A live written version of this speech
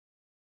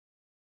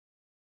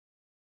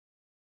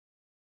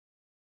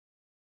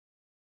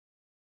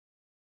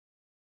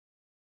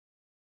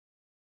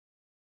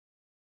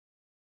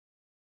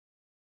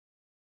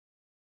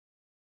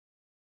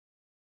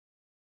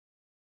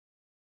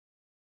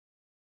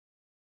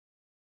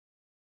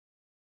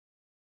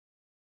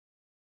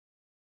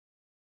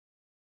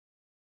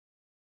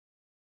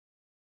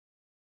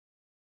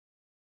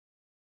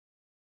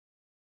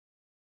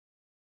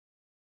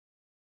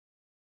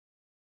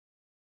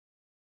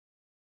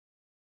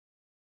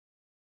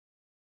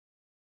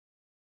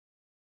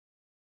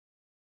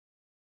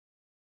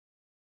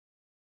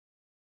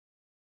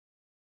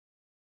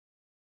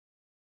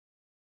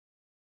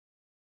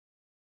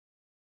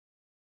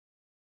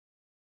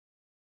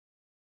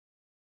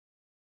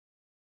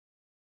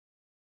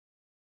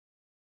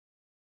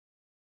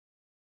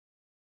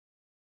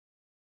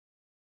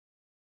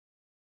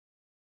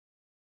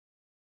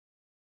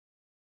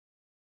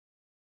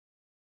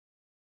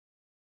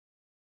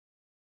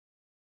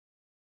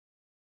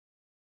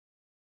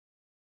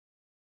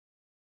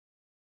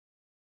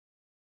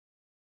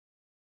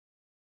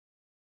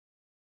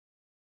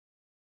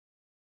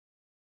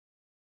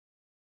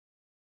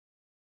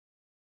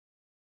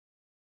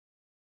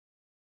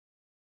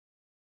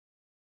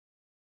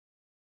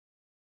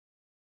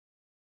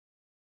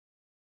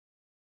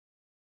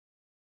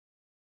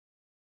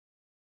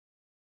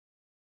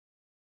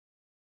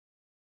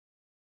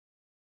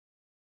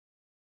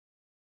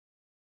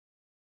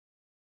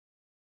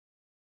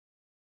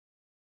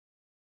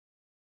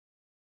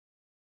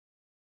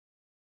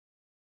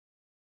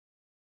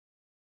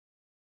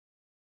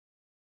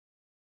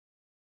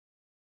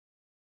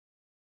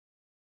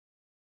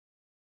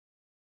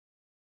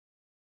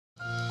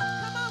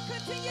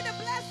continue to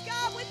bless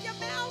God with your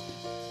mouth.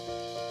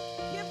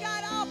 Give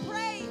God all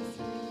praise.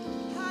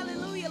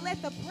 Hallelujah. Let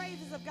the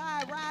praises of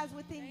God rise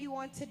within you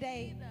on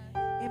today.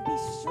 And be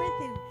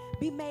strengthened.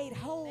 Be made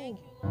whole.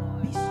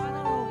 Be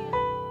strong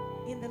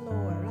in the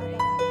Lord.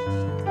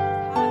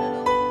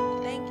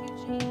 Hallelujah. Thank you,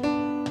 Jesus.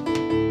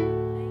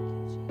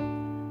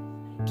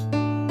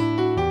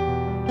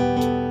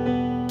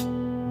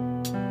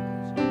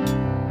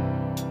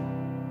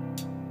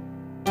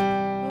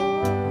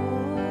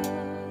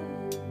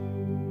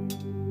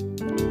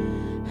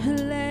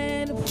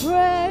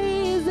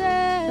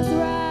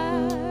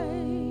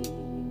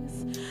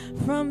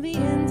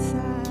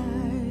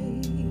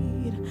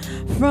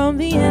 From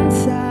the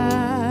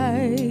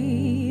inside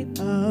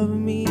of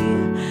me,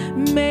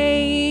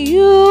 may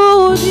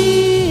you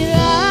delight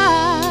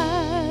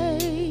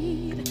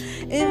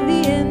in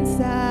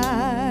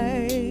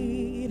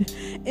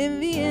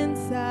the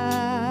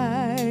inside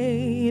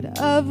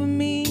of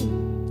me.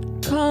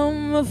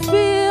 Come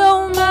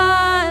fill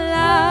my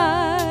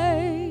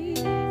life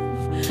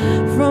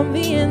from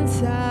the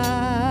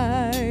inside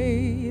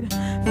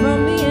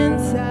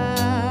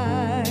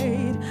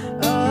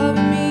of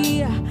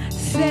me.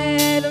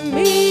 Set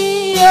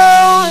me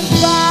on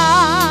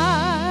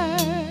fire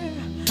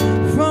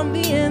from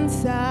the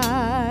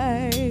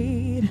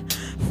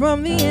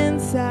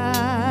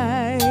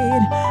inside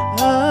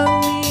of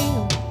me.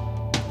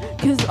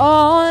 'Cause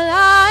all I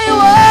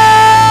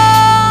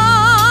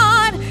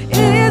want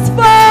is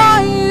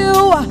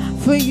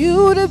for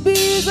you to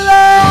be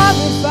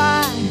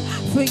glorified,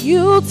 for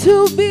you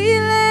to be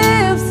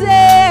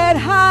lifted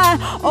high.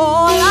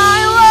 All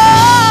I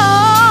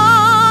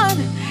want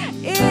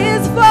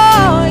is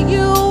for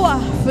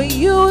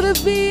you to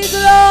be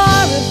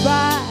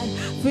glorified,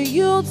 for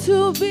you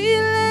to be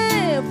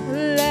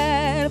lifted.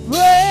 Let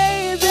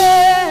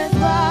praises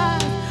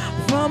rise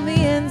from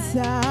the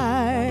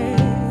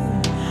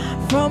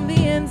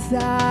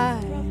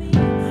inside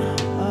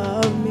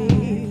of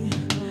me.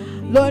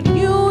 Lord,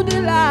 you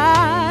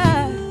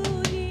delight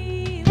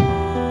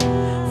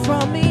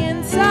from the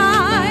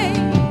inside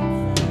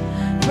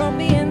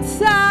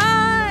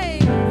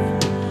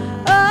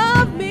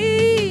of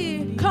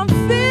me. Come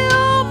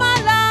fill my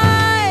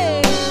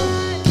life,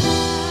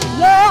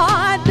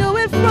 Lord, do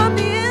it from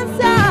the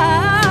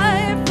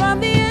inside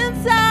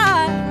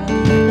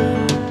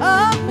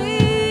of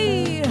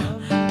me.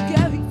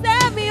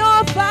 Set me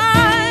on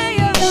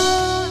fire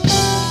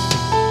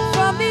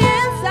from the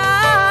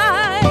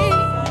inside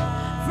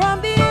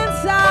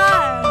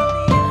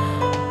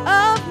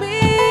of me.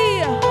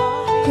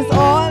 'Cause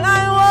all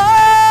I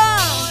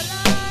want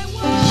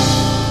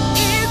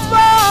is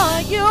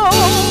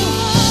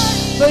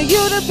for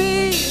you to be,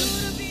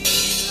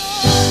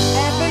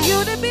 and for you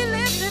to be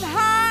lifted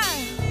high.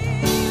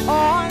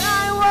 All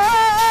I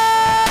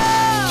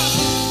want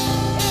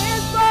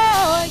is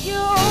for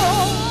you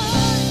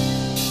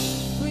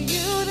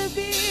to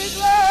be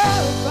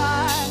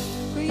glorified.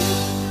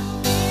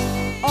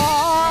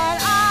 All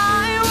I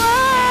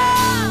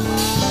want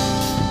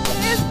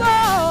is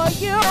for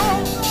you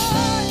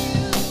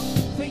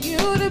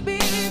to be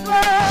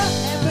glorified,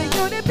 and for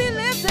you to be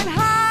lifted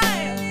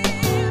high.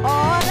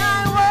 All I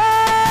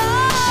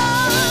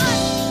want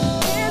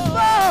is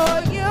for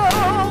you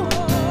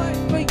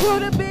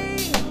to be,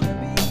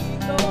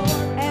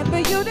 and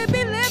for you to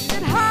be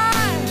lifted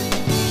high.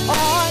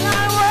 All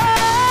I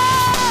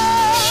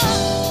want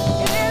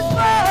is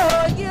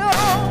for you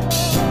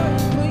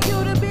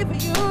to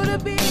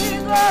be,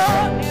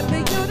 Lord, and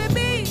for you to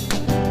be.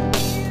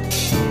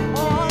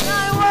 All I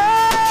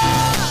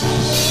want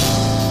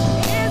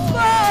is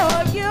for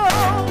you.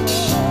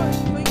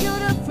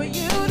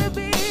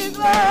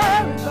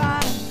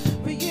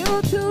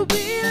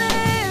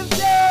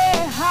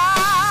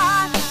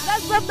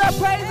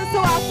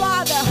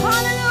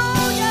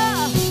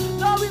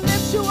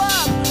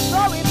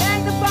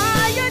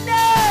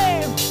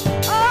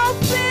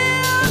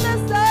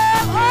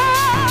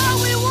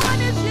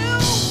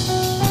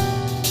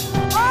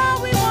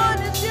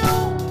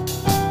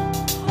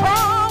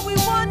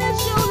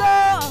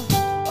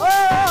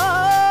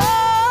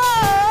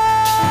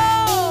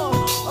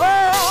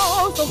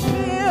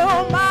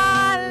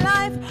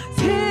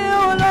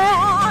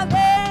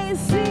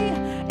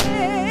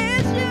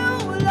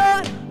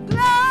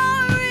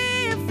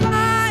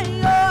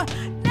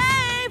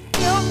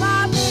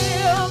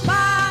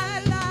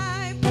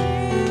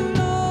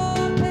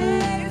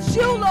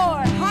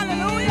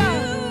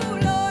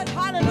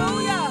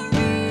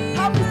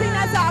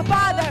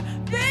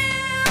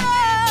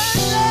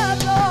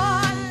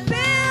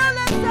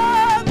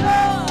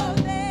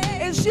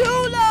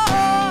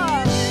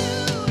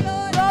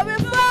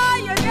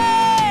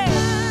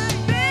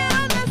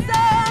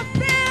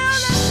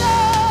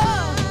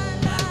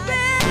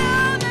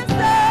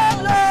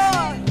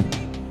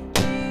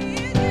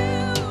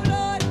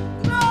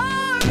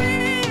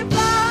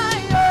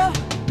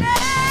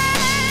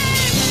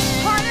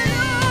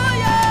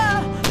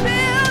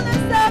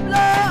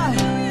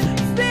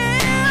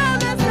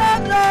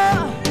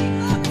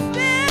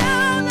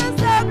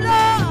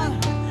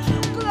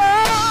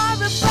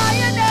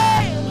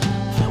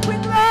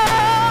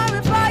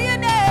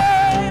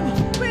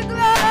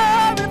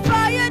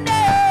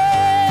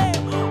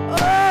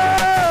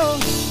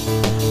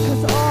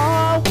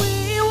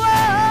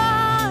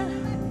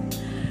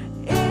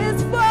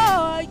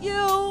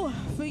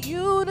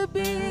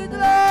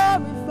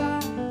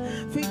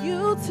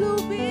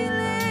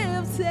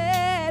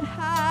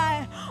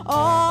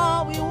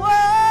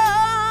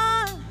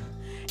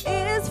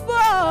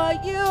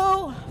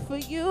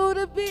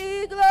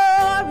 be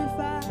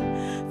glorified,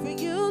 for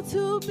you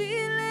to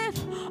be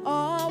lifted.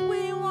 All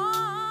we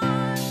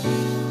want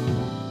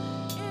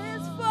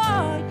is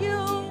for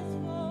you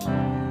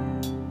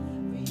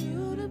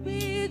to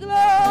be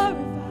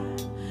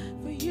glorified,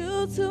 for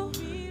you to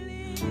be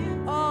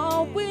lifted.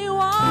 All we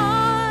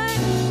want,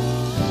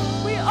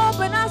 we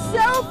open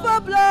ourselves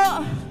up,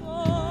 Lord,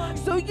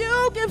 so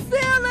you can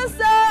fill us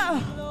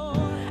up,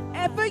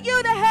 and for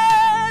you to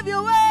have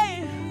your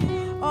way.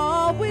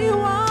 All we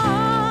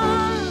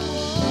want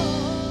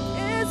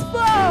is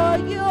for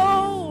you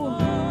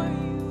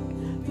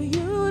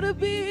to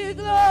be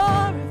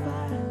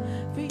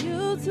glorified, for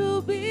you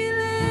to be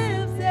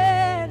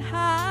lifted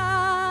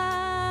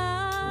high.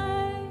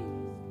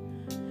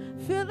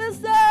 Fill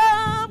us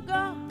up,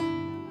 God.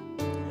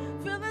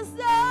 Fill us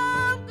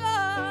up,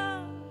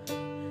 God.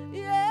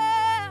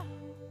 Yeah.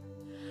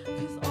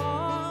 'Cause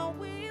all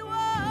we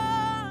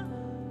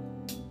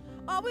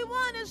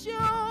want is you,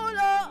 Lord.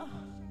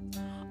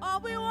 All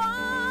we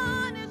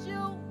want is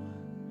you.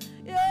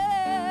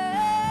 Yeah.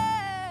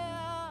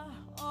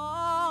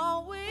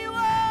 All we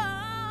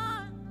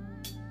want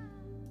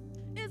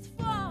is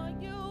for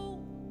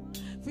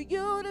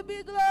you to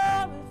be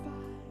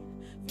glorified,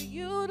 for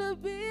you to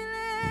be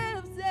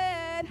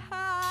lifted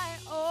high.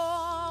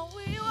 All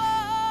we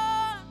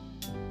want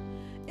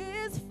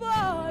is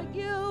for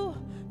you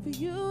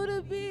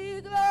to be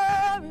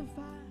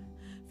glorified,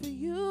 for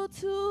you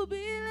to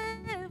be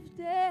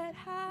lifted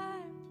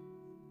high.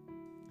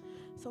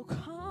 So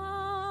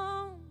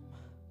come,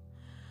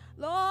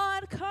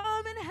 Lord,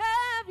 come and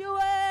have your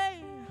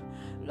way.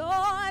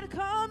 Lord,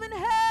 come and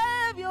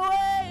have your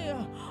way.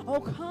 Oh,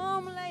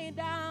 come lay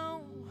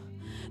down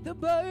the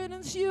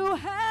burdens you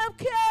have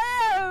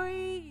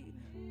carried,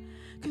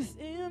 'cause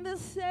in the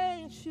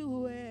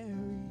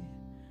sanctuary,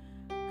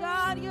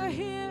 God, you're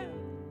here.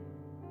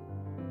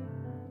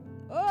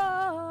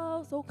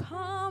 Oh, so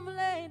come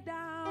lay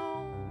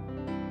down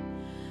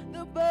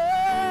the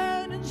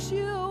burdens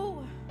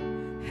you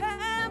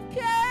have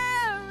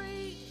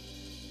carried,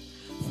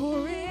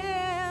 for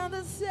in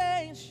the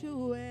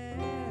sanctuary,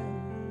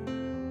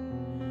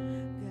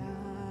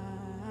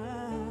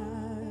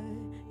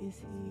 God is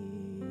here.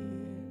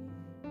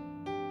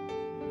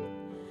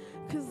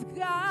 'Cause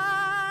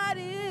God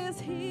is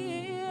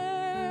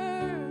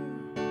here.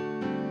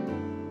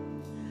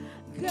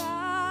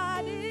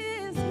 God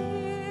is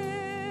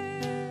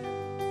here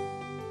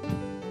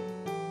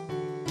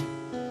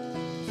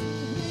to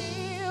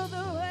heal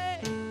the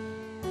way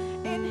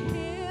and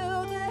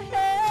heal the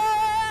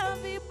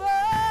heavy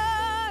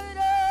burden.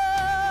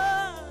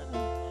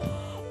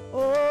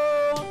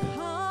 Oh,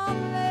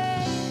 come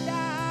lay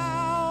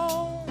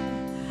down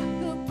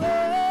the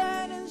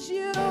burdens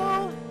you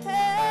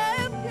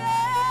have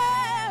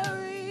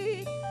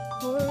carried,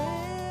 for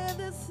in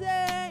the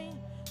sanctuary,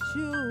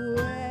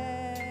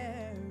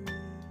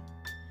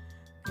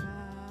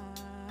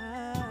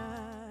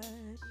 God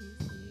is here.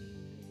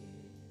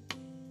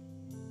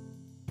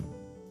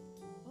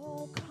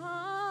 Oh,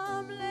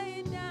 come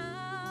lay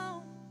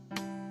down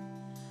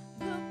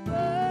the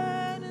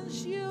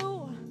burdens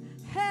you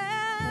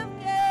have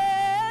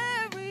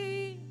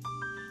carried,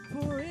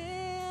 for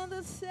in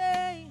the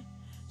sanctuary,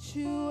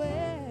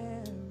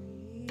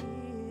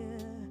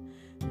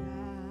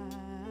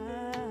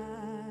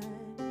 God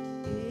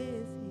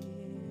is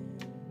here.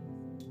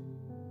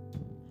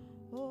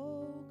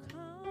 Oh,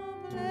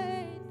 come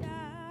lay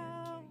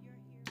down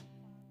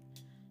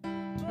the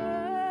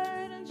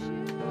burdens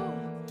you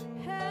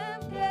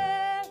have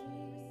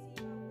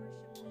carried,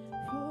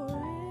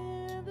 for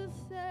in the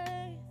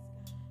sanctuary,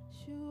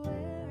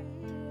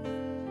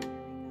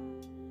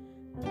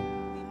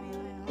 We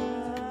build an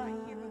altar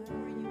right here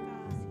before you,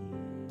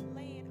 God,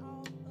 laying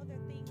all other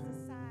things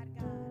aside,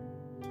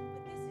 God.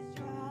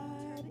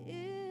 But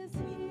this is your altar. God is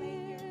We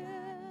lay here,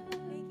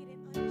 God, naked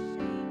and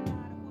unashamed,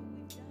 God, of what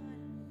we've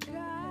done.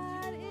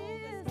 God Because you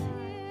is clothe us, God, in your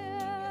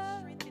here.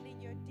 strength and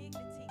in your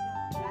dignity,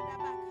 God.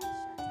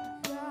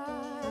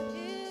 God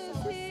is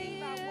So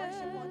receive our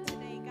worship on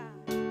today, God.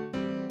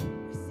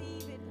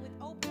 Receive it with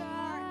open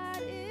hearts,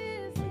 God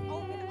is with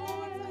open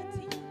arms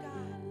unto you,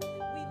 God.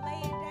 We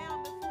lay it down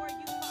before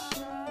you,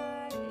 Father.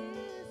 God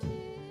is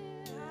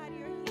here. God,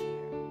 you're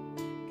here.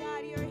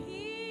 God, you're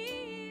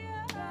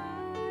here.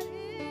 God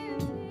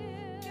is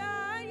here.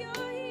 God,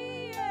 you're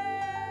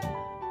here.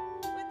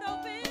 With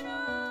open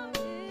arms.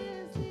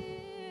 is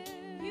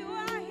here. You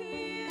are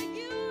here.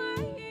 You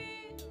are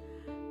here.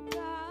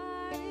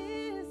 God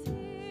is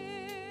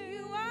here.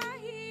 You are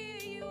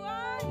here. You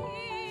are So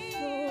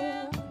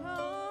here.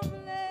 come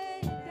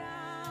lay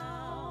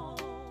down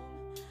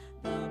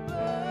the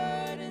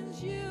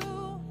burdens you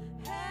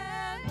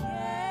have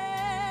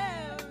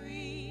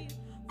carried,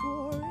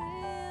 for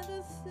in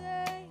the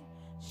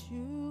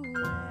sanctuary,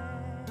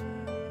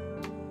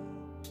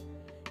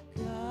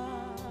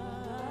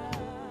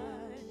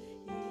 God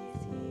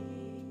is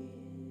here.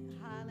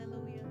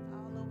 Hallelujah.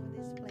 All over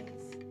this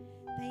place.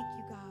 Thank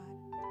you, God.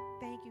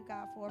 Thank you,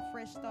 God, for a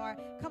fresh start.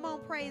 Come on,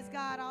 praise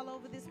God all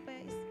over this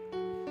place.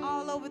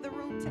 All over the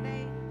room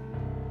today.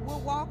 we're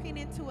walking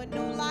into a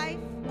new life.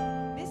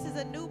 This is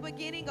a new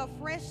beginning, a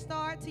fresh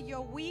start to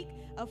your week,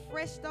 a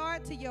fresh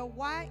start to your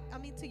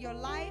to your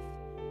life.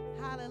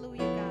 Hallelujah,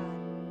 God.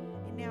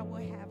 And now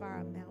we'll have our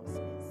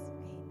announcements.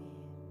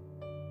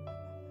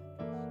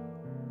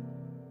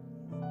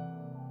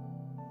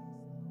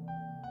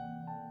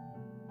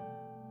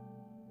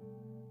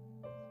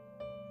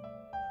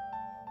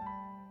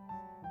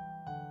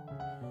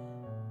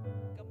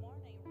 Good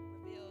morning,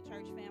 Reveal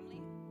Church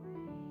family.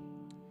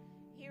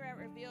 Here at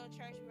Reveal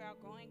Church, we are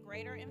growing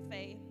greater in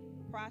faith,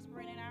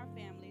 prospering in our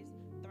families,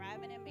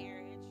 thriving in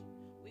marriage.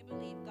 We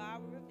believe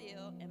God will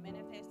reveal and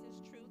manifest His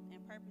truth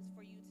and purpose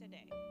for you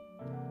today.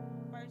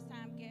 First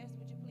time guests,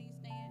 would you please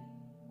stand?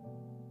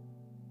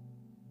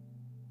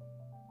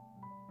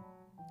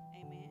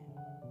 Amen.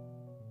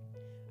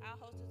 Our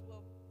hostess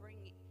will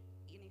bring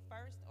any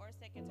first or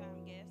second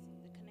time guests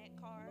the Connect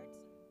cards.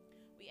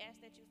 We ask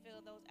that you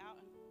fill those out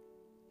in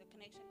the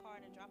connection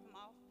card and drop them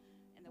off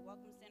in the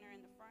Welcome Center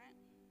in the front.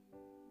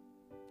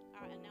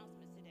 Our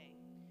announcements today.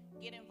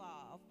 Get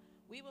involved.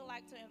 We would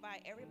like to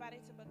invite everybody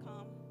to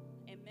become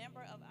a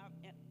member of our,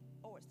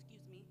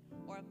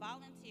 or a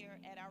volunteer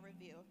at our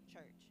Reveal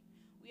Church.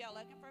 We are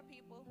looking for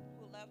people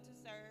who love to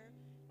serve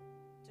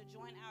to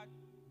join our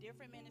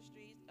different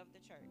ministries of the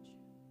church.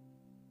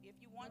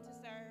 If you want to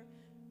serve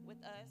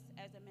with us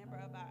as a member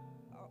or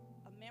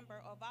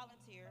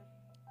volunteer,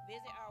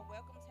 visit our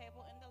welcome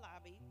table in the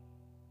lobby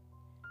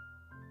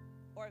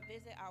or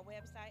visit our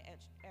website at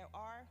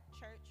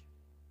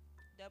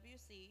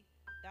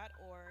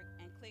ourchurchwc.org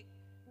and click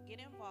Get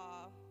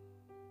Involved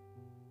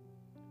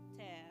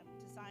tab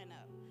to sign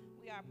up.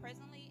 We are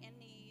presently in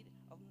need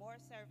of more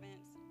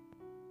servants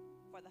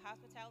for the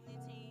hospitality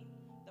team,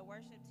 the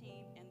worship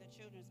team, and the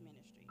children's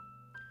ministry.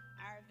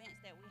 Our events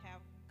that we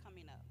have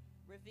coming up.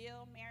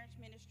 Reveal Marriage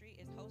Ministry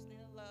is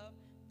hosting a Love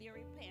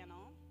Theory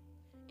panel.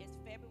 It's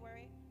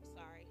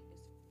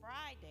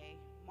Friday,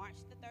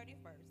 March the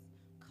 31st.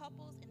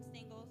 Couples and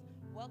singles,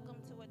 welcome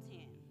to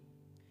attend.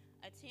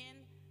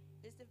 Attend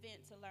this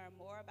event to learn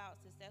more about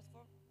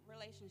successful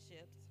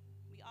relationships.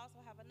 We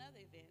also have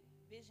another event,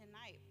 Vision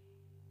Night,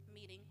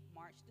 meeting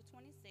March the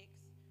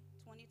 26th,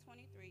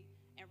 2023,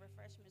 and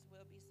refreshments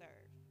will be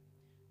served.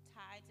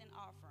 Tithes and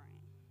offering.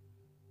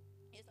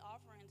 It's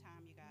offering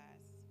time, you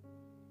guys.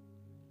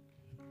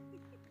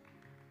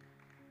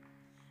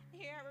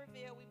 Here at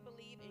Reveal, we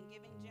believe in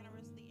giving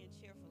generously and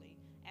cheerfully.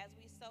 As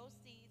we sow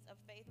seeds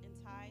of faith in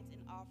tithes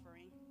and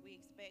offering, we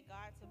expect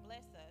God to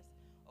bless us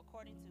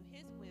according to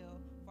His will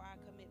for our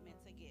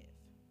commitment to give.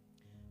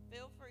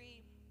 Feel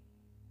free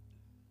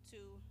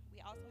to, we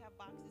also have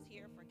boxes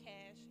here for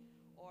cash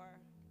or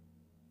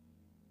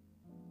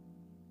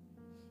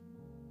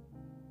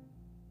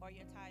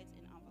your tithes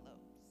in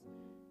envelopes.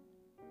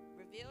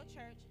 Reveal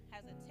Church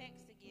has a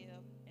text to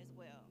give as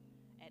well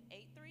at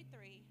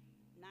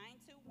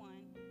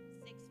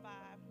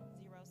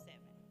 833-921-6507.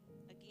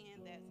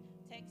 Again, that's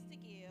text to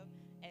give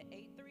at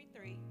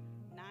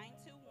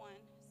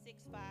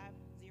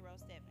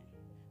 833-921-6507.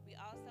 We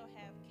also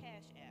have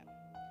Cash App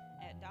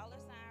at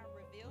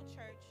 $Reveal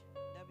Church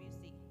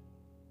WC.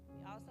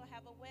 We also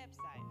have a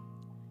website,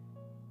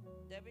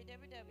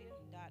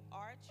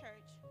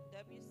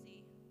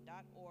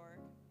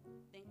 www.ourchurchwc.org.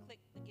 Then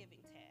click the Giving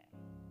tab.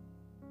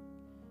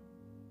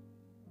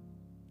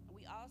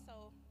 We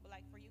also would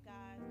like for you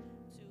guys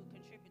to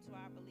contribute to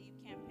our Believe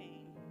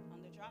campaign on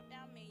the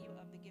drop-down menu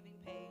of the giving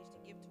page to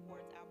give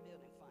towards our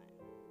building fund.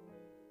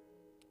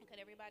 And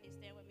could everybody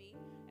stand with me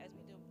as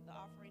we do the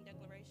offering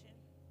declaration?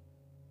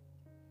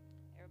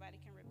 Everybody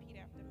can repeat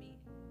after me.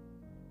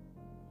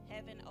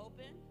 Heaven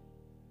open,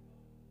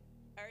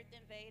 earth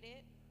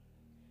invaded,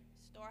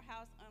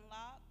 storehouse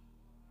unlocked,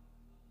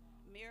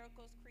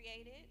 miracles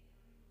created,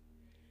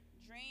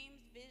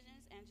 dreams,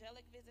 visions,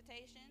 angelic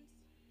visitations,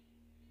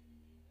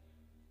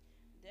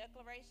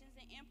 declarations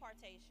and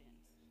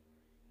impartations,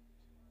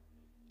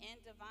 and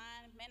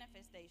divine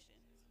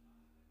manifestations,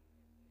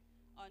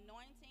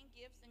 anointing,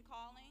 gifts and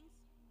callings,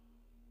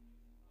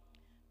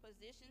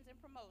 positions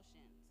and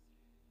promotions,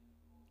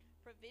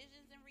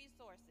 provisions and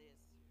resources,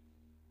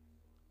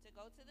 to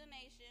go to the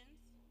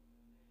nations,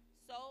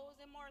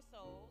 souls and more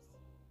souls,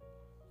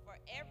 for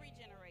every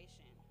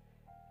generation,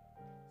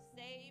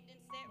 saved and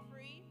set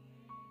free,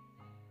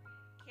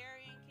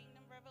 carrying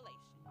kingdom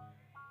revelation.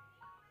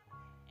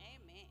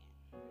 Amen.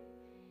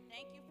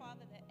 Thank you,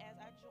 Father, that as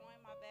I join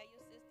my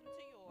value system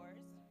to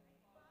yours,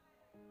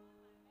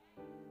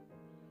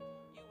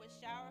 you will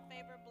shower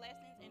favor,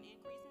 blessings, and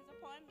increases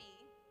upon me.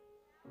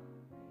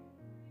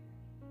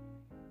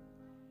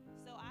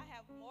 So I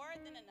have more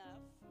than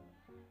enough.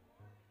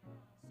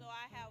 So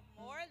I have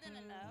more than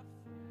enough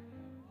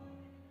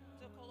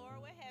to color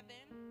with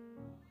heaven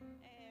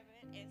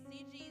and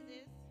see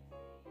Jesus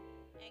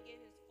and get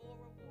his full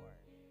reward.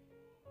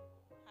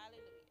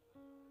 Hallelujah.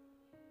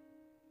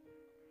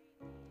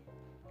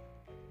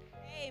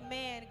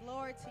 Amen.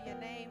 Glory to your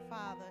name,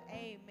 Father.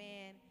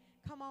 Amen.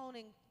 Come on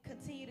and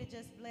continue to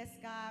just bless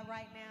God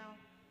right now.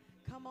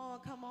 Come on,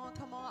 come on,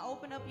 come on.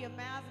 Open up your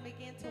mouths and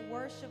begin to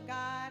worship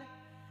God.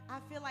 I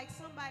feel like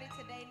somebody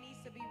today needs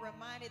to be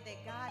reminded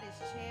that God is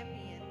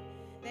champion,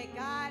 that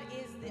God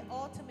is the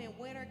ultimate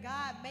winner.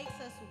 God makes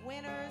us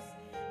winners.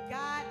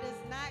 God does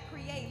not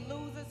create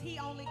losers. He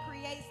only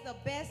creates the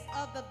best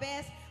of the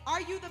best.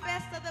 Are you the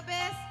best of the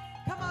best?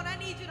 Come on, I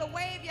need you to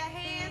wave your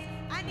hands.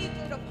 I need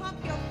you to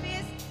pump your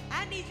fist.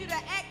 I need you to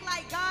act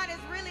like God has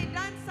really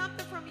done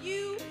something from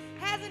you.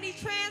 Hasn't He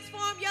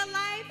transformed your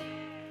life?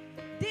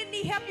 Didn't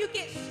He help you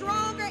get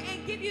stronger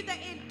and give you the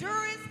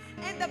endurance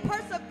and the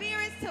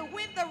perseverance to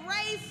win the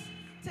race,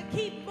 to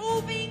keep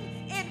moving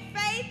in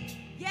faith?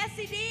 Yes,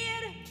 He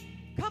did.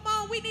 Come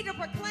on, we need to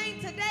proclaim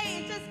today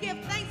and just give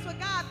thanks for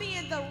God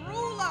being the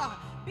ruler,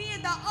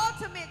 being the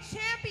ultimate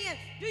champion.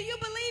 Do you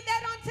believe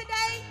that on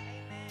today?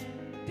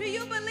 Amen. Do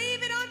you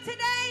believe it on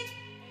today?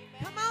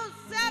 Amen. Come on,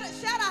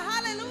 shout a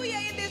hallelujah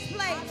in this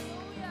place.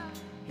 Hallelujah.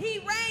 He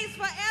reigns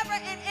forever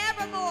and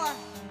evermore.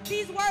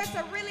 These words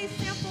are really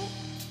simple.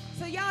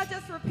 So y'all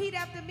just repeat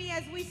after me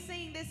as we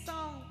sing this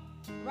song.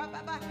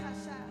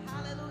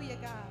 Hallelujah,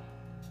 God.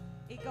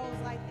 It goes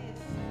like this.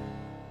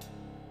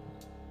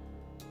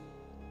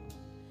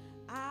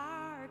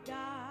 Our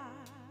God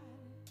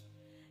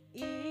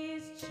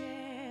is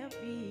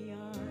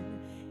champion.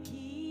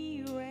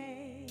 He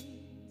reigns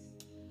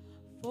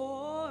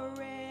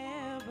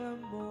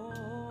forevermore.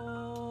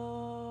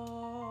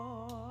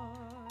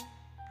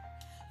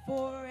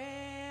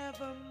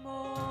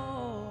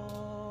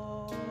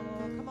 Forevermore.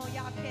 Come on,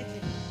 y'all catch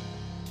it.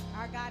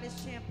 Our God is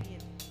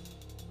champion.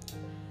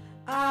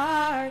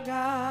 Our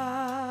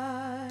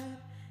God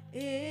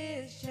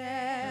is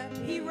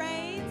champion. He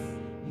reigns.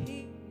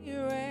 He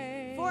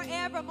reigns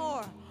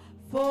forevermore.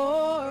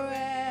 Forevermore.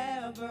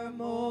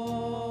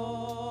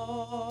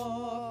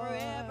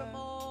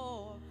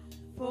 Forevermore.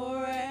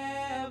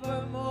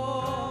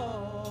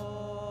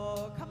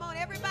 Forevermore. Come on,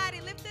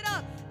 everybody, lift it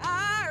up.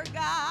 Our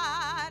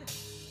God.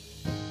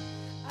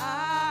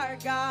 Our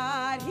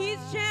God. He's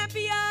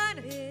champion.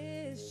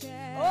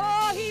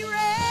 Oh, He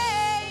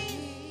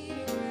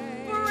reigns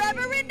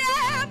forever and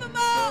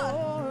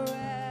evermore.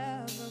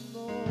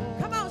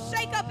 Come on,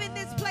 shake up in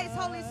this place,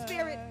 Holy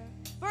Spirit.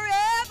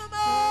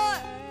 Forevermore.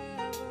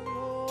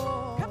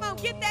 Come on,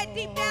 get that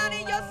deep down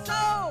in your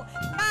soul.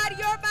 God,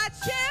 you're my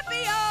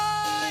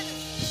champion.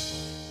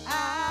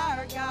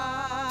 Our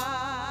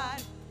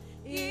God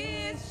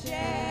is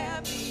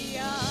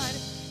champion.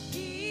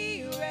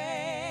 He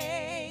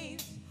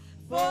reigns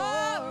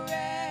forevermore.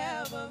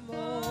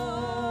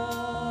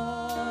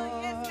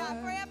 Yes, God,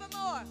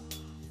 forevermore.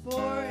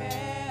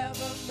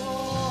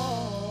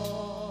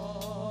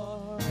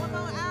 Forevermore. Come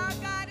on, our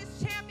God is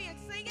champion.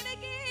 Sing it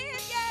again,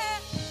 yeah.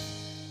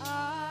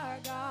 Our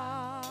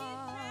God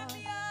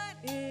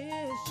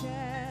is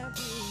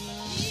champion.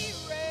 He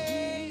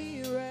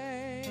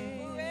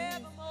reigns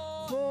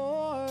forevermore.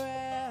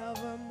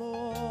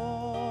 Forevermore.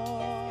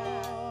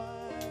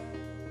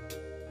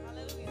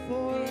 Hallelujah.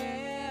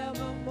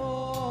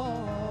 Forevermore.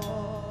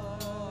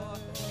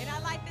 And I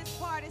like this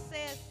part. It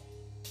says,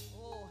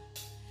 oh,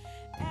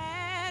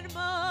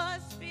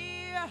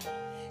 atmosphere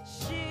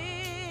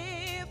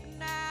shift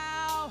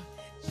now,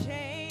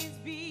 chains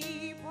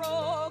be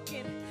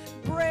broken,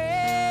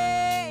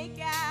 break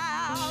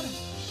out.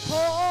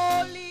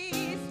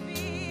 Holy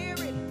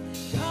Spirit,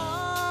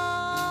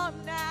 come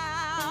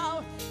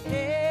now.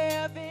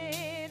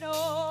 Heaven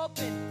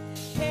open,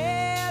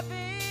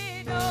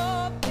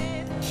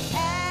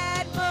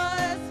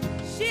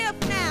 atmosphere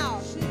shift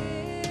now.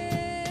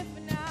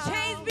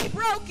 Chains be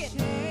broken,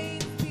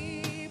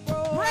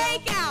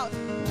 break out.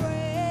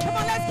 Come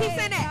on, let's keep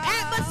saying that.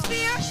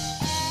 Atmosphere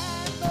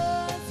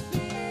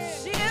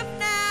shift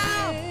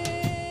now.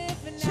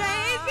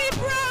 Chains be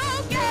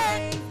broken.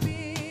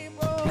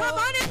 Come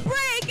on and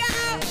break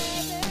out.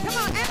 Come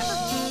on,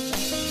 atmosphere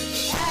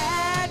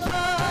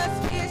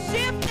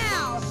shift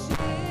now.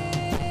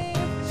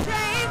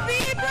 Chains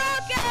be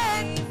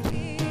broken.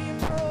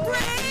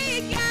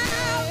 Break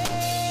out.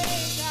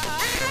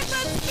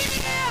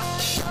 Atmosphere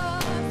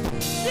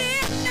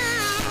shift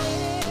now.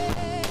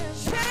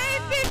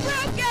 Chains be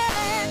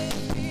broken.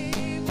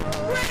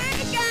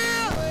 Break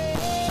out.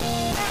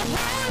 The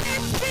Holy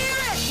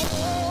Spirit.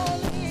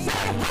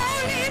 Say,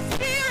 Holy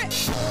Spirit.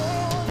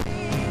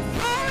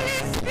 Holy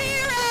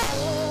Spirit.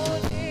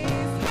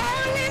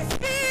 Holy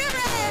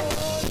Spirit.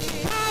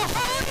 Oh,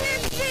 Holy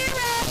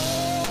Spirit.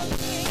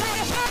 Say,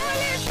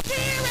 Holy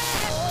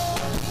Spirit.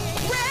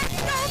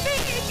 Rest on me,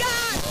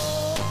 God.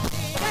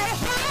 Say,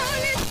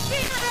 Holy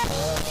Spirit.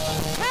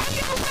 Have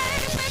your way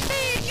with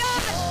me,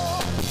 God.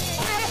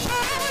 Say,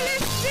 Holy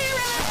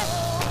Spirit.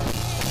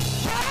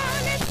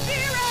 Holy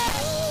Spirit.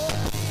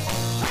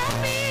 Hold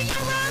me in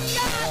your arms,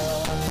 God.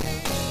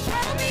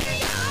 Hold me in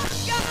your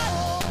arms, God.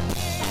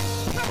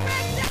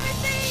 Correct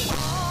everything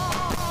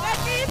that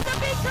needs to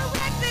be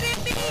corrected in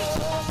me.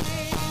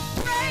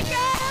 Break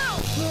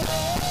out.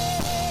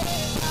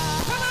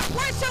 Come on,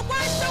 worship,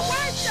 worship,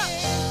 worship.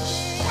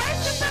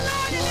 Worship the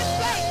Lord in this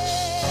place.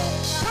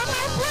 Come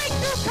on,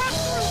 breakthrough, come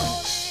through.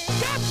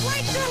 Your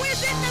breakthrough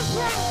is in this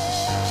room.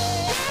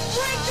 Your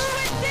breakthrough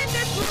is in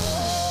this room.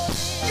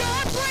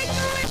 Your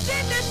breakthrough is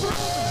in this room.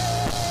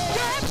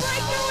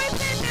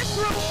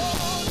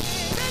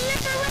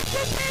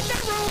 is in the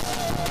room.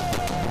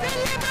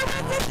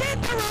 Deliverance is in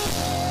the room.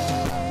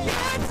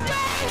 God's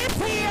joy is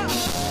here.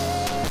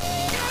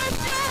 God's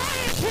joy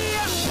is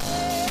here.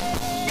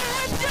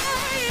 God's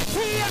joy is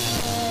here.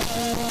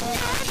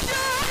 God's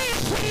joy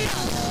is here.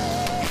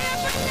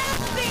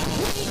 Everlasting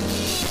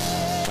peace.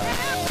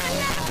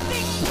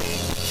 Everlasting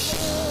peace.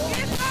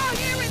 It's all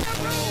here in the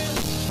room.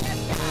 Yes,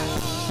 God.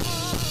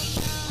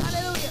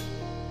 Hallelujah.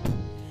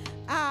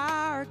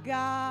 Our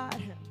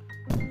God,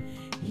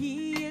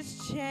 He is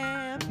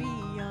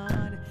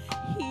champion.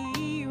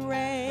 He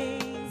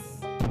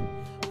reigns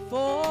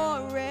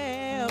forevermore.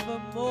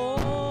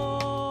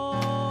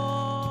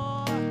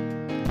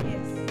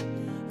 Yes,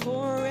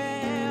 forevermore.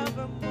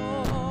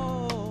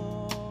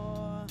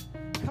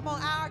 Come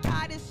on, our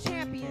God is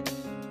champion.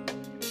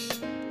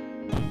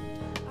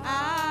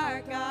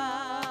 Our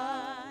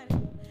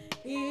God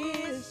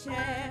is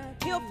champion.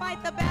 He'll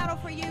fight the battle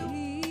for you.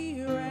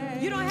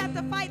 You don't have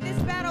to fight this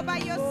battle by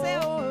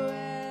yourself.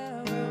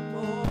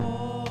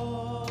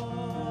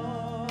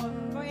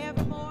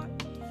 Forevermore.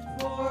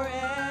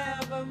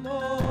 Forevermore.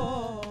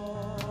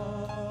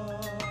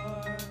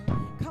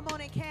 Come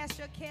on and cast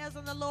your cares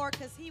on the Lord,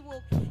 because He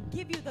will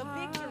give you the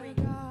victory.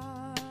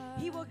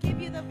 He will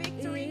give you the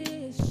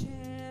victory.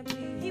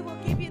 He will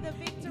give you the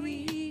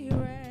victory.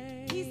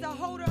 He's the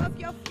holder of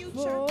your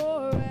future.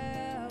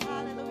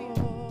 Hallelujah.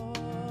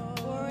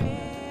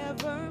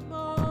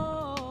 Forevermore.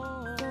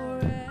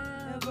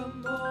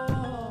 Forevermore.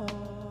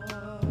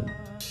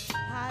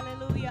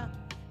 Hallelujah.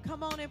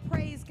 Come on and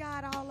praise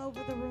God all over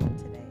the room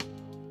today.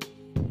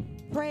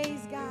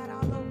 Praise God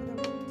all over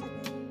the room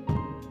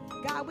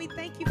today. God, we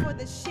thank you for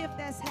the shift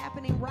that's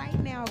happening right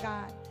now,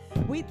 God.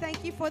 We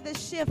thank you for the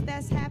shift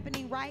that's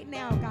happening right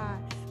now, God.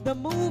 The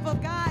move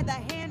of God, the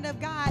hand of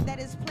God that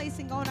is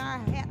placing on our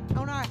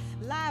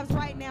lives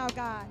right now,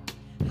 God.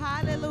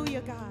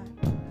 Hallelujah, God.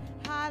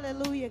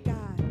 Hallelujah,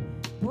 God.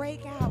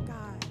 Break out,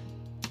 God.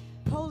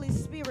 Holy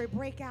Spirit,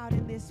 break out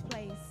in this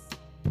place.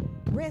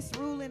 Rest,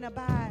 rule, and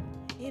abide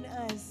in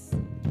us,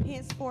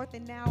 henceforth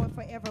and now and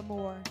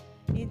forevermore.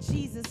 In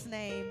Jesus'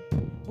 name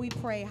we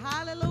pray.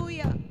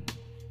 Hallelujah.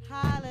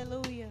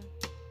 Hallelujah.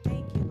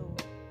 Thank you,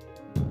 Lord.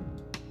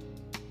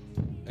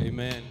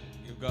 Amen.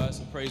 Give God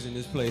some praise in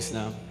this place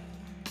now.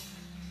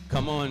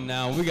 Come on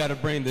now. We got to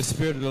bring the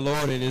Spirit of the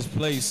Lord in this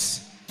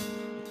place.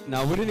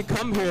 Now, we didn't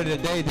come here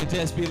today to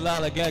just be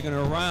lollygagging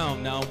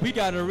around. Now, we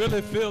got to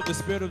really feel the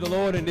Spirit of the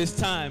Lord in this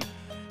time.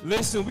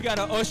 Listen, we got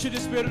to usher the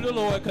Spirit of the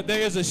Lord, because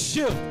there is a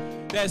shift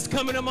that's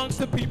coming amongst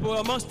the people,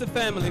 amongst the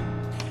family.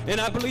 And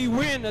I believe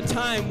we're in a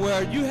time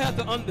where you have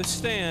to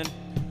understand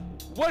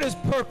what is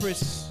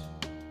purpose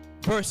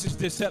versus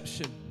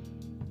deception.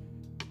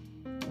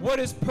 What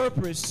is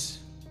purpose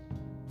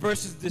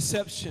versus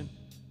deception?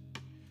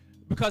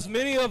 Because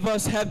many of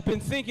us have been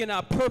thinking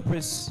our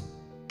purpose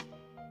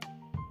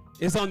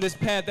is on this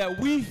path that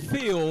we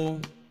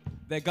feel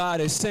that God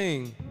is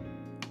saying.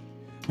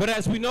 But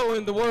as we know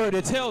in the Word,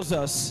 it tells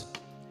us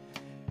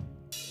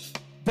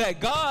that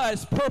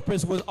God's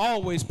purpose will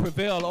always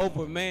prevail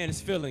over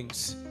man's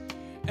feelings.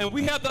 And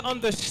we have to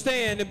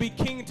understand and be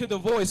keen to the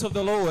voice of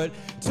the Lord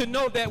to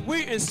know that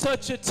we're in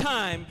such a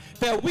time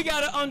that we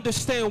got to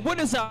understand, what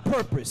is our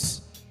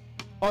purpose?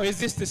 Or is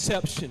this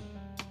deception?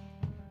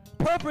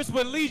 Purpose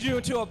will lead you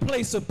into a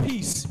place of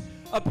peace,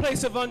 a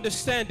place of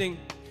understanding.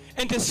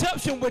 And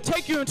deception will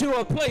take you into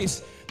a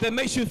place that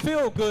makes you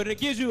feel good. It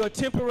gives you a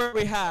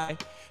temporary high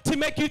to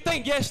make you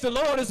think, yes, the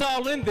Lord is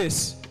all in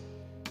this.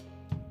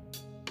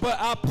 But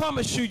I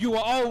promise you, you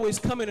are always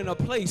coming in a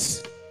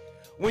place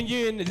when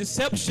you're in the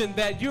deception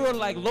that you're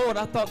like, Lord,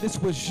 I thought this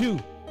was you.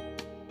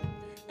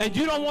 And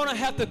you don't want to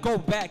have to go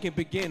back and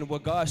begin where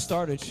God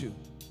started you.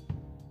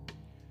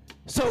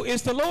 So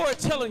is the Lord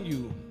telling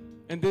you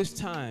in this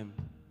time,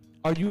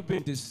 are you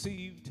being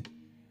deceived?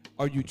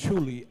 Are you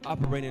truly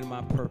operating in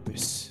my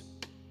purpose?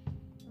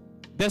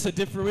 There's a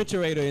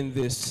differentiator in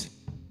this,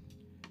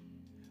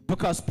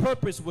 because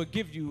purpose will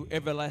give you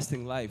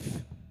everlasting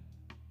life,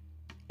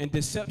 and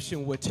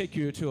deception will take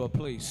you to a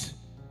place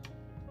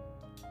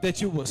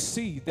that you will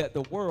see that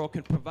the world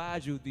can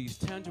provide you these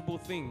tangible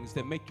things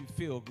that make you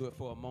feel good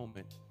for a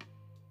moment.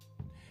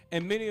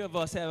 And many of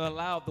us have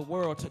allowed the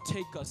world to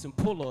take us and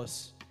pull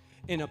us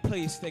in a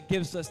place that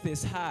gives us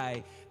this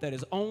high that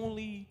is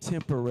only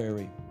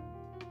temporary.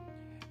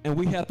 And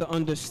we have to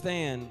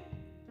understand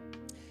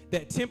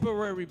that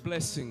temporary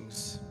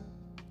blessings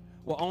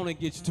will only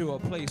get you to a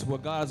place where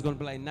God's going to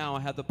be like, now I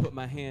have to put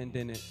my hand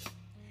in it.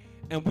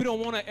 And we don't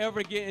want to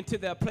ever get into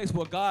that place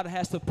where God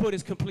has to put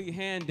his complete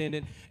hand in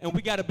it, and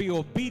we got to be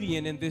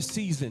obedient in this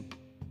season.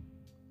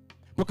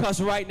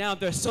 Because right now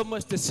there's so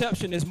much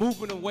deception that's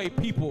moving away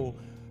people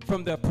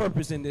from their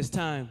purpose in this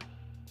time.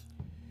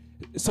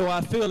 So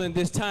I feel in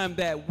this time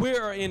that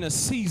we're in a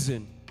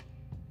season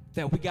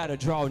that we got to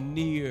draw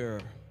near.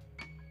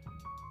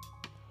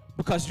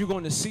 Because you're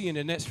going to see in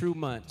the next few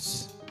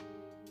months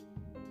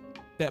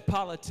that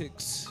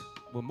politics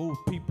will move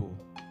people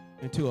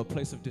into a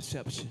place of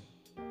deception.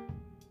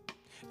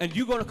 And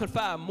you're going to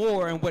confide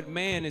more in what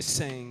man is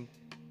saying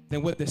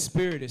than what the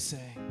Spirit is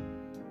saying.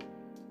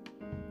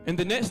 In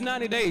the next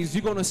 90 days,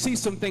 you're going to see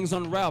some things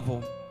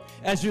unravel.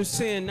 As you're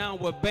seeing now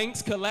with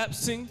banks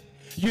collapsing,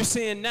 you're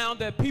seeing now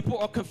that people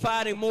are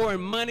confiding more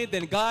in money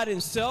than God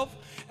himself.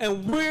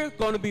 And we're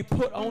going to be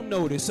put on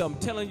notice. So I'm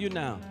telling you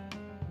now,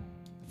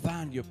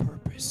 find your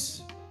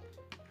purpose.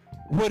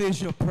 What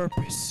is your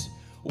purpose?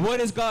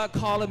 What is God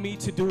calling me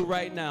to do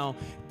right now?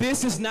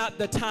 This is not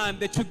the time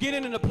that you're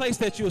getting in a place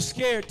that you're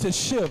scared to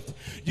shift.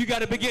 You got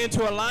to begin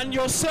to align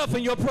yourself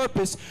and your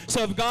purpose.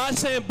 So if God's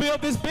saying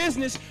build this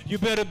business, you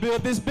better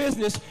build this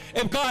business.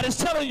 If God is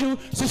telling you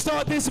to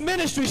start this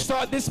ministry,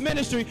 start this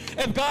ministry.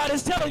 If God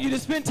is telling you to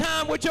spend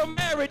time with your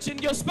marriage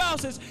and your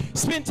spouses,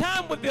 spend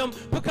time with them,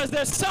 because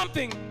there's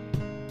something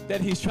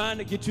that he's trying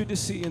to get you to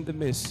see in the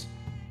midst.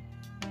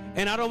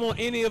 And I don't want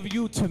any of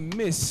you to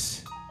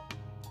miss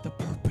the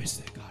purpose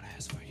that God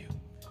has for you.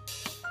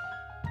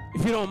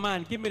 If you don't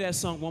mind, give me that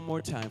song one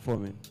more time for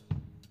me.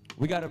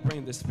 We got to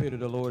bring the Spirit of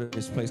the Lord in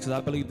this place, because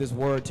I believe this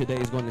word today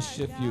is going to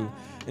shift you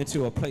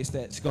into a place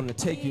that's going to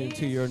take you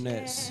into your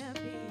next.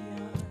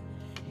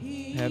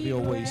 Have your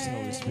way,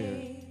 Holy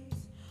Spirit.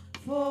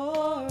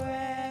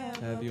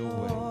 Have your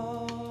way.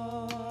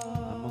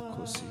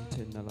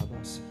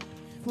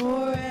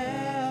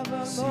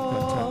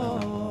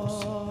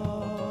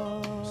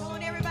 Come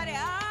on, everybody.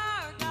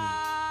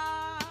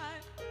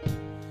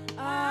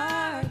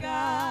 Our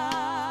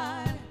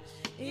God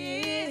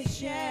is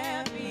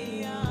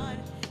champion.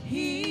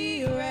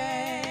 He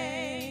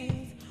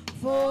reigns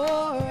forevermore.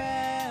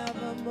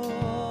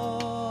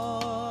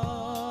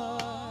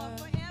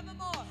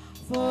 Forevermore.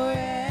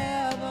 Forevermore.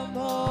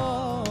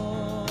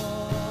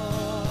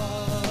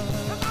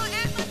 Come on,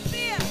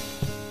 atmosphere.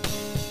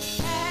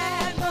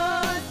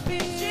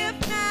 Atmosphere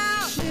shift.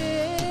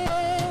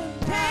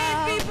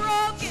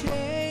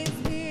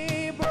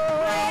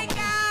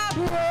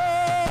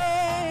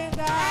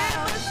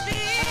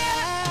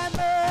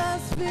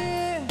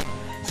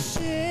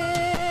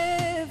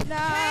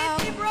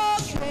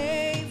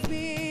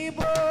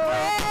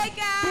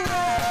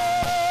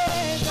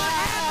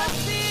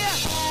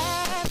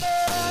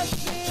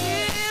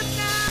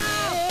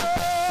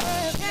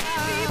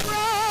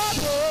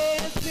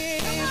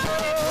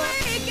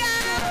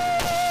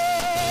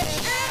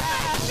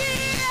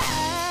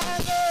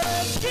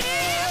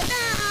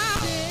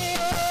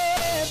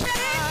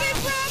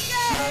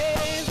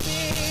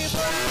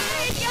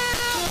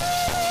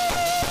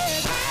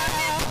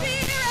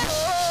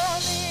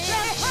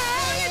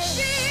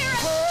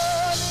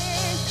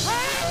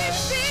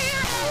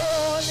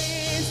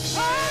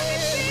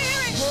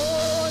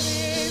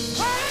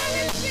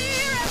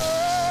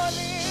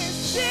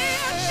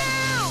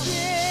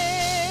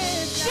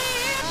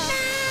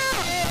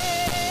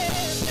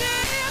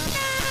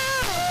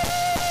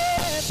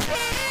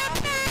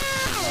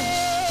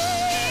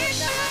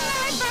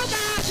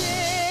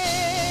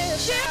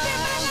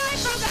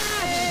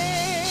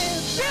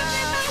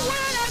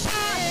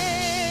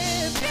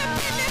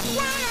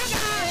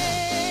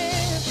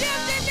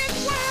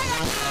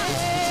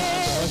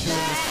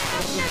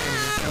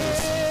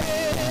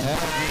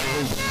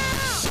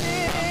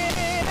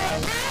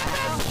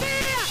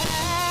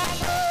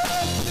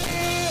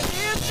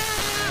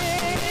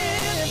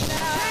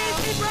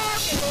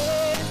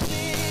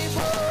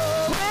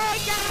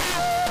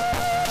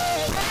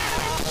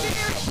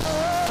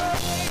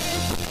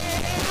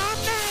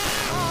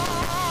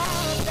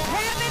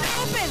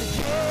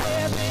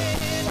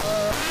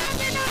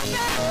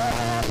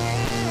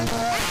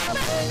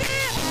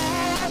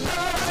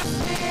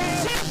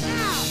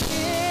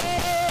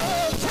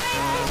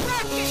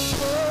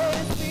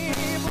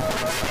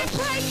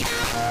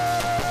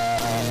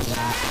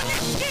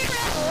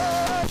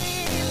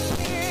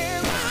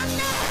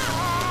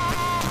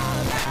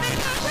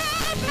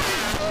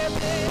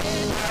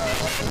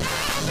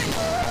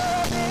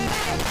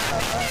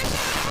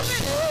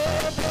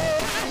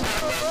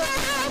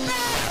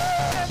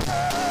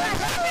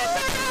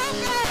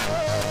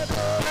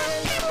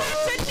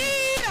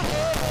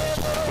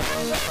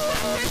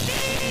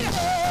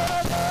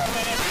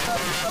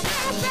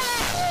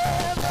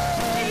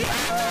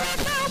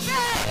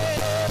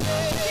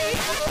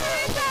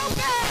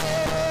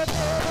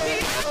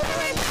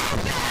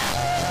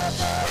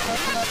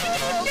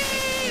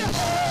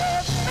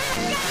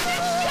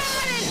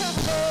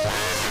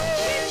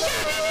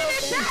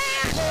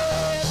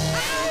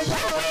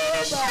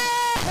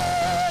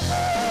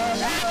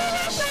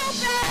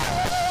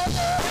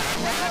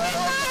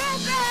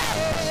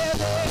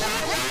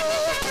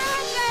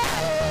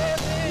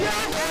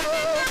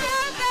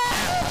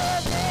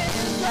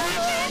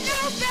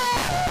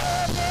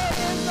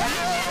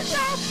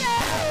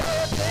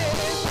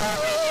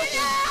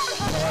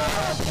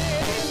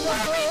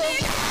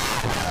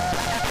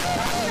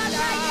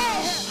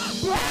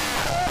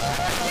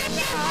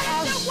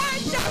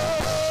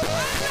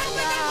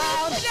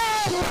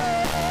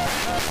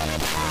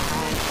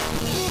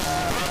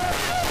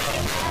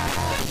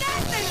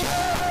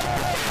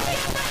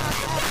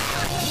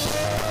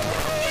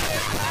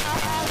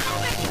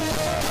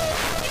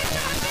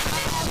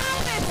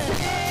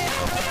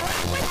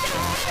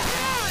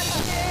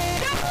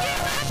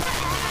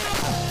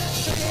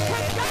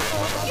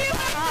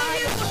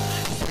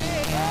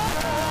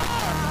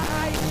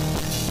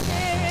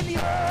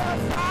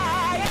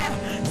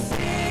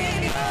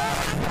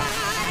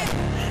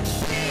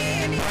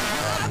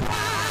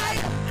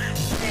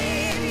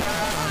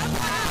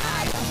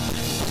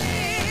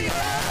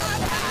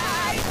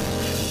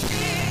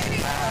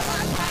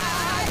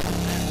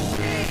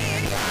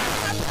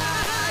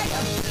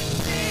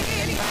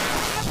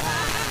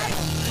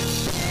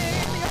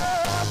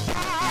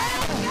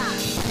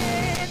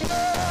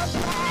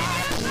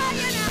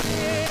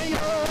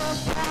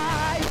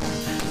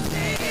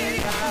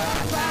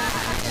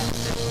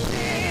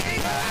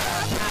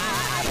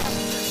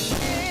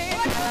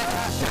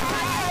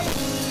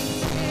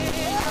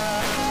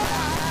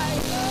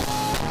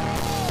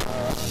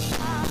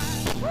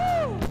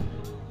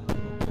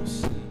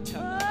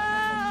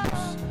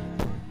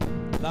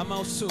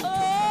 Lama Soto.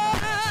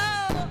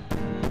 Oh,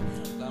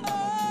 Lama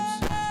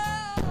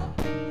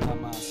Makosi.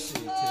 Lama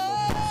Sete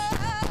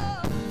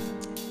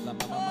Lobos.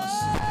 Lama Mama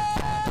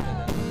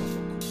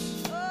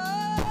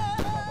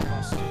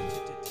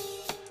Sete.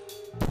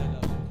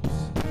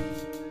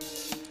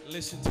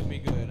 Listen to me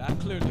good. I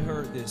clearly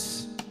heard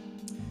this.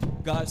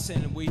 God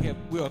saying we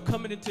are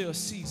coming into a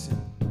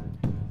season.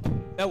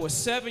 That was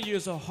 7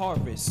 years of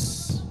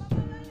harvest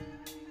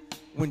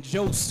when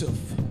Joseph,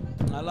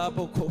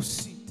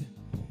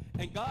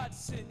 and God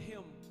sent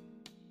him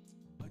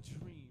a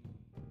dream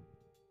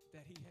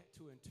that he had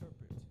to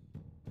interpret.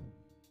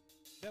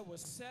 There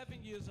was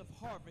 7 years of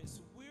harvest.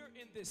 We're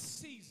in this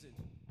season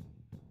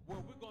where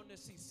we're going to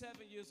see 7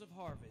 years of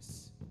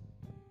harvest.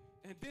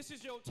 And this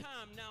is your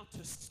time now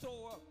to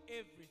store up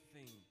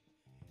everything,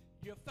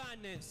 your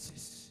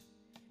finances.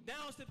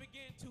 Now is to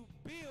begin to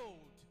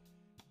build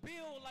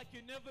like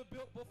you never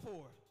built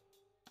before.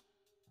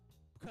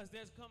 Because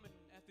there's coming,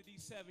 after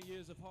these 7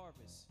 years of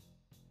harvest,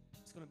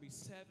 it's going to be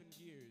 7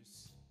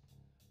 years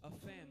of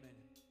famine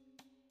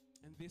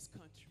in this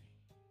country.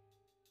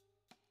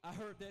 I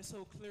heard that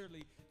so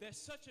clearly. There's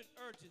such an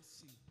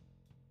urgency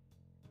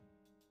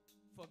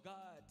for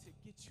God to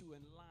get you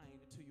in line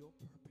to your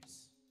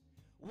purpose.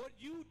 What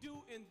you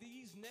do in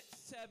these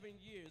next 7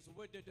 years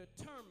will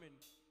determine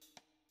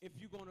if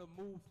you're going to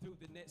move through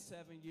the next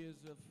 7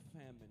 years of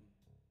famine.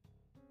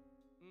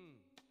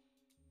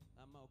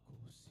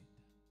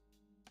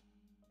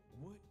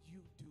 What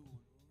you do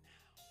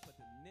now for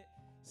the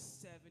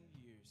next 7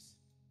 years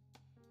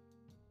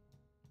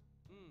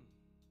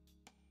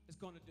is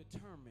going to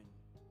determine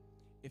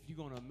if you're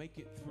going to make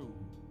it through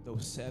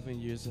those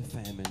 7 years of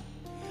famine.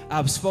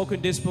 I've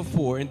spoken this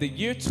before. In the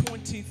year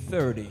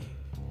 2030,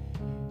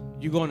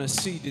 you're going to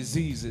see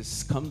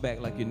diseases come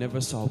back like you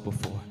never saw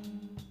before.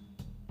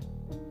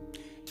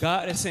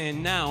 God is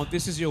saying now,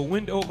 this is your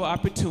window of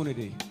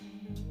opportunity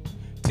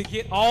to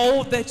get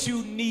all that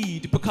you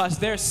need, because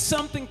there's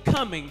something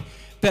coming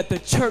that the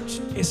church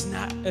is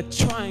not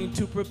trying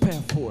to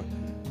prepare for.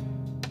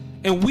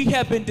 And we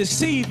have been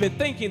deceived in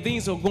thinking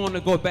things are going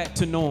to go back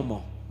to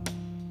normal.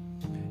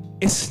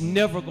 It's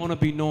never going to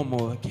be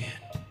normal again.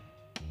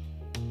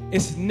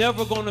 It's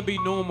never going to be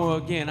normal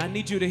again. I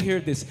need you to hear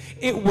this.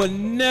 It will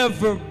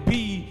never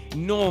be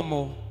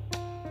normal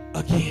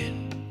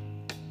again.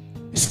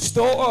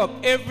 Store up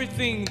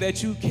everything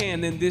that you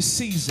can in this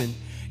season.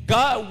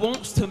 God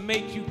wants to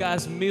make you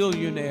guys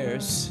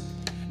millionaires,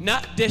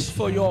 not just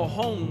for your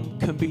home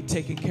can be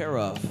taken care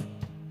of,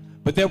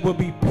 but there will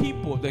be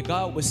people that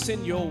God will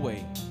send your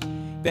way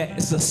that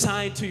is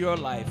assigned to your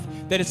life,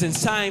 that is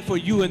assigned for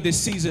you in this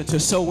season to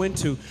sow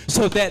into,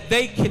 so that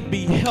they can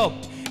be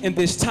helped in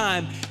this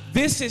time.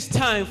 This is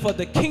time for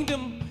the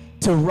kingdom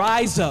to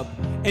rise up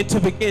and to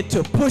begin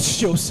to push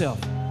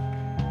yourself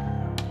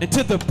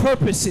into the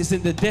purposes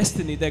and the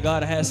destiny that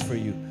God has for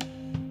you.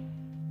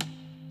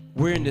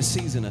 We're in the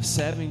season of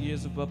 7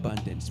 years of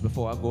abundance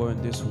before I go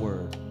in this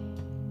word.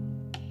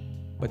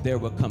 But there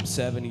will come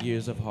 7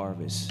 years of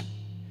harvest.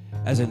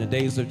 As in the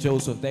days of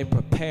Joseph, they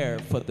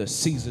prepared for the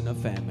season of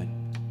famine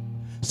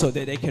so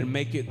that they can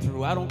make it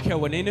through. I don't care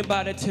what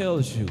anybody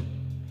tells you.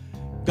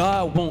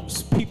 God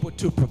wants people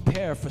to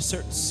prepare for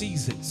certain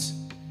seasons.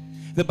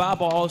 The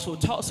Bible also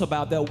talks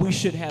about that we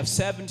should have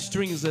 7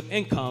 streams of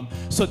income,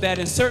 so that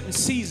in certain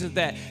seasons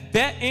that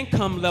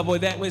income level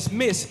that was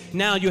missed,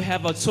 now you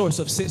have a source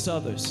of 6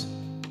 others.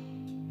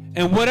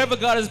 And whatever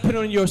God has put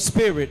on your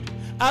spirit,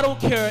 I don't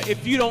care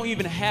if you don't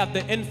even have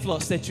the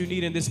influx that you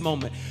need in this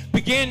moment.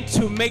 Begin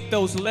to make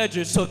those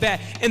ledgers so that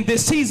in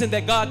this season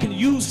that God can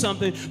use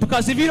something.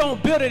 Because if you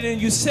don't build it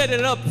and you set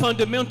it up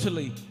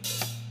fundamentally,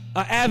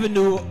 an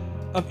avenue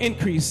of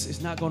increase is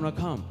not going to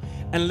come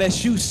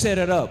unless you set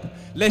it up,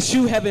 unless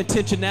you have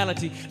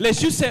intentionality,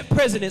 unless you set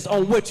precedence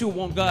on what you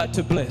want God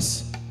to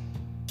bless.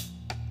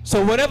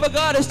 So whatever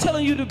God is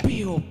telling you to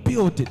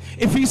build it.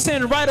 If he's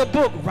saying write a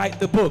book, write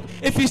the book.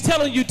 If he's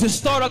telling you to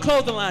start a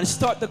clothing line,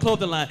 start the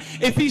clothing line.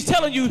 If he's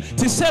telling you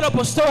to set up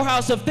a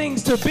storehouse of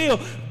things to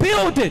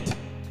build it.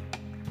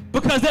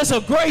 Because there's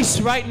a grace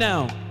right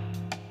now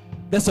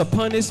that's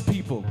upon his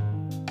people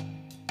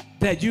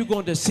that you're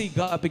going to see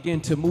God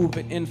begin to move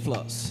in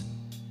influx.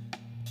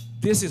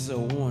 This is a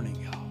warning,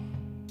 y'all.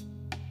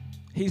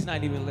 He's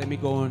not even letting me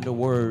go in the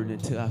word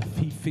until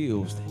he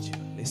feels that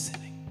you're listening.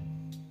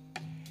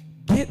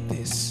 Get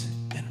this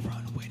and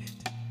run with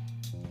it.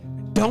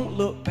 Don't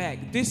look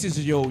back. This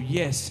is your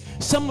yes.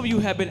 Some of you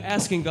have been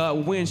asking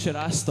God, when should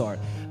I start?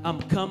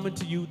 I'm coming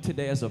to you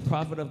today as a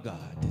prophet of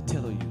God to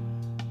tell you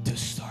to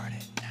start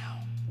it now.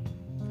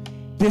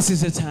 This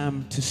is a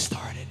time to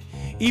start it.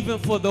 Even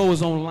for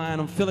those online,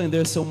 I'm feeling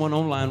there's someone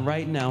online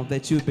right now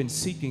that you've been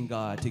seeking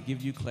God to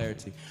give you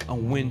clarity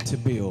on when to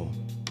build.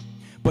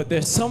 But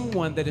there's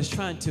someone that is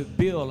trying to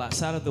build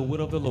outside of the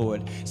will of the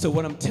Lord. So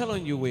what I'm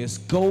telling you is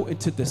go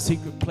into the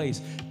secret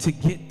place to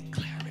get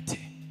clarity.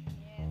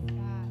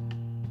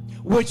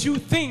 What you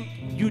think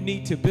you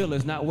need to build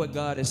is not what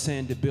God is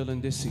saying to build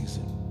in this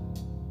season.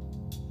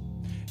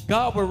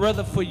 God would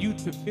rather for you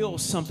to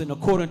build something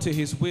according to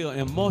his will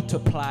and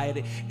multiply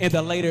it in the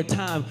later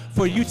time,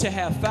 for you to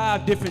have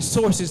 5 different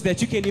sources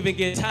that you can't even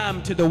get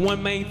time to the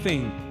one main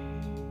thing.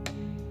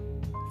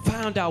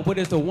 Find out what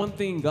is the one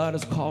thing God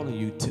is calling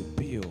you to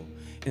build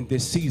in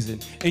this season,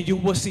 and you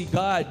will see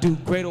God do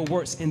greater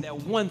works in that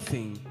one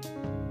thing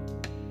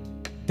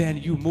than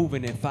you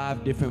moving in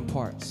 5 different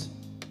parts.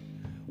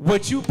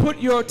 What you put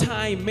your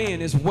time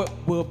in is what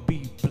will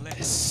be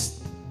blessed.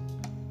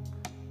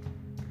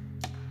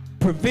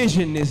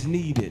 Provision is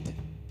needed.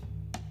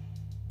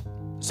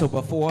 So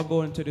before I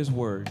go into this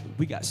word,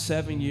 we got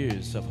 7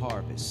 years of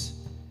harvest.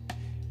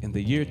 In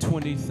the year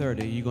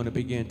 2030, you're going to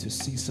begin to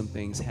see some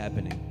things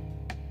happening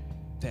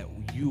that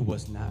you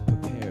was not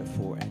prepared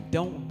for. And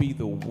don't be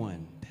the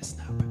one that's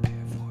not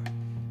prepared for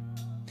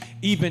it.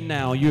 Even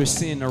now, you're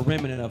seeing a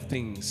remnant of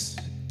things.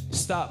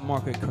 Stock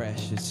market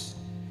crashes,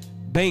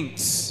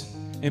 banks,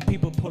 and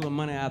people pulling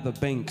money out of the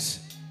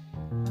banks.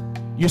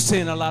 You're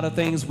seeing a lot of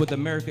things with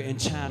America and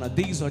China.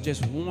 These are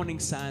just warning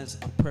signs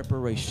of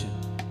preparation.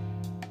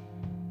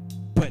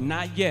 But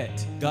not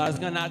yet. God's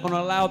not going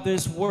to allow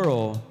this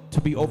world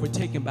to be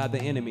overtaken by the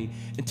enemy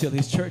until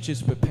his church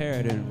is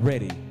prepared and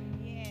ready.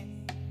 Yes.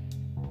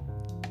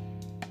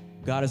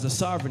 God is a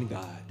sovereign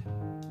God,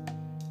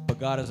 but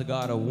God is a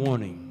God of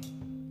warning.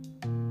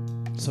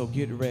 So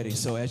get ready.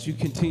 So as you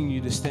continue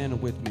to stand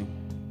with me,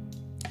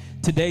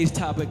 today's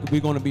topic,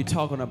 we're going to be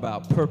talking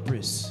about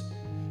purpose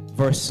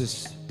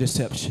versus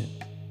deception.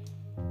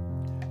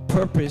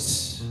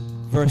 Purpose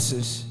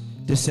versus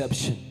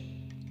deception.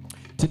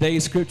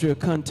 Today's scripture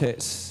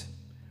context,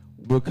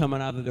 we're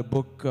coming out of the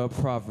book of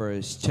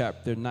Proverbs,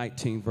 chapter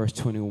 19, verse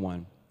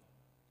 21.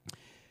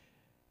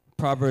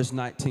 Proverbs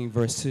 19,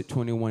 verse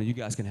 21. You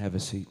guys can have a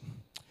seat.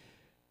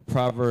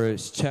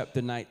 Proverbs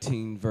chapter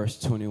 19, verse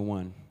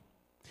 21.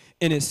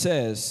 And it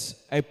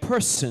says, a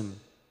person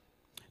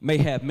may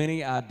have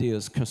many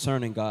ideas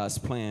concerning God's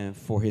plan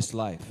for his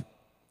life,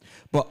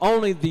 but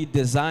only the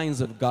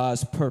designs of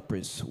God's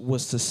purpose will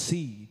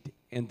succeed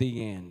in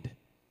the end.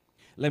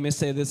 Let me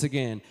say this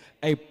again.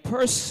 A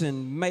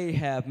person may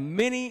have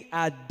many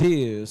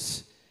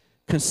ideas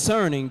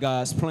concerning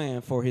God's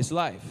plan for his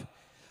life,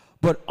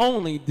 but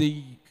only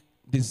the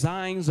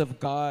designs of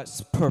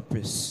God's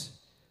purpose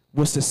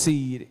will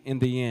succeed in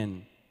the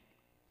end.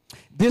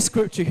 This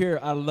scripture here,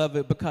 I love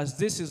it because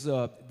this is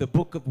the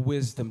book of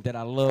wisdom that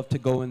I love to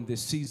go in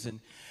this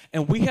season.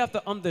 And we have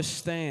to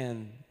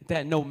understand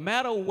that no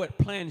matter what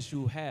plans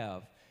you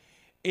have,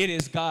 it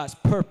is God's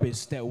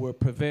purpose that will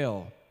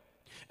prevail.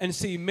 And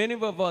see, many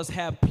of us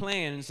have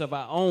plans of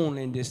our own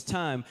in this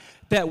time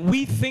that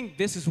we think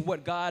this is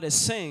what God is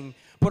saying,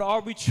 but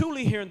are we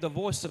truly hearing the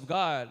voice of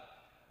God,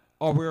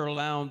 or we're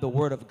allowing the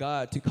word of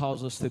God to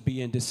cause us to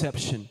be in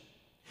deception?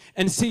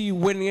 And see,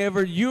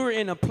 whenever you're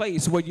in a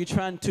place where you're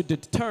trying to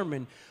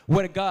determine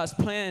what God's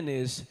plan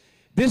is,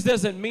 this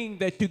doesn't mean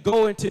that you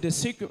go into the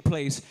secret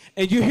place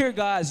and you hear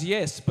God's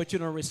yes, but you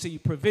don't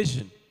receive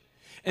provision.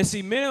 And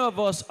see, many of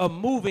us are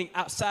moving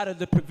outside of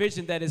the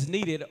provision that is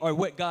needed or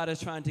what God is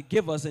trying to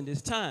give us in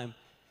this time.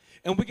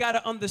 And we got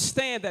to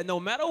understand that no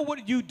matter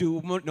what you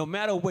do, no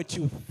matter what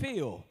you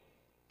feel,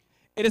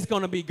 it is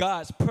going to be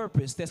God's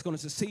purpose that's going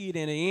to succeed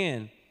in the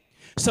end.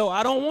 So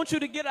I don't want you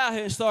to get out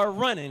here and start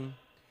running,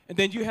 and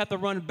then you have to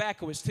run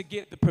backwards to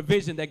get the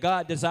provision that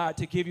God desired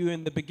to give you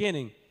in the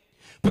beginning.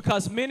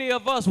 Because many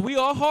of us, we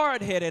are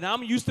hard-headed.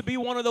 I'm used to be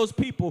one of those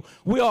people.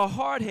 We are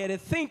hard-headed,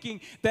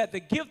 thinking that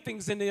the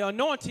giftings and the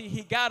anointing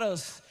he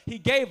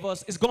gave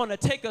us is going to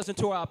take us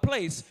into our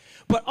place.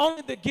 But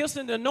only the gifts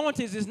and the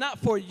anointings is not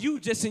for you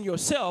just in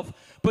yourself,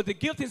 but the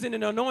giftings and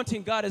the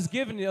anointing God has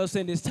given us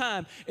in this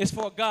time is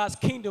for God's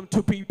kingdom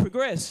to be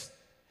progressed.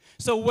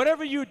 So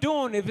whatever you're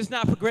doing, if it's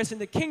not progressing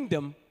the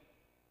kingdom,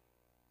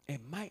 it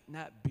might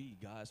not be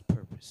God's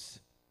purpose.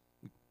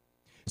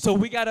 So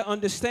we got to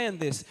understand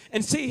this.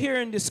 And see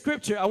here in the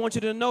scripture, I want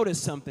you to notice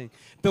something.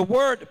 The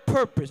word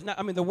purpose,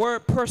 the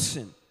word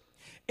person,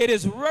 it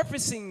is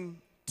referencing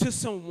to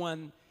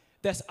someone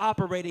that's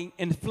operating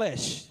in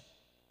flesh.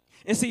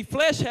 And see,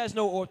 flesh has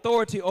no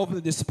authority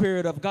over the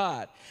Spirit of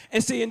God.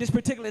 And see, in this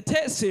particular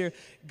text here,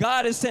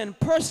 God is saying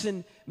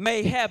person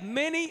may have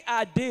many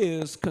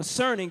ideas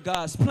concerning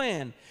God's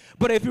plan.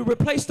 But if you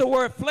replace the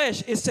word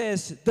flesh, it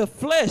says the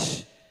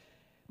flesh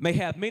may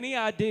have many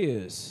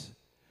ideas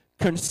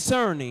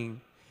concerning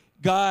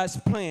God's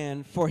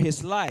plan for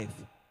his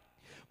life,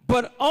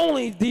 but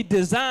only the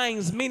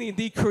designs, meaning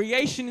the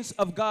creations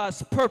of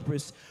God's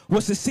purpose,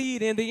 will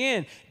succeed in the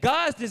end.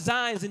 God's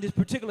designs in this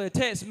particular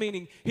text,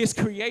 meaning his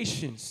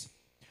creations.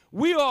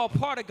 We are a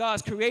part of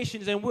God's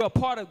creations, and we're a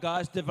part of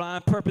God's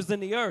divine purpose in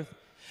the earth.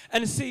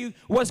 And see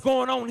what's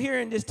going on here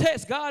in this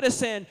text, God is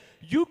saying,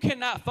 you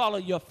cannot follow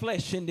your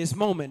flesh in this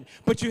moment,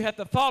 but you have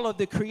to follow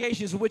the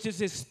creations, which is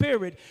his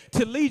spirit,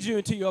 to lead you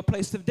into your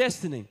place of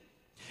destiny.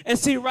 And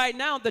see, right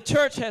now, the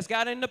church has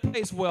got in the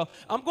place, well,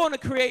 I'm going to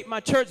create my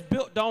church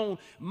built on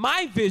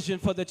my vision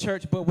for the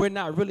church, but we're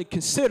not really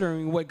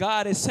considering what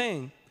God is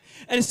saying.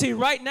 And see,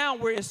 right now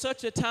we're in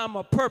such a time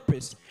of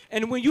purpose.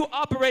 And when you're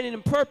operating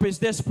in purpose,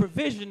 there's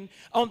provision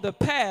on the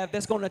path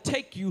that's going to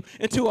take you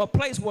into a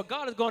place where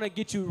God is going to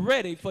get you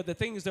ready for the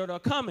things that are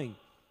coming.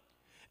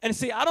 And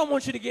see, I don't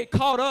want you to get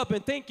caught up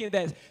in thinking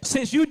that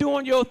since you're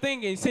doing your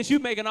thing and since you're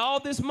making all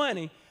this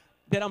money,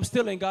 that I'm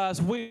still in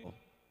God's will.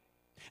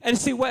 And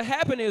see, what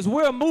happened is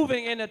we're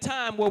moving in a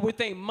time where we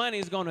think money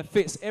is going to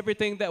fix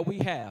everything that we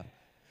have.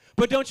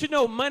 But don't you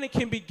know, money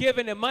can be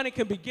given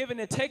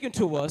and taken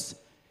to us.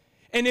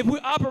 And if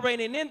we're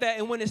operating in that,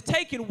 and when it's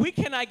taken, we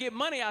cannot get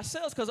money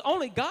ourselves because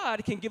only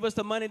God can give us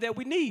the money that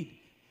we need.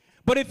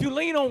 But if you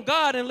lean on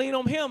God and lean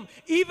on him,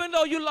 even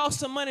though you lost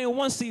some money in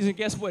one season,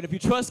 guess what? If you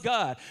trust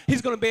God,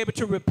 he's going to be able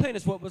to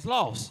replenish what was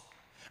lost.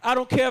 I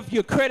don't care if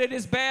your credit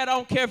is bad. I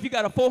don't care if you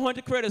got a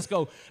 400 credit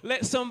score.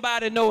 Let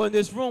somebody know in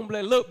this room,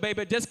 like, look,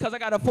 baby, just because I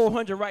got a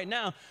 400 right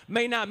now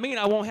may not mean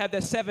I won't have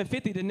that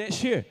 750 the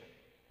next year.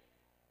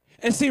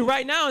 And see,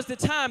 right now is the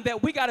time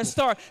that we got to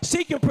start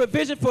seeking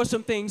provision for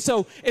some things.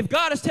 So if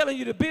God is telling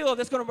you to build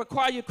that's going to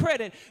require your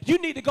credit, you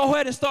need to go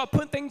ahead and start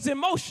putting things in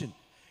motion.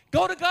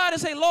 Go to God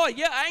and say, Lord,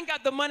 yeah, I ain't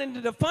got the money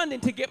to the funding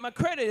to get my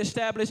credit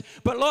established,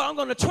 but Lord, I'm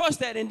going to trust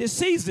that in this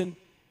season,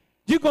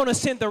 you're going to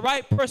send the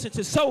right person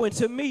to sow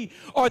into me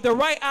or the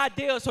right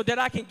idea so that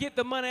I can get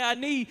the money I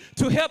need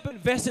to help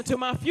invest into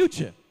my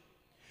future.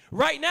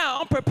 Right now,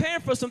 I'm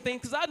preparing for some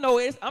things because I know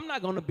I'm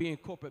not going to be in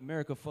corporate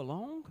America for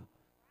long.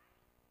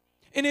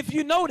 And if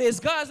you know this,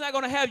 God's not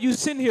going to have you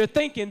sitting here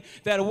thinking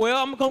that, well,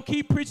 I'm going to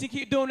keep preaching,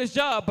 keep doing this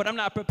job, but I'm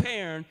not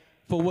preparing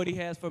for what he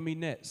has for me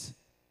next.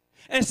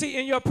 And see,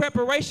 in your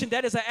preparation,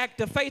 that is an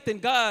act of faith in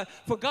God,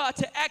 for God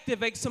to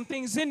activate some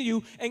things in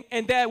you,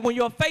 and that when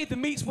your faith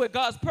meets with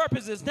God's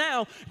purposes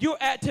now, you're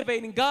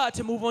activating God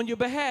to move on your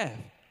behalf.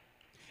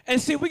 And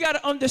see, we got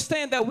to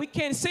understand that we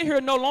can't sit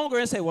here no longer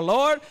and say, well,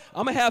 Lord,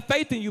 I'm going to have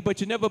faith in you,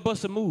 but you never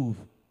bust a move.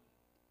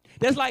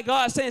 That's like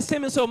God saying,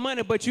 send me some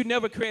money, but you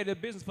never created a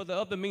business for the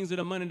other means of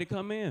the money to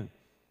come in.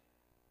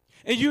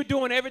 And you're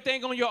doing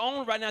everything on your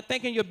own right now,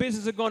 thinking your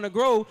business is going to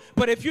grow.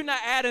 But if you're not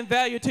adding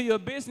value to your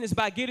business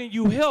by getting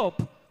you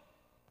help,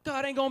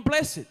 God ain't going to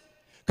bless it.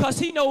 Because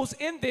he knows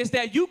in this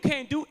that you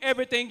can't do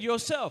everything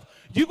yourself.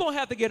 You're going to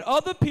have to get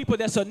other people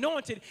that's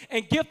anointed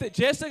and gifted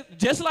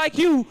just like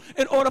you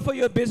in order for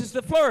your business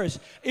to flourish.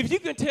 If you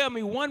can tell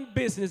me one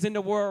business in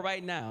the world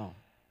right now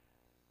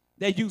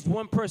that used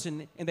one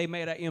person and they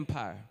made an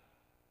empire.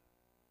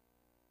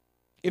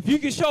 If you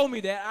can show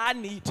me that, I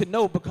need to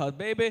know because,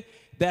 baby,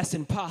 that's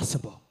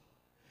impossible.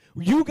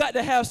 You got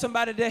to have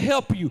somebody to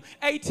help you.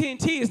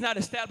 AT&T is not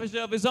established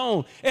of its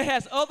own. It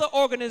has other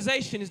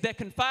organizations that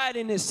confide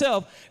in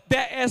itself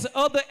that has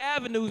other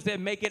avenues that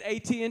make it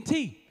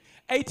AT&T.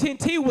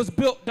 AT&T was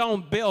built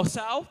on Bell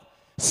South,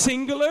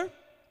 Singular.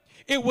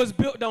 It was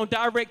built on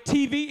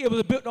DirecTV. It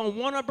was built on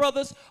Warner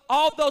Brothers.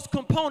 All those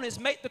components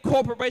make the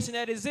corporation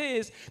that it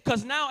is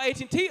because now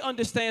AT&T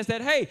understands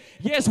that, hey,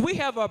 yes, we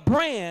have a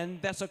brand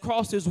that's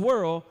across this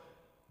world,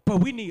 but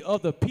we need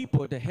other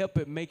people to help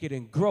it make it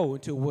and grow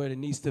into where it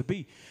needs to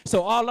be.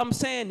 So all I'm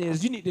saying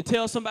is you need to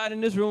tell somebody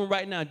in this room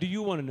right now, do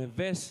you want to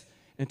invest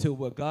into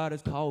what God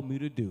has called me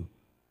to do?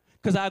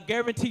 Because I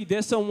guarantee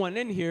there's someone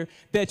in here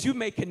that you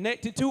may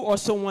connect it to or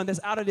someone that's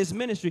out of this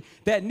ministry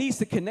that needs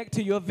to connect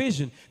to your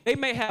vision. They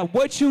may have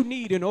what you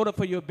need in order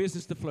for your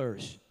business to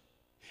flourish.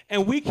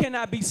 And we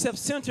cannot be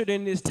self-centered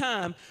in this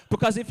time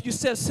because if you're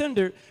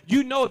self-centered,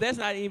 you know that's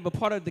not even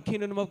part of the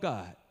kingdom of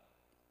God.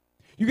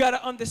 You got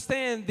to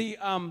understand the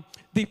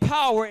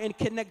power and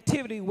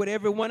connectivity with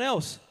everyone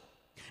else.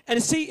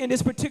 And see, in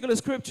this particular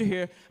scripture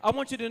here, I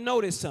want you to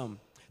notice something.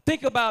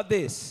 Think about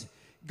this.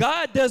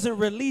 God doesn't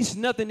release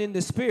nothing in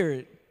the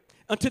spirit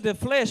until the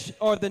flesh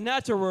or the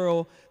natural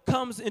world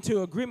comes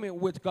into agreement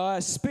with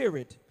God's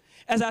spirit.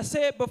 As I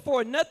said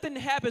before, nothing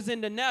happens in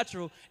the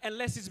natural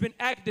unless it's been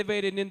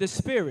activated in the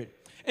spirit.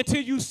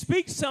 Until you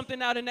speak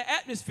something out in the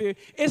atmosphere,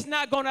 it's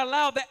not going to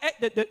allow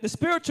the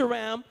spiritual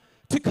realm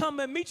to come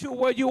and meet you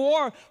where you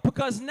are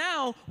because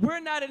now we're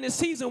not in a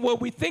season where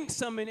we think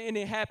something and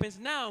it happens.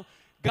 Now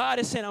God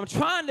is saying, I'm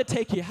trying to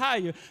take you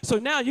higher. So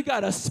now you got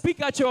to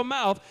speak out your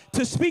mouth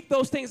to speak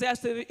those things as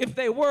if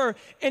they were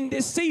in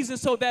this season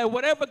so that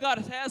whatever God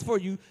has for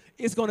you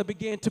is going to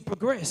begin to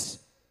progress.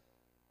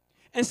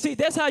 And see,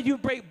 that's how you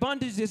break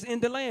bondages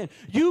in the land.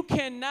 You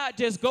cannot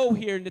just go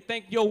here and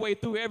think your way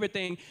through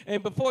everything.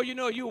 And before you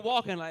know it, you're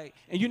walking like,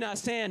 and you're not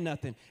saying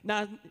nothing.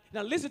 Now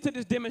listen to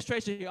this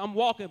demonstration here. I'm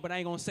walking, but I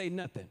ain't going to say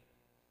nothing.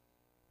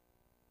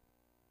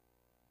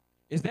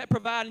 Is that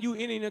providing you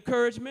any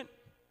encouragement?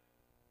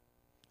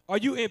 Are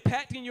you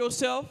impacting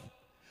yourself?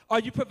 Are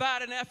you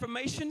providing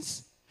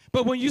affirmations?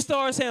 But when you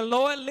start saying,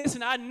 Lord,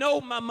 listen, I know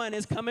my money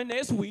is coming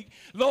next week.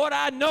 Lord,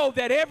 I know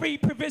that every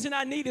provision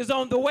I need is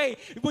on the way.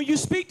 When you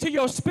speak to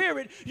your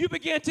spirit, you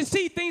begin to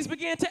see things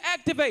begin to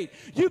activate.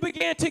 You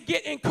begin to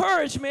get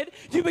encouragement.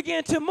 You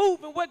begin to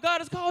move in what God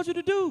has called you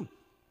to do.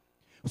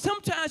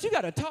 Sometimes you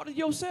got to talk to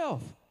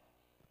yourself.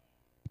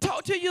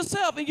 Talk to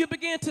yourself, and you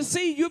begin to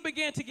see, you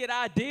begin to get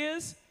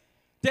ideas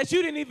that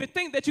you didn't even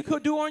think that you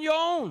could do on your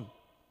own.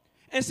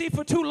 And see,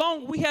 for too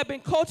long, we have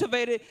been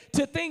cultivated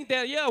to think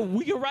that, yeah,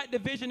 we can write the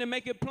vision and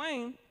make it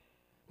plain,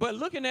 but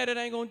looking at it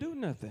ain't going to do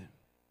nothing.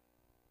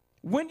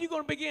 When are you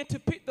going to begin to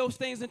put those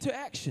things into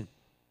action?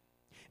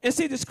 And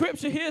see, the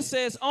scripture here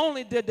says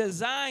only the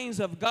designs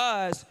of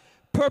God's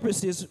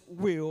purposes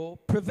will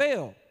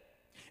prevail.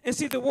 And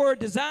see, the word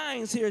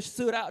designs here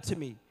stood out to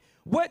me.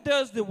 What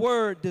does the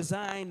word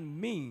design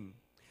mean?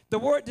 The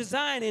word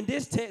design in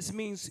this text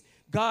means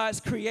God's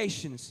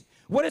creations.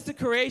 What is the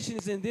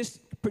creations in this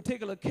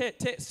particular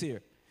text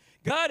here?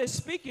 God is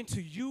speaking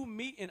to you,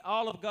 me, and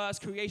all of God's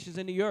creations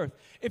in the earth.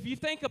 If you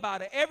think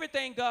about it,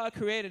 everything God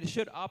created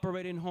should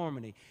operate in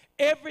harmony.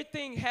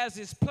 Everything has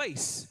its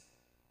place.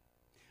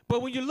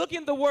 But when you look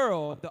in the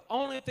world, the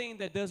only thing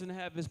that doesn't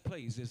have its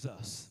place is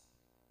us.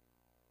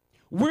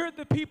 We're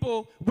the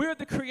people, we're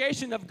the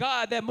creation of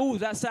God that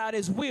moves outside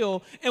his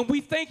will, and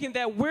we thinking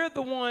that we're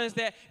the ones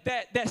that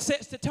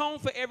sets the tone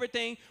for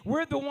everything.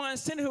 We're the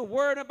ones sitting here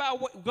worried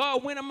about what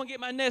God, when I'm going to get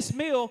my next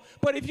meal.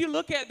 But if you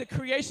look at the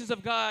creations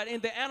of God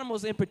and the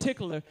animals in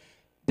particular,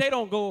 they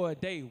don't go a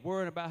day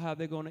worrying about how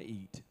they're going to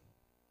eat.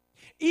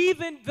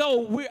 Even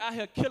though we're out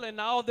here killing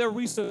all their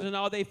resources and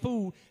all their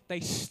food, they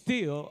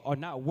still are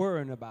not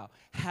worrying about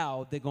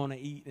how they're going to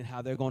eat and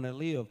how they're going to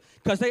live.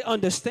 Because they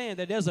understand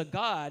that there's a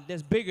God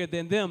that's bigger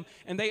than them,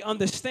 and they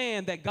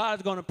understand that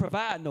God's going to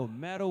provide no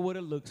matter what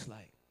it looks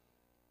like.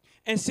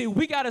 And see,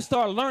 we got to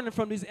start learning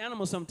from these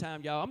animals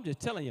sometime, y'all. I'm just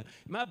telling you.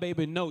 My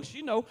baby knows.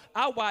 She know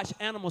I watch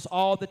animals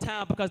all the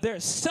time because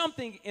there's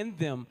something in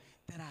them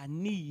that I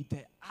need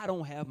that I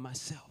don't have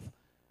myself.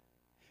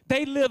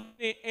 They live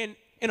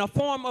in a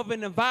form of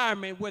an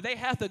environment where they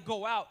have to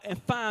go out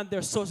and find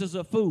their sources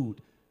of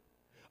food.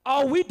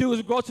 All we do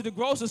is go to the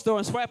grocery store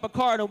and swipe a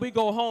card, and we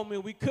go home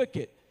and we cook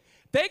it.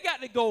 They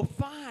got to go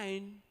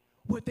find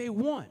what they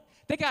want.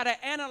 They got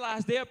to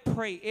analyze their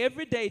prey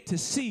every day to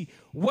see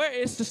where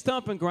is the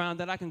stomping ground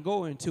that I can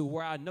go into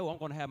where I know I'm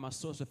going to have my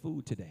source of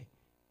food today.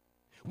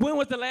 When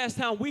was the last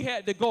time we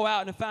had to go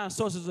out and find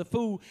sources of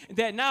food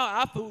that now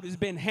our food has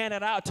been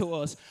handed out to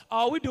us?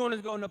 All we're doing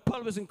is going to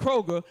Publix and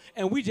Kroger,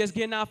 and we just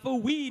getting our food.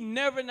 We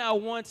never now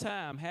one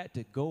time had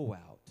to go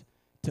out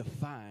to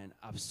find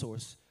our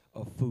source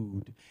of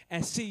food.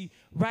 And see,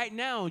 right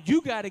now,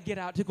 you got to get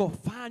out to go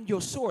find your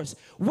source.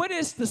 What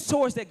is the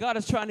source that God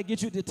is trying to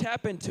get you to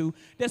tap into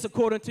that's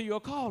according to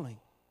your calling?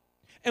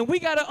 And we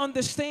got to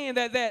understand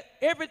that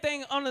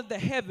everything under the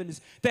heavens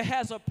that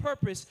has a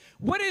purpose,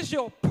 what is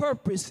your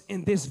purpose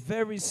in this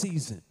very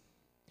season?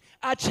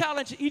 I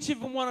challenge each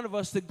and every one of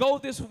us to go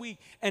this week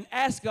and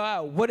ask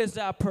God, what is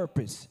our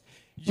purpose?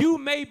 You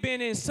may have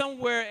been in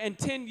somewhere in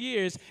 10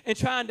 years and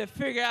trying to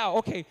figure out,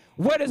 okay,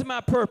 what is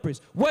my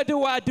purpose? What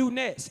do I do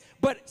next?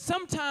 But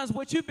sometimes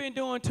what you've been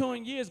doing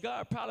 20 years,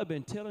 God probably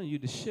been telling you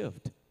to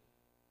shift.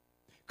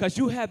 Because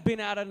you have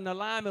been out of an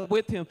alignment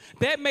with him.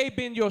 That may have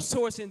been your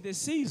source in this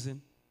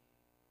season.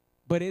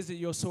 But is it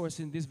your source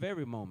in this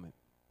very moment?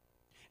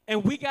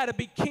 And we got to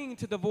be keen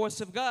to the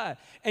voice of God.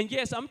 And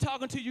yes, I'm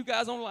talking to you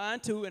guys online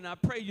too, and I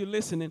pray you're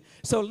listening.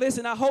 So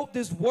listen, I hope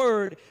this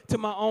word to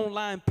my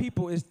online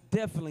people is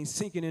definitely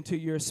sinking into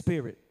your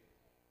spirit.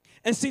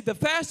 And see, the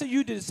faster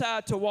you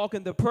decide to walk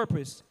in the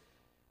purpose,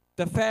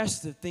 the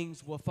faster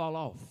things will fall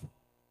off.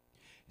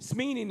 It's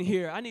meaning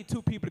here, I need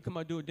 2 people to come out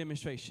and do a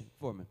demonstration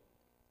for me.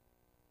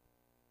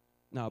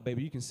 No,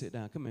 baby, you can sit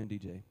down. Come in,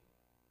 DJ.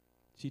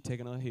 She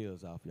taking her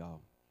heels off,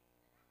 y'all.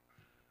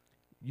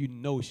 You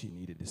know she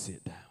needed to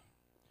sit down.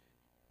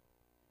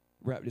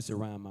 Wrap this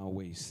around my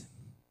waist.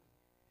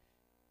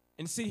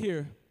 And see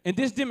here, in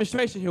this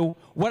demonstration here,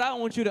 what I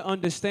want you to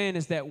understand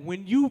is that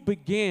when you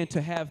begin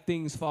to have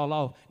things fall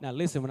off, now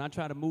listen, when I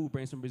try to move,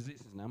 bring some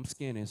resistance. Now I'm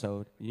skinny,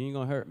 so you ain't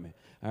going to hurt me,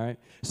 all right?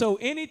 So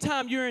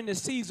anytime you're in the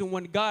season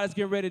when God is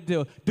getting ready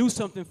to do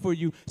something for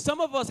you, some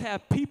of us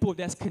have people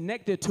that's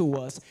connected to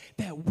us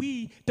that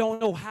we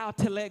don't know how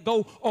to let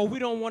go, or we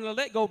don't want to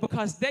let go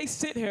because they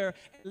sit here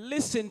and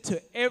listen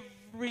to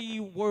every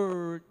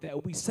word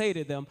that we say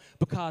to them,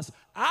 because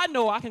I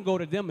know I can go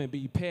to them and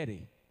be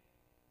petty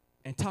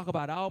and talk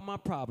about all my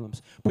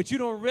problems. But you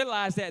don't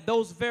realize that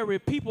those very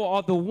people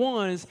are the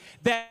ones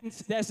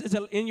that's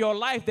in your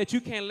life that you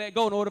can't let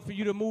go in order for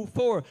you to move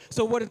forward.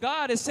 So what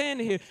God is saying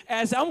here,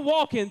 as I'm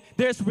walking,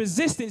 there's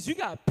resistance. You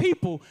got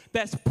people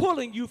that's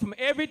pulling you from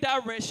every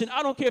direction.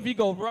 I don't care if you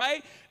go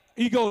right,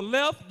 you go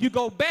left, you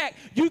go back.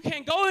 You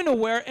can't go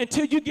anywhere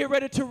until you get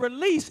ready to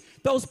release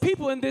those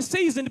people in this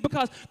season,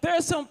 because there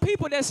are some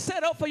people that's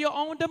set up for your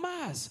own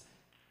demise.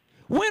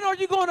 When are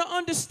you going to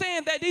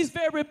understand that these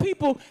very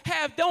people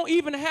don't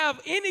even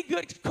have any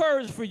good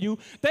courage for you?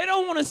 They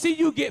don't want to see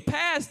you get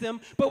past them,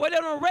 but what they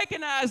don't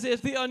recognize is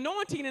the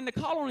anointing and the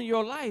calling in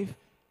your life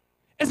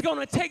is going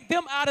to take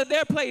them out of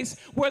their place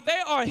where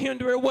they are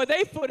hindered, where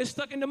their foot is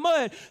stuck in the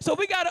mud. So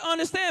we got to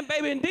understand,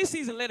 baby, in this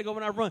season, let it go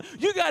when I run.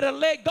 You got to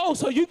let go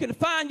so you can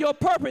find your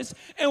purpose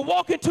and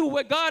walk into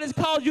what God has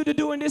called you to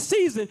do in this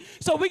season.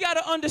 So we got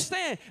to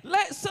understand,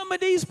 let some of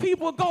these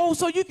people go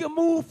so you can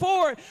move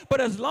forward. But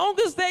as long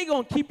as they're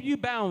going to keep you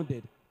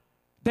bounded,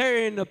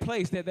 they're in a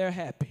place that they're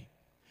happy.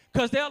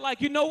 Because they're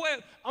like, you know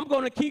what? I'm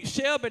going to keep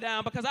Shelby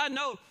down because I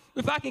know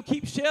if I can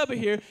keep Shelby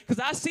here, because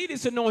I see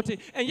this anointing.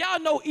 And y'all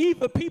know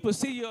evil people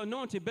see your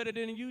anointing better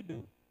than you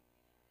do.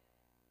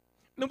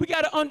 Now, we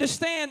got to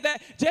understand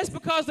that just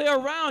because they're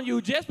around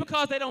you, just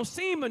because they don't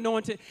seem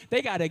anointed,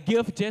 they got a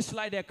gift just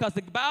like that. Because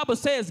the Bible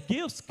says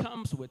gifts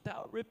comes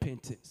without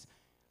repentance.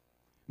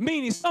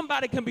 Meaning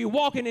somebody can be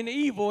walking in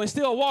evil and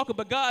still walking,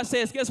 but God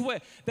says, guess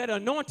what? That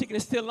anointing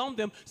is still on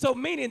them. So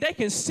meaning they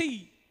can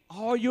see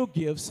all your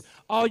gifts,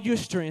 all your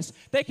strengths.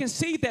 They can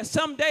see that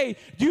someday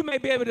you may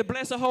be able to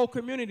bless a whole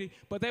community,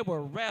 but they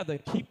will rather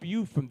keep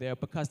you from there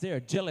because they're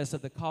jealous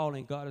of the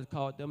calling God has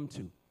called them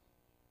to.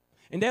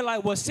 And they're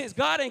like, well, since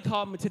God ain't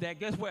called me to that,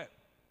 guess what?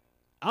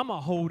 I'm going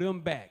to hold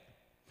them back.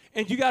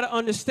 And you got to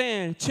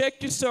understand,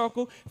 check your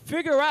circle,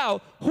 figure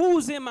out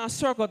who's in my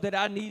circle that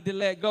I need to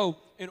let go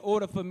in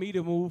order for me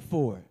to move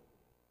forward.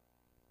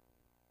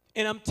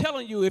 And I'm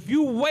telling you, if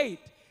you wait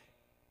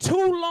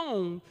too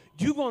long,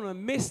 you're going to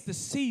miss the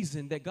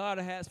season that God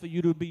has for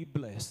you to be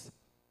blessed.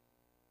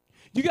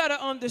 You got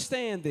to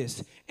understand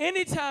this.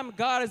 Anytime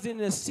God is in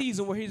a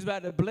season where he's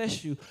about to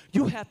bless you,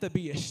 you have to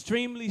be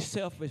extremely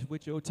selfish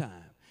with your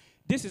time.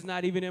 This is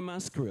not even in my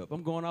script.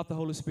 I'm going off the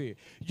Holy Spirit.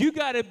 You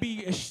got to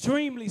be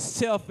extremely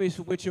selfish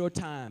with your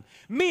time.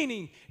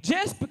 Meaning,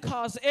 just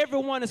because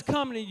everyone is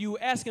coming to you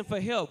asking for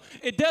help,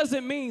 it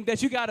doesn't mean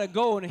that you got to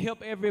go and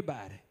help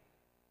everybody.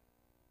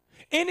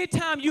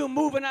 Anytime you're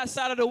moving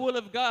outside of the will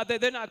of God,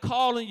 that they're not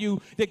calling you,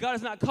 that God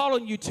is not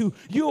calling you to,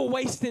 you're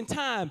wasting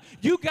time.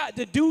 You got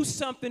to do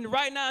something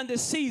right now in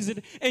this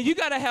season, and you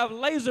got to have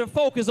laser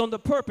focus on the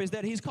purpose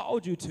that he's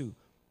called you to.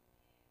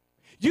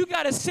 You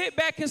got to sit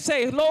back and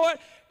say, Lord,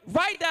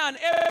 write down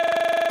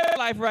every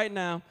life right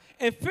now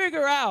and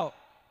figure out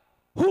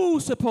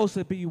who's supposed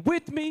to be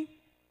with me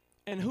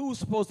and who's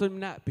supposed to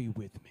not be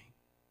with me.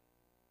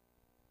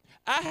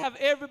 I have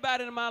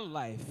everybody in my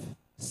life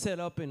set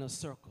up in a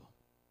circle.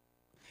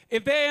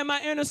 If they're in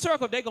my inner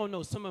circle, they're going to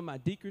know some of my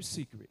deepest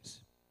secrets.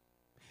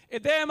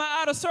 If they're in my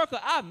outer circle,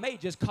 I may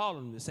just call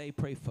them to say,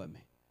 pray for me.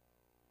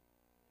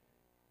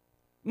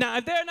 Now,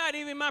 if they're not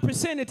even my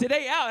percentage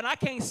today out and I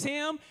can't see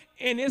them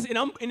and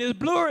it's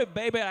blurry,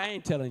 baby, I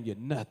ain't telling you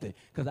nothing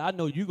because I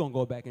know you're going to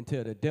go back and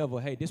tell the devil,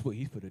 hey, this is what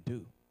he's going to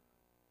do.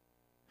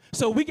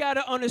 So we got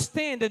to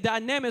understand the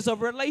dynamics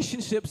of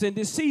relationships in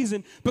this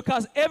season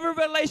because every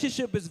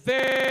relationship is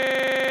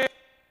very...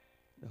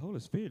 The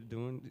Holy Spirit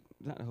doing,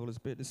 not the Holy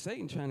Spirit, the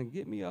Satan trying to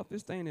get me off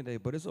this thing today,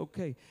 but it's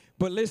okay.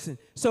 But listen,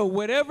 so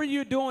whatever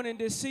you're doing in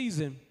this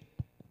season,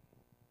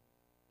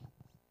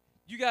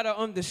 you got to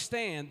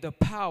understand the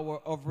power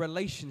of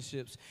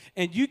relationships.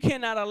 And you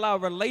cannot allow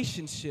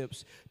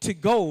relationships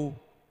to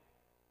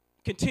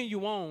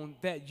continue on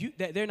that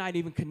they're not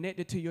even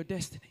connected to your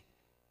destiny.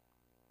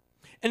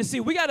 And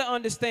see, we got to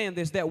understand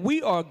this, that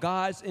we are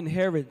God's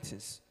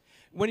inheritance.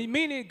 When he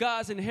means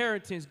God's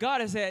inheritance,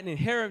 God has had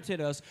inherited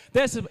us.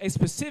 There's a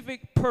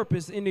specific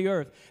purpose in the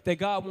earth that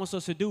God wants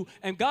us to do.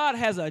 And God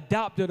has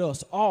adopted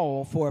us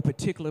all for a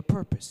particular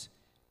purpose.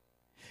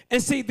 And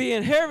see, the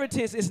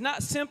inheritance is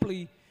not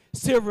simply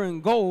silver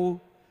and gold,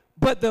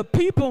 but the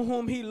people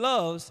whom he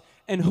loves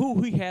and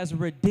who he has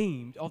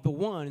redeemed are the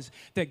ones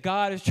that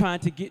God is trying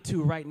to get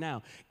to right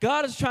now.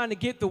 God is trying to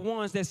get the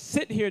ones that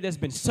sit here that's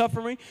been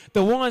suffering,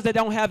 the ones that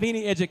don't have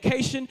any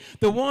education,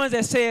 the ones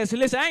that says,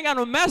 listen, I ain't got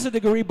no master's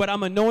degree, but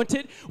I'm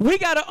anointed. We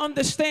got to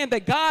understand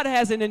that God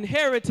hasn't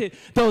inherited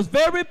those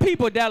very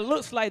people that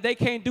looks like they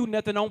can't do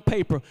nothing on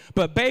paper.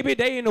 But baby,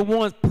 they ain't the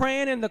ones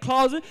praying in the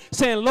closet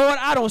saying, Lord,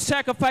 I don't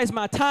sacrifice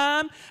my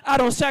time. I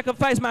don't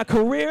sacrifice my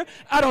career.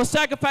 I don't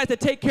sacrifice to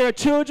take care of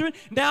children.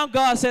 Now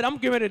God said, I'm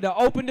getting ready to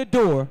open the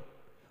door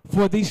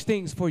for these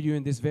things for you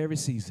in this very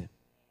season.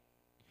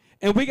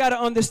 And we got to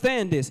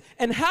understand this.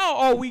 And how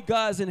are we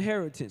God's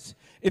inheritance?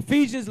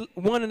 Ephesians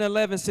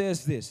 1:11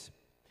 says this.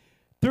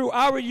 Through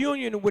our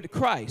union with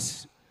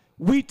Christ,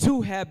 we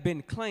too have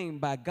been claimed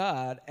by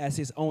God as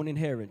his own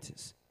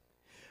inheritance.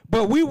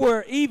 But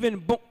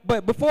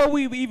before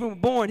we were even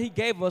born, he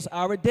gave us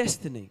our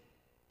destiny,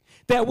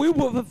 that we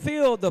will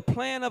fulfill the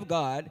plan of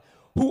God,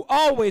 who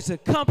always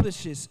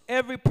accomplishes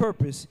every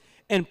purpose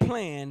and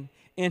plan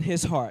in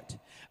his heart.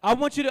 I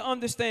want you to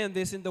understand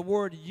this in the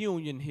word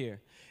union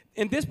here.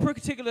 In this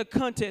particular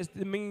context,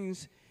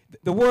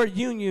 the word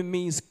union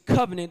means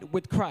covenant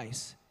with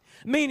Christ.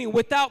 Meaning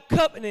without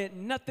covenant,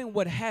 nothing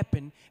would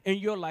happen in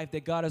your life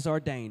that God has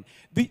ordained.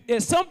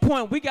 At some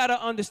point, we got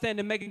to understand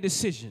and make a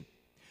decision.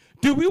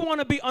 Do we want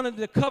to be under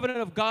the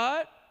covenant of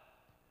God,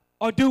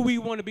 or do we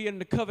want to be under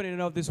the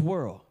covenant of this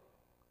world?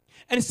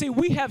 And see,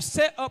 we have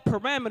set up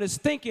parameters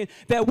thinking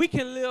that we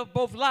can live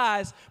both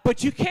lives,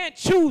 but you can't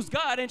choose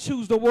God and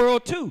choose the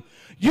world too.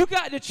 You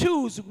got to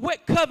choose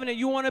what covenant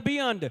you want to be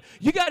under.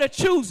 You got to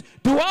choose,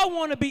 do I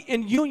want to be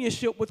in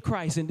unionship with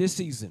Christ in this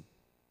season?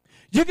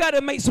 You got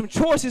to make some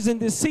choices in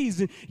this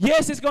season.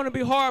 Yes, it's going to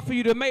be hard for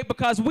you to make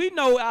because we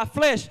know our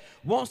flesh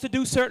wants to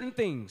do certain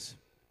things.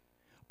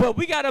 But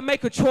we got to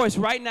make a choice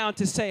right now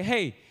to say,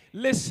 hey,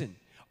 listen.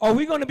 Are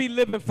we going to be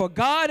living for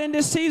God in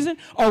this season,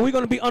 or are we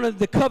going to be under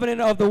the covenant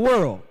of the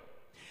world?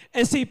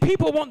 And see,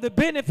 people want the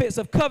benefits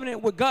of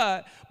covenant with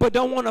God, but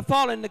don't want to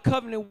fall in the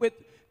covenant with,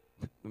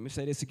 let me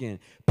say this again.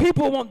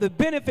 People want the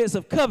benefits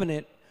of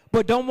covenant,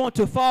 but don't want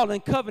to fall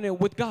in covenant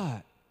with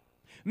God.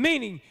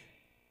 Meaning,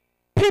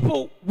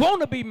 people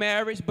want to be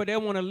married, but they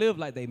want to live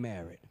like they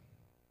married.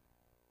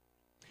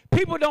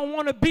 People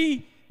want to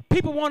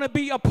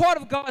be a part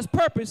of God's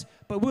purpose,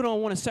 but we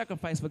don't want to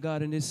sacrifice for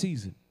God in this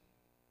season.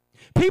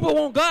 People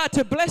want God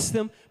to bless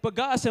them, but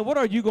God said, what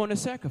are you going to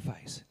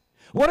sacrifice?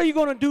 What are you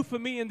going to do for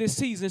me in this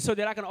season so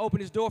that I can open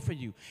this door for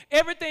you?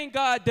 Everything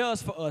God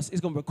does for us is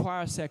going to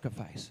require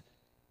sacrifice.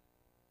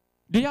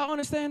 Do y'all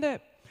understand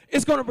that?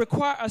 It's going to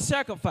require a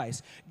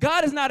sacrifice.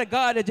 God is not a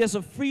God that just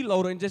a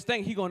freeloader and just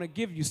think he's going to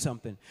give you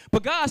something.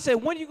 But God said,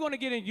 when are you going to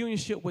get in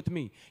unionship with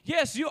me?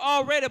 Yes, you're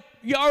already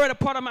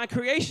part of my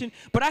creation,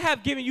 but I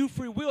have given you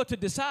free will to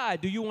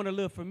decide, do you want to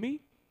live for me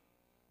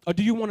or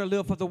do you want to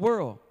live for the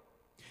world?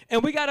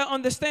 And we got to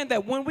understand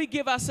that when we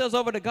give ourselves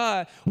over to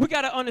God, we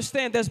got to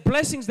understand there's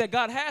blessings that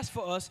God has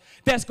for us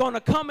that's going to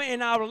come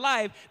in our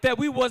life that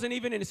we wasn't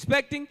even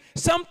expecting.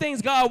 Some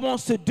things God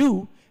wants to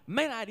do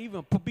may not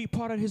even be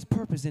part of his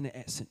purpose in the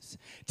essence.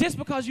 Just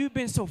because you've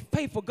been so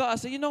faithful, God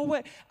said, you know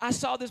what? I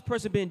saw this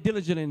person being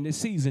diligent in this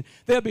season.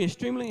 They'll be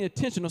extremely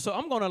intentional, so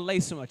I'm going to lay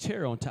a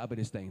cherry on top of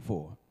this thing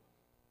for them.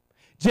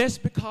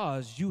 Just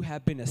because you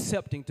have been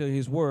accepting to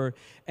his word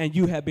and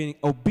you have been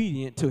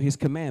obedient to his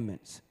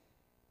commandments.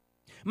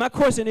 My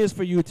question is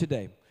for you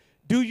today.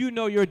 Do you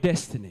know your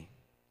destiny?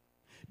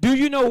 Do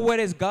you know what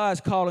is God's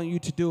calling you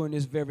to do in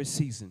this very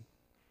season?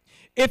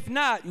 If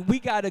not, we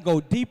got to go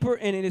deeper,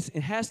 and it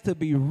has to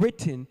be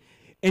written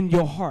in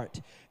your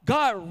heart.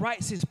 God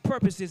writes his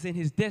purposes and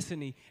his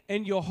destiny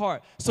in your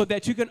heart so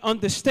that you can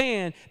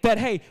understand that,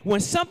 hey, when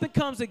something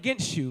comes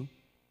against you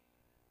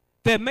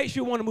that makes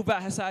you want to move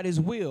outside his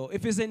will,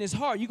 if it's in his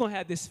heart, you're going to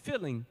have this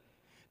feeling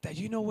that,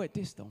 you know what,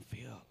 this don't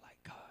feel like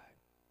God.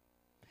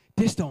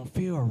 This don't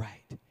feel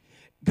right.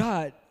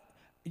 God,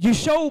 you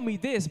showed me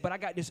this, but I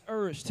got this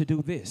urge to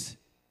do this.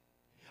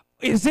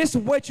 Is this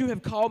what you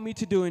have called me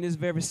to do in this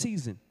very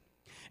season?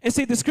 And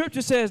see, the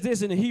scripture says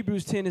this in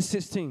Hebrews 10 and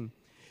 16.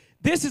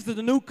 This is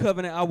the new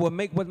covenant I will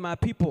make with my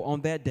people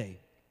on that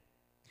day,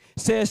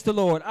 says the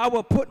Lord. I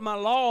will put my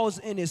laws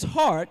in his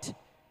heart,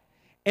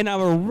 and I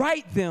will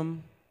write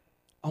them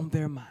on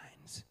their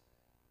minds.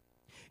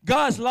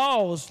 God's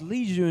laws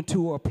lead you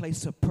into a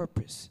place of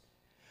purpose.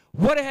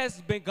 What has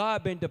been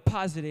God been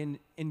depositing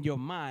in your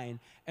mind,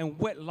 and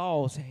what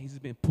laws he's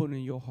been putting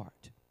in your heart?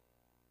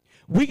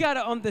 We got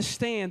to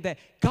understand that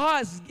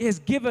God has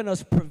given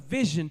us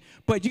provision,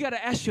 but you got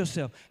to ask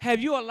yourself, have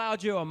you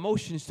allowed your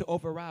emotions to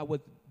override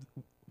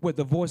what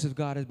the voice of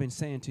God has been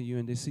saying to you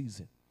in this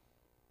season?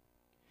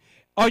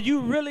 Are you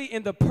really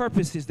in the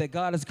purposes that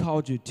God has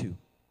called you to?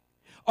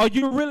 Are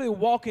you really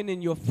walking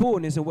in your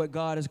fullness of what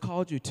God has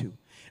called you to?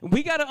 And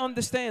we got to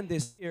understand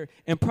this here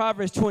in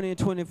Proverbs 20 and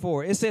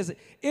 24. It says,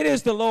 it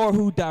is the Lord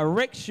who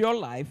directs your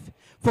life,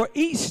 for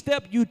each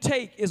step you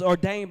take is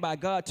ordained by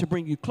God to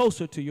bring you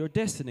closer to your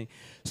destiny.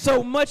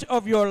 So much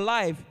of your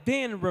life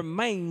then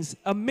remains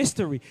a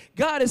mystery.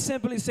 God is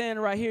simply saying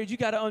right here, you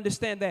got to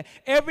understand that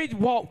every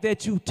walk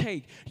that you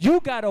take, you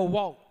got to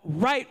walk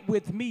right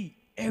with me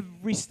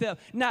every step.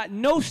 Not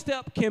no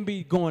step can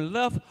be going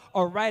left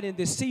or right in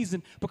this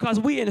season, because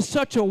we in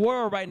such a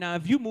world right now,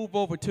 if you move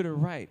over to the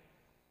right,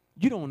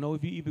 you don't know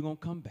if you're even going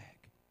to come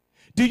back.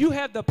 Do you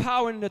have the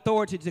power and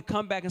authority to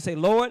come back and say,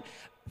 Lord,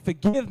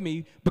 forgive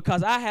me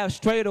because I have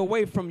strayed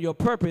away from your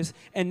purpose,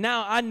 and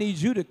now I need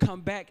you to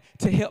come back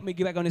to help me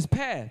get back on this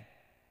path?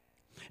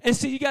 And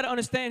see, you got to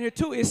understand here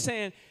too, it's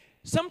saying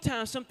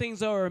sometimes some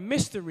things are a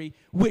mystery,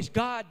 which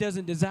God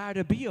doesn't desire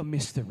to be a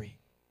mystery.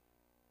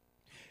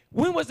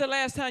 When was the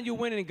last time you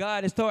went in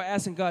God and started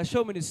asking God,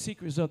 show me the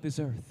secrets of this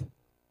earth?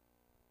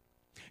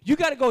 You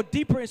got to go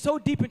deeper and so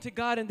deep into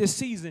God in this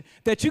season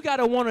that you got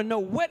to want to know,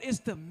 what is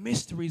the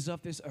mysteries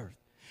of this earth?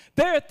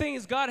 There are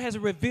things God has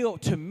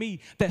revealed to me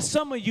that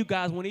some of you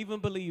guys won't even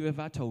believe if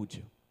I told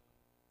you.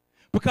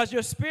 Because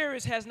your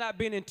spirits has not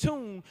been in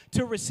tune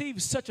to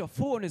receive such a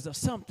fullness of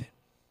something.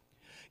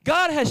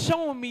 God has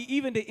shown me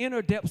even the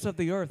inner depths of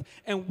the earth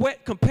and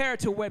what compared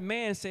to what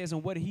man says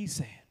and what he's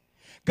saying.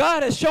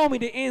 God has shown me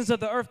the ends of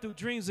the earth through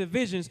dreams and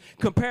visions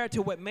compared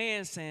to what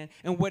man's saying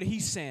and what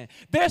he's saying.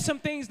 There's some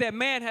things that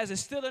man has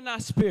instilled in our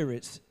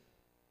spirits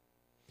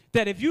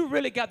that if you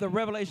really got the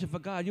revelation for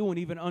God, you won't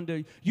even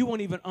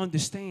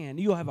understand.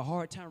 You'll have a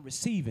hard time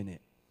receiving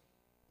it.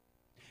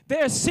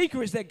 There are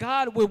secrets that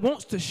God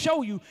wants to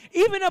show you,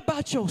 even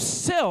about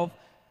yourself,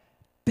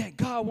 that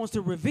God wants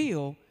to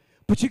reveal.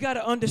 But you got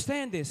to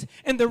understand this.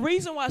 And the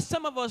reason why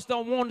some of us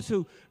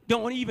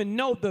don't even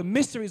know the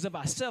mysteries of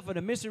ourselves and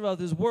the mystery of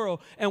this world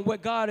and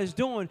what God is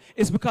doing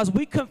is because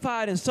we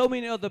confide in so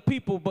many other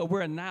people, but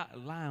we're not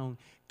allowing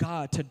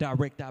God to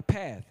direct our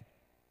path.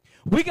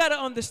 We got to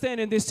understand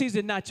in this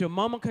season, not your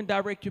mama can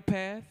direct your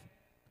path,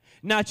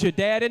 not your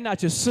daddy,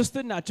 not your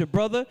sister, not your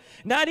brother,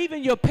 not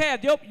even your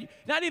path,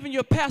 not even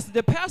your pastor.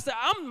 The pastor,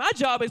 my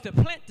job is to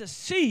plant the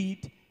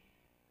seed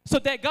so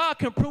that God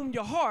can prune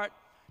your heart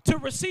to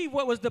receive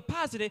what was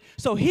deposited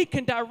so he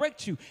can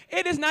direct you.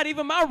 It is not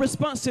even my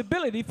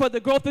responsibility for the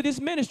growth of this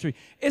ministry.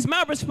 It's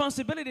my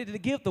responsibility to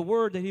give the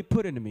word that he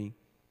put into me,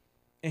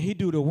 and he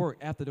do the work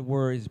after the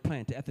word is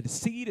planted, after the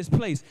seed is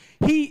placed.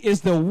 He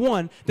is the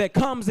one that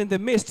comes in the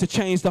midst to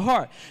change the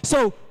heart.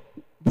 So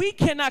we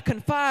cannot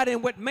confide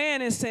in what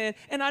man is saying.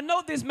 And I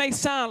know this may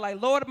sound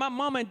like, Lord, my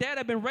mom and dad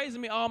have been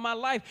raising me all my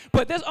life,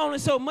 but there's only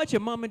so much your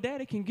mom and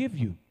daddy can give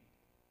you,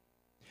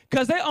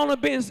 because they only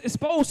been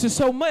exposed to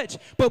so much.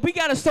 But we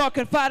got to start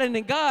confiding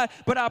in God.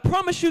 But I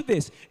promise you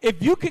this,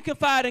 if you can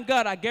confide in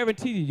God, I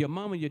guarantee you, your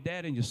mom and your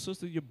dad and your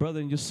sister, your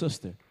brother and your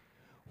sister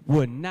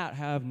will not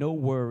have no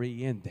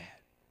worry in that.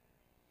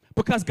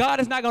 Because God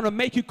is not going to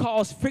make you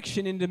cause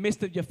friction in the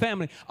midst of your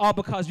family, all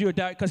because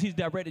he's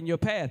directing your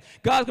path.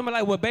 God's going to be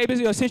like, well,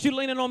 babies, since you're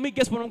leaning on me,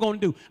 guess what I'm going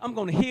to do? I'm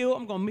going to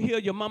heal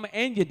your mama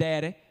and your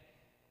daddy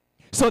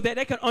so that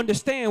they can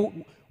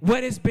understand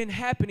what has been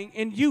happening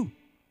in you.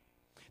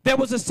 There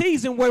was a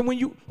season where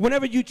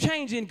whenever you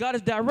change and God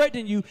is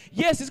directing you,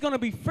 yes, it's going to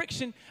be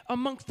friction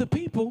amongst the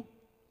people.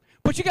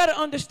 But you got to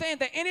understand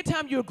that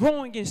anytime you're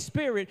growing in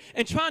spirit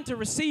and trying to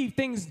receive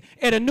things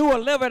at a newer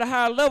level, at a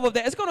higher level,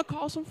 that it's going to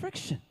cause some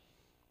friction.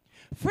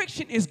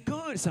 Friction is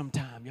good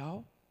sometimes,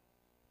 y'all.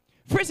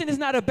 Friction is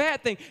not a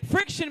bad thing.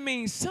 Friction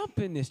means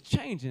something is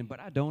changing, but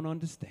I don't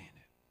understand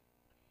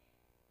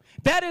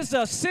it. That is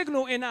a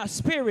signal in our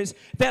spirits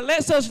that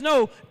lets us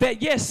know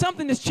that, yes,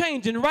 something is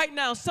changing. Right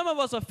now, some of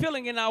us are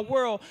feeling in our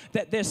world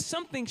that there's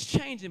something's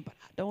changing, but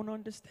I don't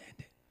understand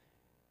it.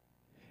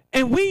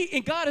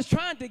 And God is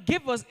trying to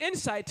give us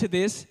insight to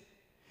this,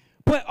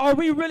 but are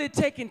we really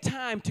taking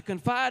time to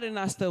confide in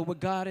ourselves what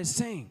God is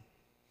saying?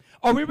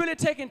 Are we really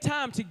taking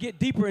time to get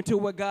deeper into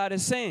what God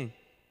is saying?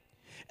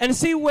 And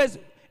see,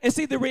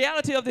 the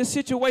reality of this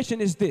situation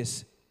is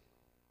this.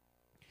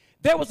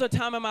 There was a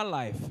time in my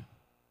life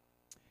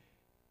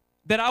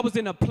that I was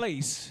in a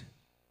place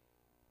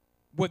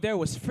where there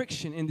was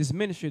friction in this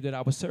ministry that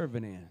I was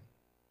serving in.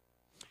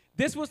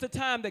 This was the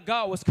time that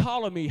God was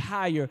calling me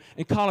higher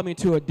and calling me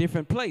to a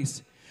different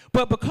place.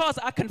 But because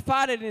I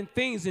confided in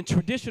things in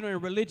traditional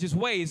and religious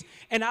ways,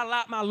 and I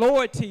allowed my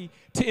loyalty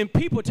in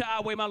people to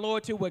outweigh my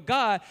loyalty with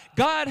God,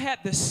 God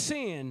had to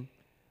send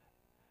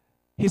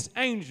his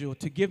angel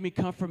to give me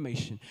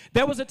confirmation.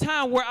 There was a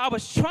time where I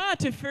was trying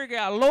to figure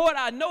out, Lord,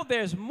 I know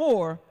there's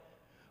more,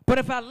 but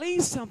if I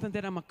leave something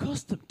that I'm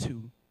accustomed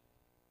to,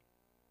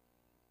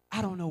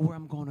 I don't know where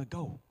I'm going to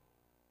go.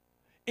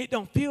 It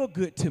don't feel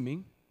good to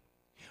me.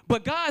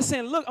 But God's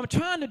saying, look, I'm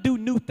trying to do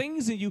new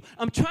things in you.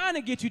 I'm trying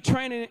to get you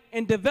trained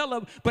and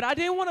developed, but I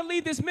didn't want to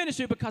leave this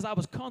ministry because I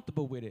was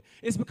comfortable with it.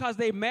 It's because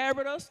they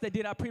married us. They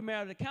did our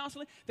premarital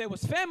counseling. They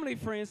was family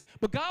friends.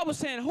 But God was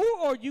saying, who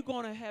are you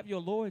going to have your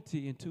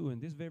loyalty into in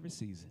this very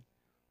season?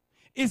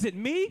 Is it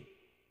me,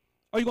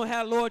 or are you going to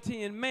have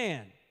loyalty in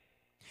man?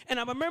 And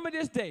I remember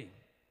this day,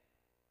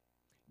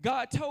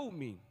 God told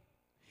me,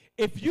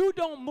 if you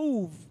don't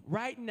move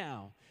right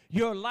now,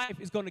 your life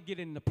is going to get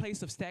in the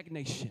place of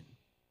stagnation.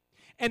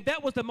 And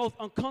that was the most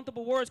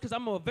uncomfortable words, because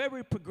I'm a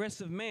very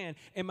progressive man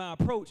in my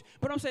approach.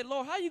 But I'm saying,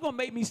 Lord, how are you going to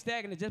make me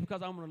stagnant just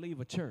because I'm going to leave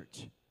a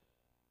church?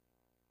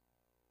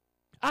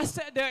 I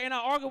sat there and I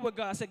argued with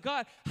God. I said,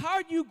 God, how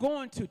are you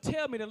going to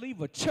tell me to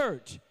leave a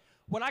church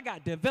what I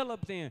got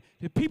developed in?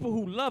 The people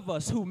who love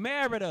us, who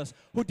married us,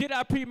 who did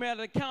our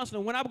premarital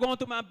counseling. When I was going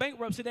through my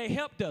bankruptcy, they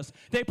helped us.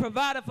 They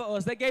provided for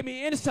us. They gave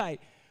me insight.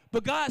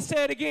 But God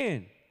said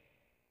again,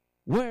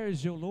 where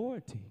is your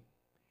loyalty?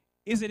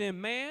 Is it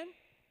in man?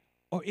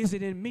 Or is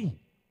it in me?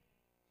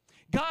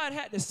 God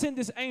had to send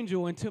this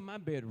angel into my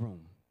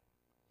bedroom.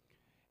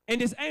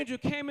 And this angel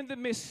came in the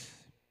midst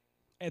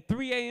at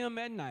 3 a.m.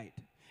 at night.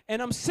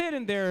 And I'm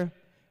sitting there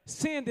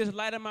seeing this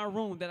light in my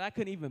room that I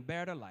couldn't even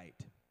bear the light.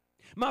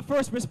 My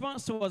first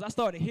response was I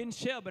started hitting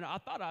Shelby.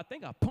 I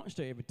think I punched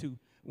her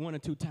one or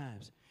two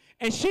times.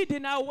 And she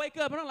did not wake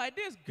up. And I'm like,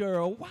 this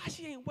girl, why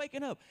she ain't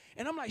waking up?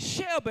 And I'm like,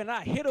 Shelby, and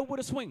I hit her with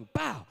a swing.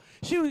 Bow.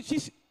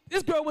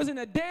 This girl was in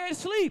a dead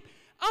sleep.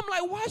 I'm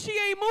like, why she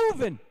ain't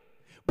moving?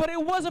 But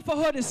it wasn't for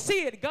her to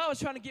see it. God was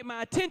trying to get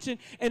my attention,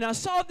 and I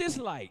saw this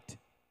light.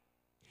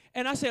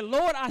 And I said,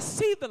 Lord, I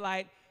see the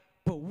light,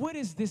 but what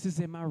is this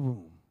is in my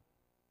room?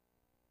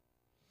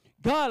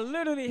 God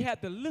literally had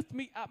to lift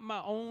me out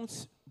my own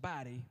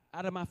body,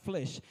 out of my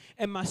flesh,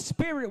 and my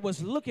spirit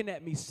was looking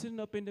at me sitting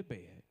up in the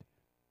bed,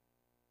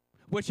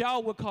 which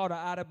y'all would call the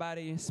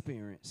out-of-body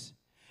experience.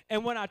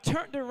 And when I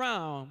turned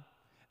around,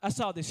 I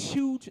saw this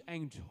huge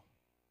angel.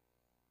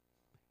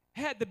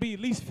 Had to be at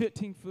least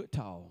 15 foot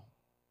tall.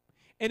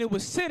 And it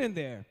was sitting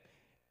there.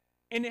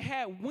 And it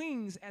had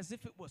wings as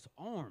if it was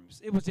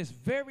arms. It was just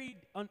very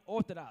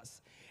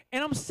unorthodox.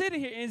 And I'm sitting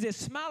here and it's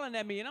just smiling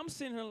at me. And I'm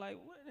sitting here like,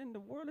 what in the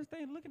world is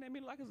they looking at me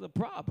like it's a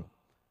problem?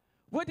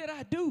 What did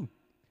I do?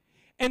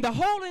 And the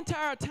whole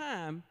entire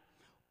time,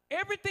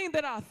 everything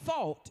that I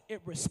thought,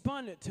 it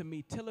responded to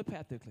me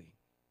telepathically.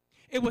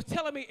 It was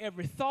telling me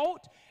every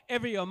thought,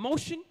 every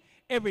emotion,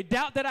 every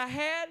doubt that I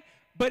had.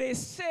 But it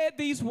said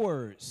these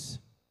words.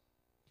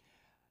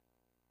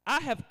 I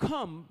have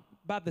come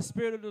by the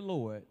Spirit of the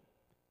Lord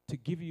to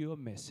give you a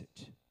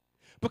message.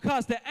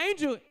 because the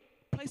angel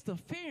placed a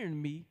fear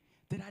in me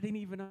that I didn't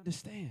even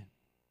understand.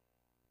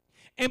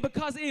 And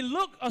because it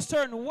looked a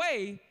certain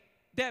way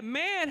that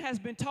man has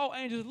been taught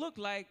angels look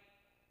like,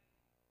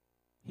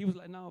 he was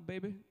like, no,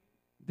 baby,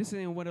 this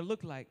ain't what it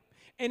looked like.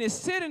 And it's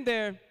sitting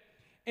there,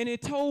 and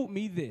it told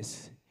me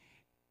these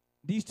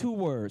two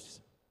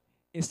words.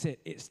 It said,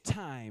 it's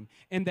time.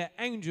 And that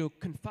angel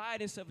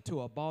confided himself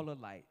to a ball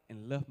of light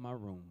and left my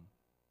room.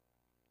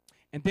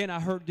 And then I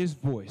heard this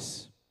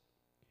voice,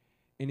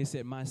 and it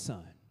said, my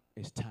son,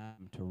 it's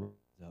time to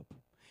rise up.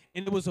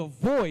 And it was a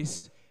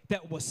voice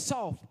that was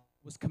soft,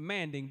 was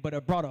commanding, but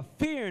it brought a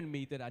fear in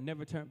me that I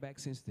never turned back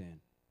since then.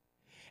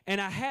 And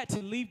I had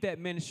to leave that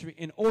ministry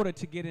in order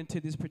to get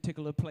into this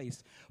particular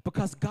place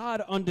because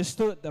God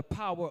understood the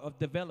power of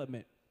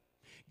development.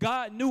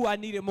 God knew I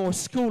needed more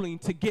schooling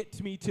to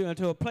get me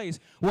into a place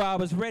where I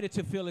was ready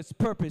to feel its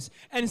purpose.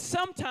 And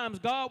sometimes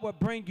God will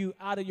bring you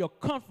out of your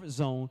comfort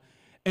zone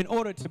in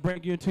order to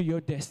bring you into your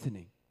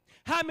destiny.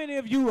 How many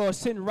of you are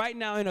sitting right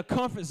now in a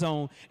comfort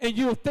zone and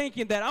you're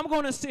thinking that I'm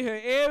going to sit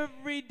here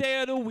every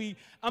day of the week,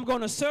 I'm going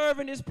to serve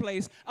in this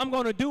place, I'm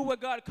going to do what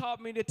God called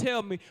me to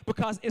tell me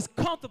because it's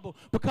comfortable,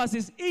 because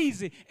it's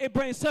easy, it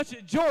brings such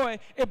a joy,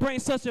 it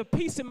brings such a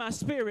peace in my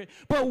spirit.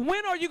 But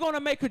when are you going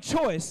to make a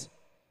choice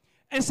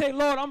and say,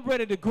 Lord, I'm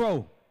ready to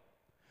grow?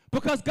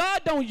 Because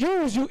God don't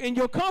use you in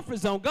your comfort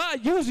zone.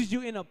 God uses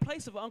you in a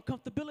place of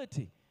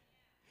uncomfortability.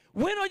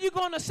 When are you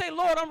going to say,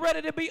 Lord, I'm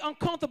ready to be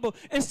uncomfortable?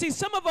 And see,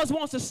 some of us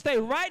wants to stay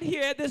right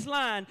here at this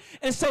line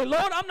and say,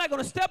 Lord, I'm not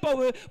going to step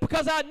over it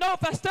because I know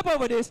if I step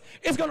over this,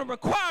 it's going to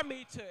require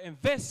me to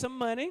invest some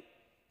money.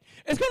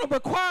 It's going to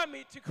require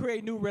me to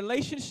create new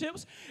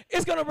relationships.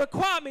 It's going to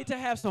require me to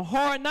have some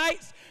hard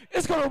nights.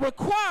 It's going to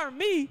require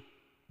me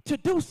to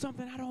do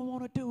something I don't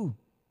want to do.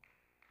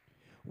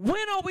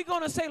 When are we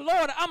going to say,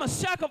 Lord, I'm going to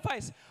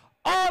sacrifice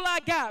all I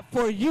got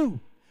for you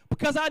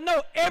because I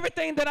know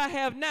everything that I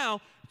have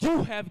now,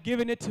 you have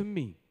given it to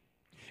me.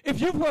 If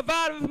you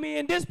provided for me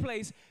in this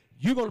place,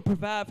 you're going to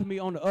provide for me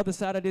on the other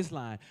side of this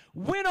line.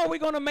 When are we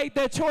going to make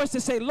that choice to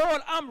say,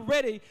 Lord, I'm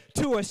ready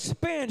to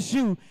experience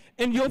you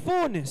in your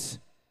fullness?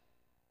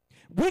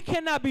 We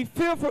cannot be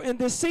fearful in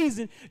this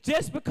season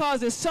just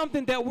because it's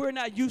something that we're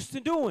not used to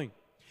doing.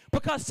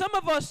 Because some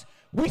of us,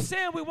 we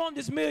saying we want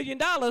this $1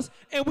 million,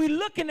 and we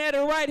looking at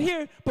it right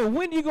here, but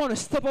when are you going to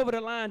step over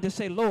the line to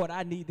say, Lord,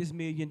 I need this $1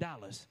 million?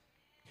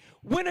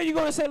 When are you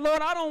going to say, Lord,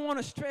 I don't want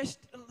to stretch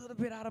a little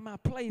bit out of my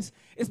place?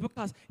 It's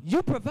because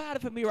you provided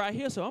for me right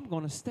here, so I'm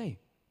going to stay.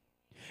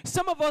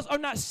 Some of us are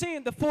not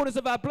seeing the fullness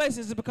of our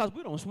blessings because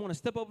we don't want to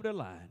step over the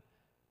line.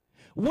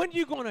 When are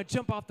you going to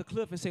jump off the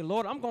cliff and say,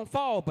 Lord, I'm going to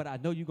fall, but I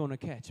know you're going to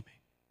catch me?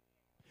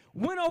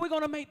 When are we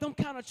going to make them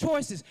kind of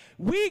choices?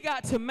 We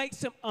got to make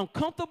some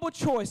uncomfortable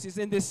choices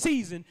in this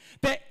season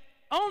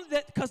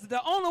because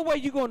the only way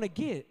you're going to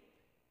get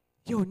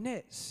your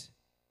next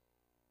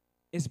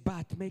is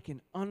by making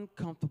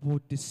uncomfortable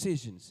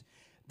decisions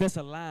that's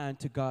aligned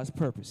to God's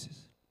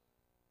purposes.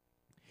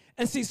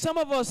 And see, some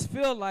of us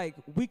feel like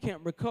we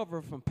can't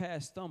recover from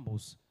past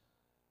stumbles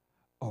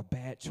or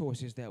bad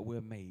choices that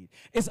we've made.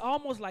 It's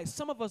almost like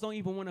some of us don't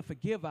even want to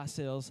forgive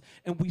ourselves,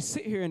 and we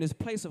sit here in this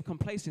place of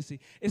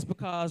complacency. It's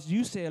because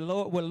you said,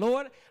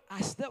 Lord,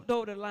 I stepped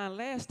over the line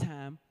last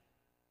time,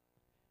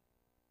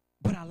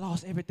 but I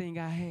lost everything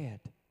I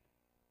had.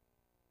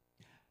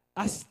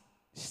 I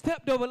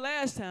stepped over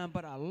last time,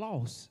 but I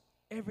lost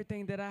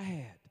everything that I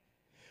had.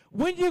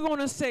 When you're going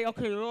to say,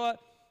 okay, Lord,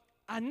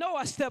 I know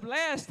I stepped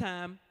last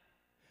time,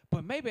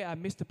 but maybe I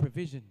missed the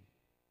provision.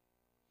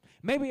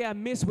 Maybe I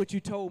missed what you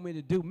told me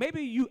to do.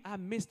 Maybe I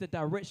missed the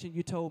direction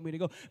you told me to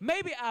go.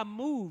 Maybe I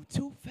moved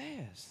too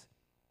fast.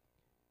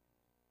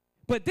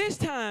 But this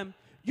time,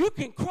 you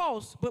can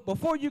cross, but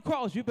before you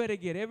cross, you better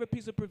get every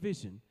piece of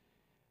provision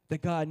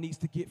that God needs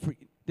to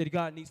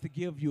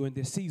give you in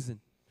this season.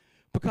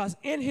 Because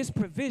in his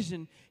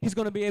provision, he's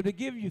going to be able to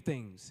give you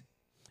things.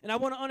 And I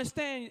want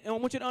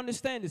you to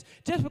understand this.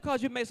 Just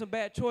because you made some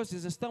bad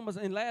choices and stumbles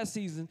in last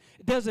season,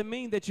 it doesn't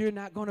mean that you're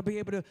not going to be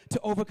able to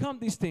overcome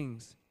these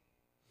things.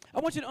 I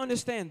want you to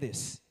understand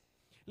this.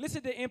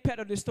 Listen to the impact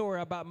of this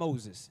story about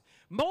Moses.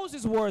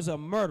 Moses was a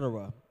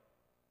murderer,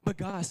 but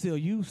God still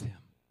used him.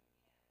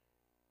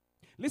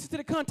 Listen to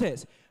the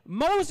context.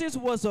 Moses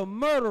was a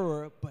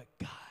murderer, but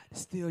God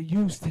still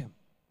used him.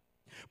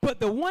 But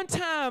the one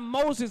time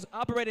Moses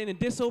operated in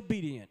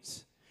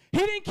disobedience, he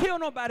didn't kill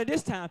nobody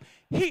this time.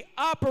 He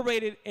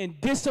operated in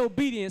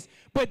disobedience.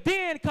 But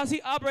then, because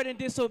he operated in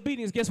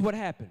disobedience, guess what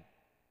happened?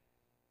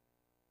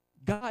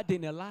 God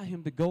didn't allow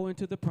him to go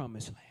into the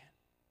promised land.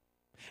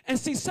 And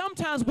see,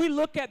 sometimes we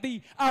look at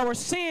our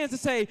sins and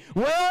say,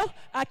 well,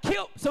 I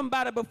killed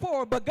somebody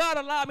before, but God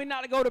allowed me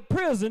not to go to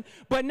prison.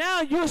 But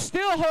now you're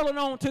still holding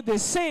on to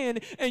this sin,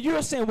 and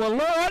you're saying, well,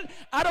 Lord,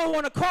 I don't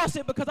want to cross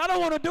it because I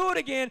don't want to do it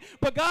again.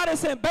 But God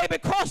is saying, baby,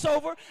 cross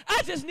over.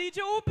 I just need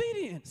your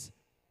obedience.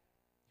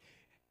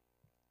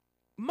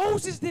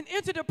 Moses didn't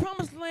enter the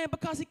promised land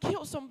because he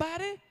killed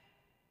somebody.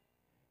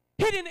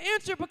 He didn't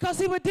enter because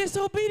he was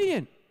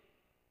disobedient.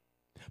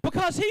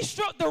 Because he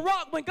struck the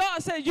rock when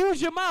God said,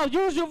 use your mouth,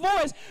 use your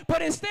voice.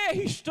 But instead,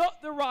 he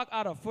struck the rock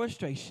out of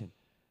frustration.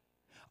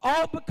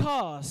 All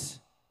because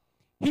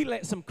he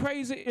let some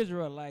crazy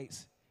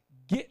Israelites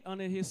get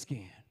under his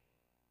skin.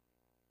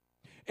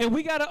 And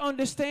we got to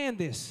understand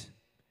this.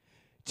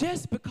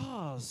 Just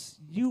because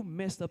you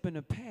messed up in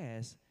the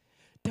past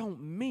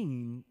don't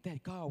mean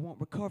that God won't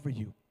recover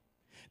you.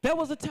 There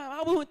was a time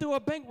I went through a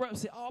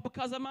bankruptcy all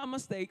because of my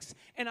mistakes,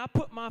 and I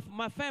put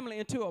my family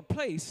into a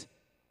place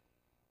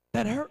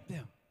that hurt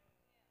them.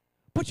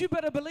 But you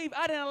better believe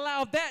I didn't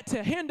allow that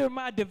to hinder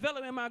my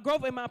development, my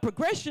growth, and my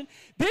progression.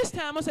 This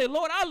time I say,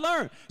 Lord, I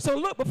learned. So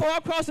look, before I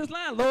cross this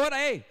line, Lord,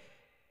 hey,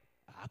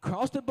 I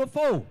crossed it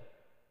before.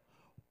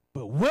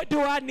 But what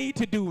do I need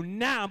to do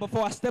now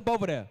before I step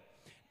over there?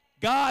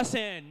 God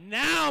saying,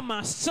 now,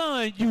 my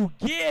son, you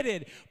get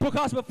it.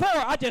 Because before,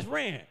 I just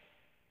ran.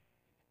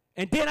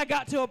 And then I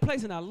got to a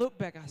place, and I looked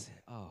back. I said,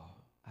 oh,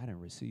 I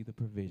didn't receive the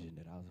provision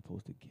that I was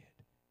supposed to get.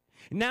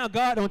 Now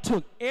God done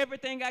took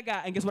everything I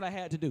got, and guess what I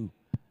had to do?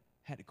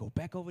 Had to go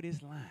back over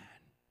this line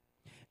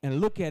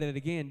and look at it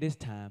again this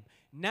time.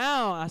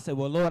 Now I said,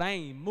 well, Lord, I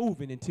ain't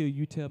moving until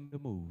you tell me to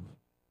move.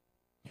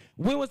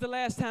 When was the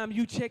last time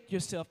you checked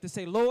yourself to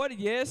say, Lord,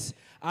 yes,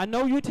 I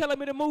know you're telling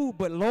me to move,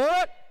 but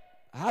Lord,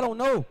 I don't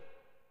know.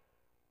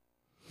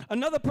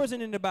 Another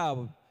person in the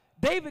Bible,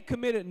 David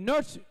committed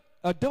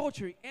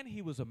adultery, and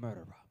he was a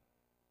murderer.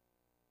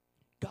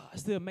 God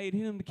still made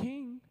him the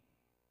king.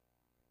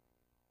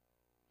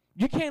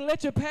 You can't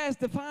let your past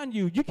define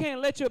you. You can't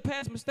let your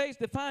past mistakes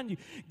define you.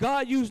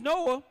 God used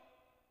Noah,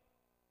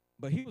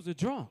 but he was a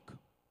drunk.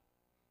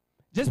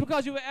 Just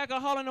because you were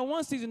alcoholic in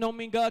one season don't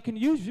mean God can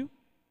use you.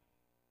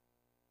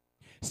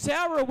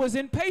 Sarah was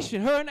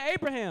impatient, her and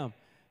Abraham.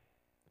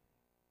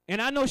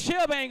 And I know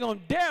Shelby ain't going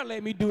to dare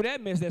let me do that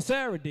mess that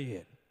Sarah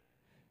did.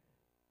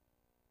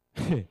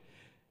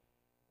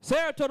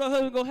 Sarah told her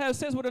husband to go have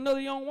sex with another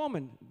young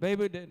woman.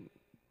 Baby, that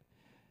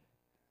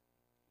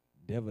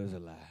devil is a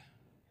lie.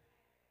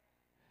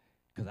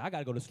 Because I got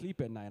to go to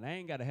sleep at night. I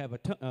ain't got to have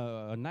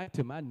a knife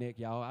to my neck,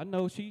 y'all. I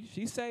know she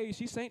saved,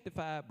 she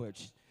sanctified,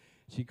 but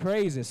she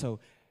crazy. So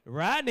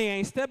Rodney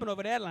ain't stepping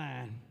over that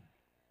line.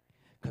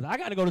 Because I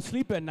got to go to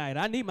sleep at night.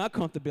 I need my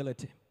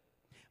comfortability.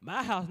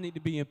 My house need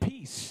to be in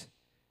peace.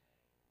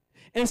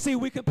 And see,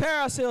 we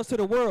compare ourselves to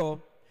the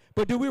world,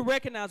 but do we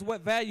recognize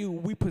what value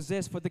we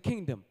possess for the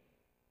kingdom?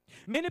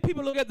 Many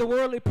people look at the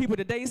worldly people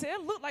today and say,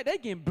 it look like they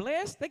getting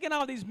blessed. They getting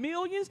all these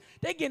millions.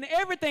 They getting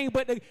everything.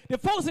 But the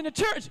folks in the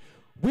church,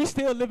 we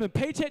still living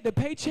paycheck to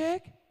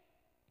paycheck.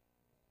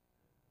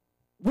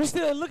 We're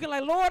still looking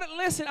like, Lord,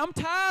 listen, I'm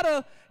tired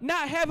of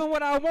not having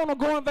what I want to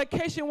go on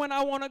vacation when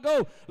I want to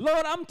go.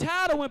 Lord, I'm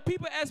tired of when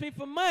people ask me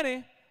for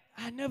money,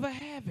 I never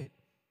have it.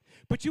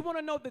 But you want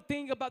to know the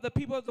thing about the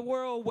people of the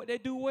world, what they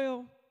do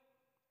well?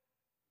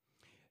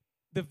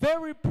 The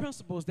very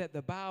principles that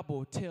the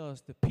Bible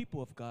tells the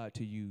people of God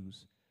to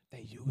use,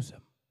 they use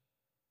them.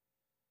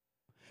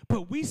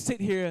 But we sit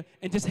here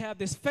and just have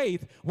this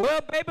faith.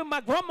 Well, baby,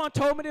 my grandma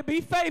told me to be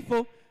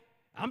faithful.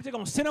 I'm just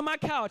going to sit on my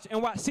couch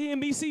and watch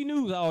CNBC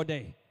News all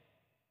day.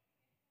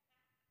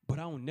 But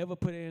I don't never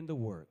put it in the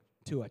work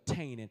to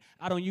attain it.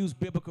 I don't use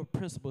biblical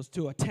principles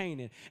to attain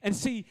it. And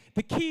see,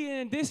 the key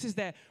in this is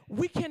that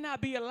we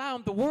cannot be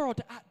allowing the world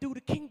to outdo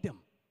the kingdom.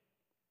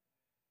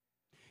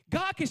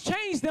 God can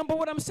change them, but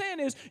what I'm saying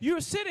is you're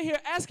sitting here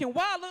asking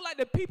why I look like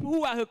the people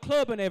who out here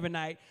clubbing every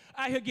night,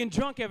 out here getting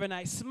drunk every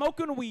night,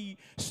 smoking weed,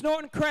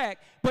 snorting crack,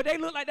 but they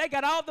look like they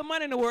got all the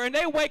money in the world, and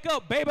they wake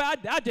up, baby,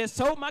 I just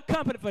sold my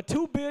company for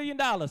 $2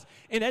 billion,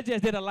 and they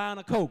just did a line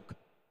of coke.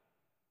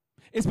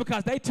 It's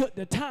because they took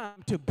the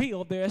time to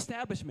build their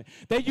establishment.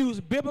 They use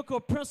biblical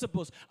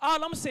principles.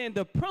 All I'm saying,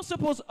 the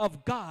principles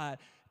of God,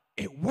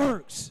 it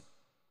works.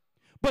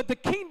 But the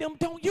kingdom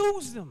don't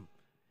use them.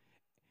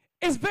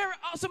 It's very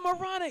awesome,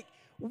 ironic.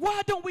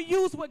 Why don't we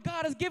use what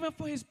God has given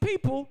for his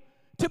people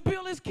to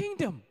build his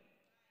kingdom?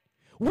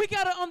 We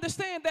got to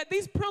understand that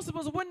these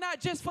principles were not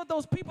just for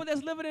those people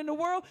that's living in the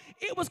world.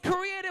 It was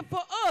created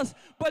for us,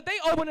 but they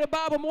open the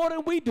Bible more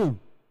than we do.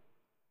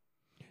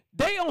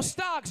 They on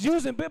stocks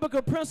using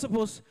biblical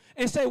principles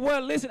and say,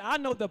 well, listen, I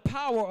know the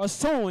power of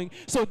sowing,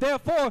 so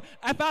therefore,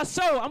 if I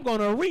sow, I'm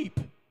going to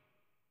reap.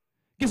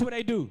 Guess what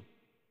they do?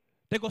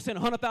 They're going to send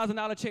a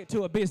 $100,000 check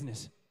to a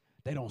business.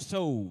 They don't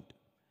sow.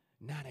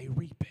 Now they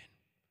reaping.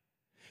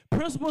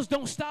 Principles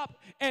don't stop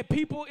at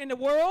people in the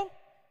world.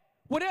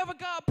 Whatever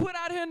God put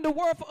out here in the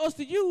world for us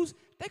to use,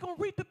 they're going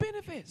to reap the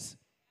benefits.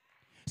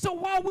 So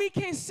while we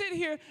can't sit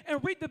here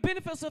and reap the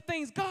benefits of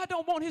things, God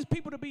don't want his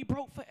people to be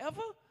broke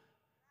forever.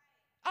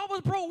 I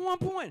was broke at one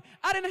point.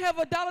 I didn't have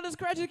a dollar to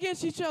scratch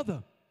against each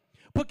other.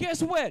 But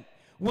guess what?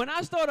 When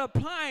I start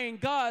applying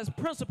God's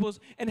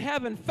principles and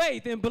having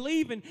faith and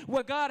believing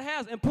what God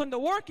has and putting the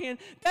work in,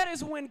 that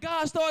is when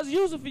God starts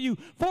using for you.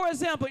 For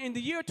example, in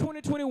the year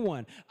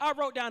 2021, I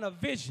wrote down a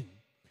vision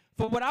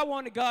for what I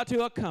wanted God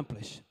to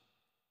accomplish.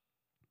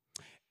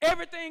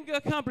 Everything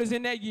accomplished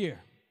in that year.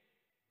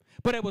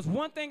 But it was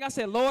one thing I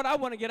said, Lord, I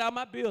want to get all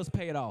my bills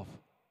paid off.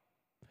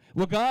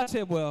 Well, God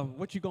said, well,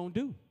 what you going to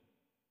do?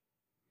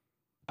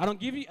 I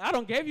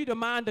don't give you the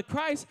mind of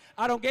Christ.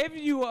 I don't give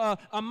you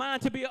a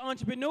mind to be an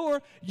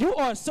entrepreneur. You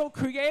are so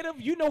creative.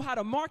 You know how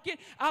to market.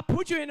 I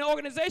put you in an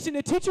organization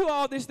to teach you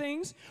all these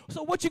things.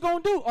 So what you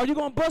going to do? Are you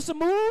going to bust a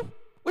move?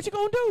 What you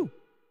going to do?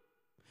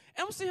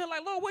 And I'm sitting here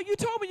like, Lord, well, you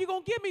told me you're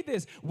going to give me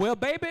this. Well,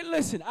 baby,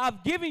 listen,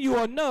 I've given you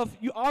enough.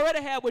 You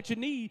already have what you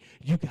need.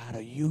 You got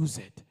to use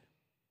it.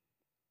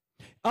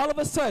 All of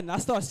a sudden, I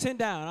start sitting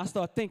down. I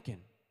start thinking.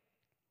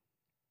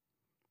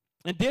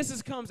 And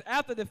this comes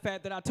after the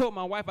fact that I told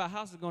my wife our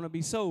house is going to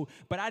be sold,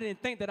 but I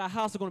didn't think that our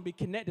house is going to be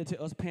connected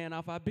to us paying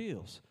off our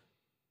bills.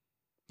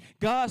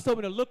 God told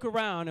me to look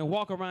around and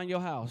walk around your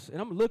house. And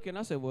I'm looking.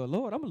 I said, well,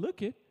 Lord, I'm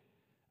looking.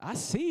 I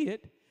see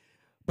it.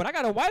 But I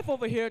got a wife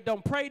over here that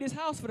don't pray this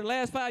house for the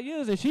last 5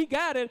 years, and she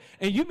got it,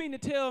 and you mean to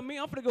tell me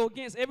I'm going to go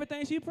against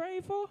everything she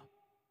prayed for?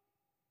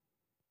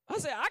 I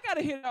said, I got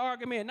to hear the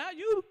argument, not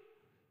you.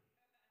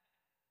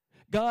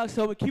 God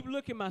told me, keep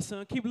looking, my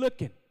son, keep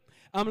looking.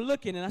 I'm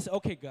looking, and I said,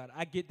 okay, God,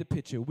 I get the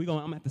picture. I'm going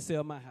to have to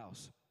sell my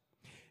house.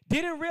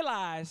 Didn't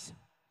realize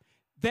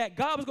that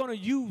God was going to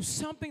use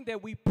something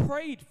that we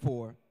prayed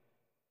for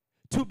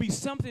to be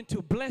something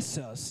to bless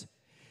us.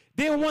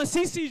 Then once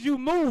he sees you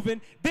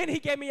moving, then he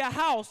gave me a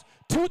house,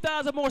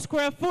 2,000 more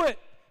square foot,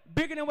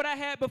 bigger than what I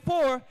had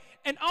before,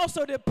 and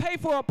also to pay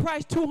for a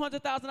price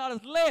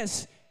 $200,000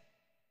 less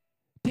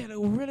than it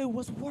really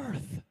was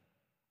worth.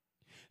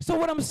 So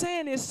what I'm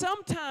saying is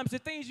sometimes the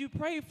things you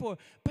pray for,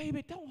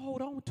 baby, don't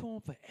hold on to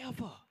them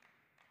forever.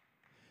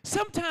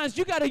 Sometimes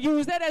you got to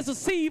use that as a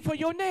seed for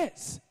your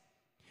next.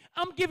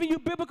 I'm giving you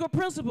biblical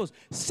principles.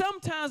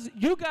 Sometimes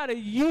you got to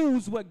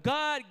use what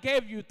God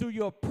gave you through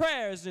your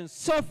prayers and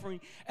suffering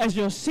as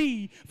your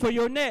seed for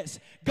your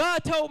next.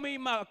 God told me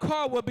my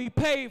car will be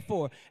paid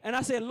for. And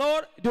I said,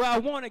 Lord, do I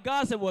want it?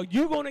 God said, well,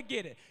 you're going to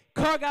get it.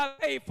 Car got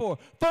paid for.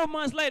 4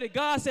 months later,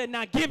 God said,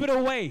 now give it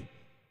away.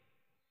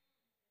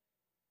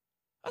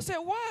 I said,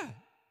 why?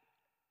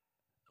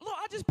 Lord,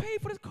 I just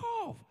paid for this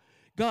car.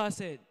 God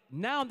said,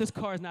 now this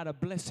car is not a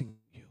blessing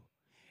to you.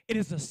 It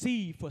is a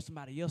seed for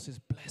somebody else's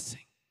blessing.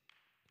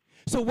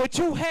 So what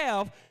you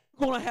have,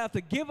 you're going to have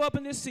to give up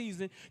in this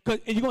season,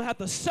 and you're going to have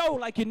to sow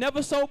like you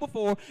never sowed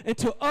before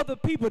into other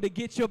people to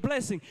get your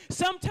blessing.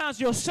 Sometimes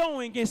your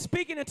sowing and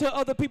speaking into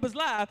other people's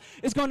lives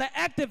is going to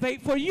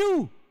activate for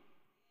you.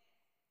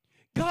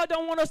 God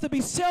don't want us to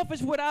be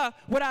selfish with our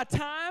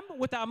time,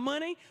 with our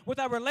money, with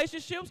our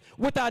relationships,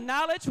 with our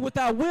knowledge, with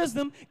our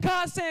wisdom.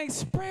 God's saying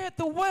spread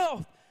the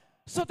wealth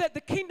so that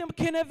the kingdom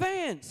can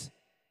advance.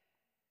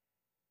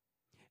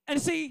 And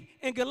see,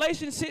 in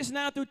Galatians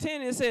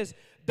 6:9-10, it says,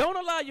 don't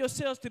allow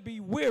yourselves to be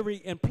weary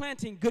in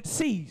planting good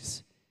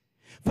seeds.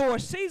 For a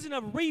season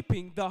of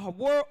reaping, the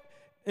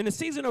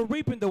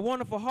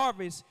wonderful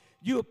harvest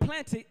you have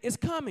planted is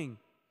coming.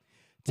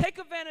 Take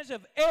advantage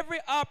of every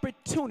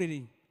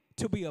opportunity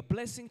to be a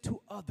blessing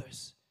to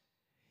others,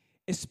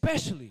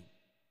 especially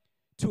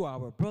to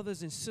our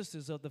brothers and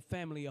sisters of the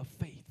family of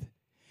faith.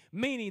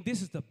 Meaning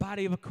this is the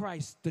body of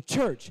Christ, the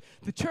church.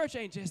 The church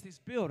ain't just this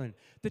building.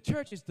 The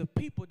church is the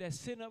people that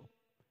sit up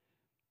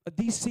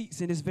these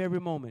seats in this very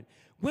moment.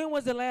 When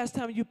was the last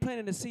time you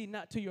planted a seed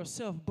not to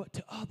yourself but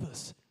to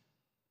others?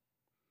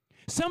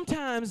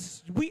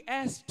 Sometimes we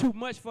ask too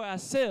much for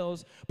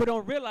ourselves but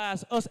don't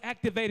realize us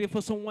activating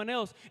for someone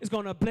else is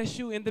going to bless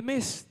you in the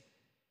midst.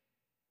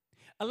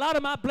 A lot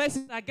of my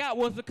blessings I got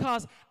was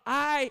because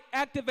I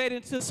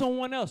activated to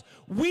someone else.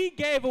 We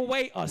gave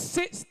away a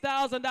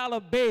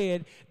 $6,000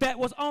 bed that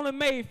was only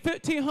made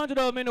 1,500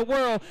 of them in the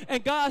world,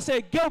 and God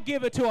said, go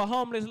give it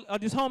to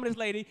this homeless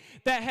lady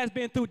that has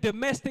been through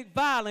domestic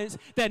violence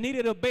that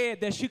needed a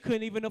bed that she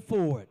couldn't even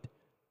afford.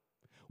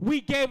 We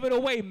gave it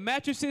away,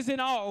 mattresses and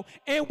all,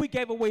 and we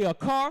gave away a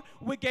car.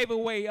 We gave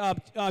away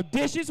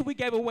dishes. We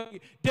gave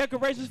away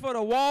decorations for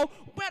the wall.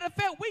 Matter of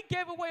fact, we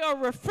gave away a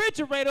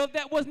refrigerator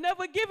that was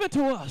never given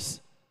to us.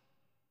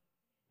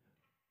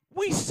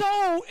 We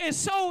sold and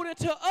sold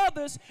into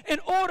others in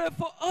order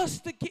for us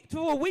to get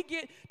to where we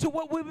get to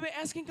what we've been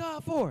asking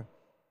God for.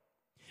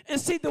 And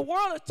see, the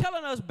world is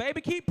telling us, baby,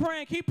 keep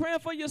praying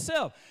for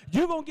yourself.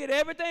 You're going to get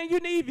everything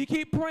you need if you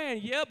keep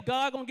praying. Yep,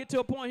 God going to get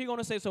to a point he's going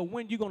to say, so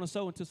when you going to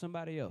sow into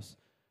somebody else?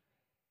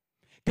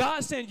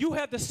 God's saying you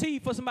have the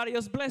seed for somebody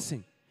else's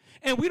blessing.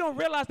 And we don't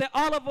realize that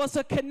all of us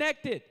are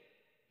connected.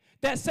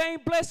 That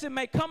same blessing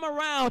may come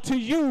around to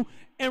you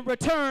in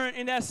return,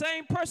 and that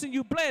same person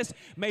you bless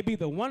may be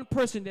the one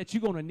person that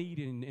you're going to need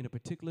in a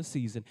particular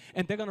season.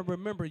 And they're going to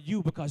remember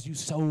you because you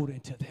sold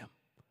into them.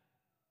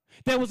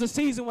 There was a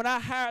season when I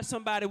hired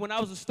somebody when I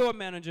was a store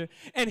manager,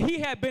 and he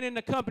had been in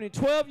the company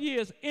 12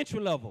 years, entry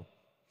level.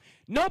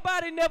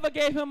 Nobody never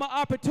gave him an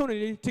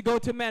opportunity to go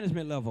to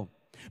management level.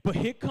 But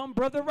here come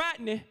Brother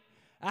Rodney.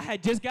 I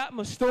had just got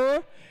my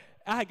store.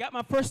 I had got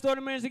my first store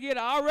manager again.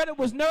 I already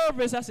was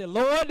nervous. I said,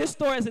 Lord, this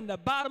store is in the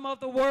bottom of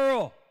the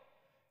world.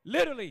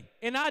 Literally,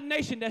 in our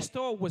nation, that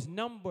store was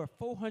number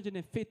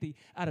 450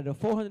 out of the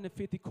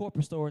 450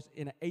 corporate stores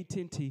in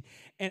AT&T.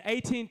 And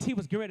AT&T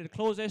was getting ready to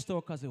close their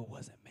store because it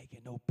wasn't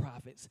making no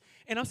profits.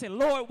 And I'm saying,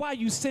 Lord, why are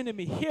you sending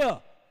me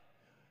here?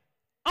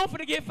 I'm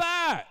finna get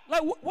fired.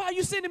 Like, why are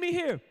you sending me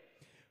here?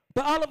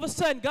 But all of a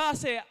sudden, God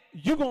said,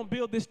 you're going to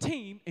build this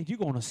team, and you're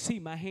going to see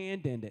my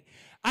hand in it.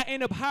 I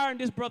ended up hiring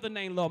this brother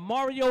named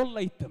Mario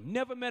Latham.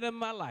 Never met him in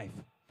my life.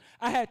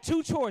 I had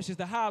two choices,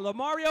 to hire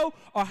Mario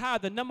or hire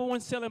the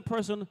 #1 selling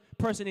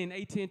person in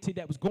AT&T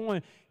that was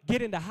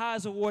getting the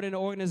highest award in the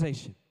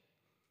organization.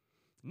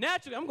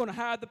 Naturally, I'm going to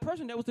hire the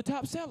person that was the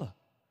top seller.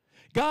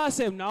 God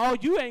said, no,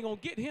 you ain't going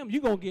to get him.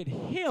 You're going to get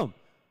him.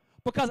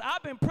 Because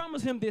I've been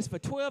promising him this for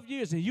 12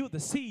 years, and you're the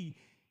seed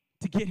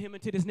to get him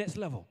into this next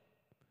level.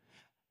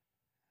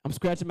 I'm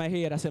scratching my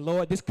head. I said,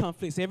 Lord, this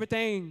conflicts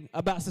everything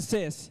about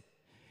success.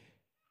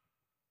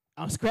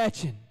 I'm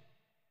scratching.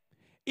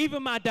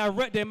 Even my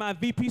director and my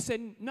VP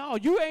said, no,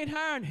 you ain't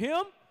hiring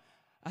him.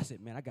 I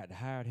said, man, I got to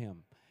hire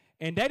him.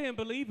 And they didn't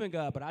believe in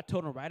God, but I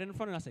told them right in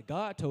front of them, I said,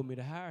 God told me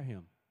to hire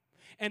him.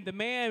 And the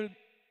man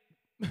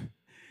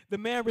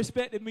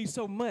respected me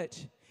so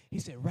much. He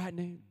said,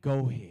 Rodney,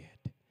 go ahead.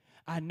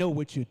 I know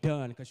what you've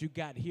done because you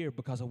got here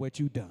because of what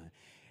you've done.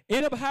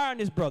 Ended up hiring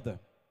this brother.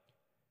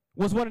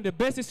 Was one of the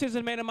best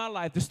decisions made in my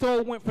life. The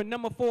store went from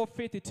number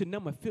 450 to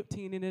number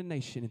 15 in the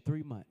nation in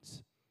 3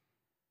 months.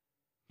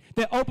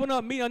 That opened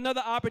up me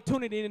another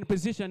opportunity in a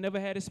position I never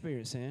had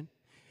experience in.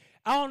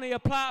 I only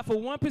applied for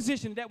one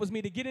position. That was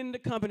me to get into the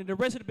company. The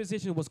rest of the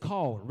position was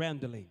called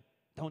randomly.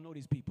 Don't know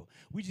these people.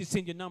 We just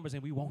send your numbers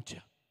and we want you.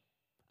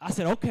 I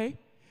said, okay,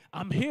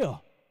 I'm here.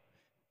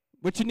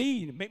 What you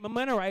need? Make my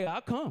money right,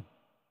 I'll come.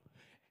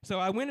 So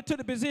I went into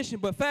the position,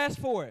 but fast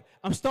forward,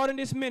 I'm starting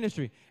this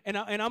ministry, and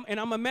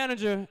I'm a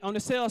manager on the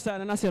sales side,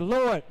 and I said,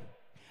 Lord,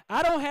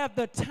 I don't have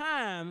the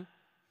time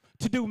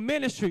to do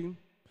ministry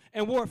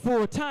and work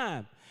full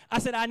time. I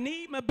said, I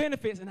need my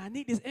benefits, and I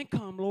need this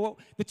income, Lord.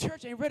 The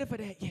church ain't ready for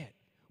that yet.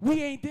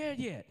 We ain't there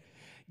yet.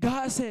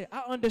 God said,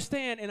 I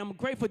understand, and I'm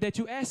grateful that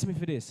you asked me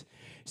for this.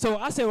 So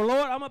I said, well,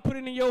 Lord, I'm going to put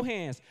it in your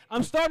hands.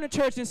 I'm starting a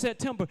church in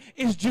September.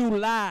 It's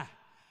July.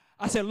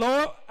 I said,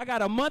 Lord, I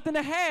got a month and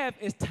a half.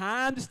 It's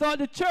time to start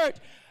the church.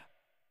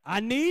 I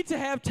need to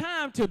have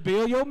time to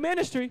build your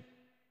ministry.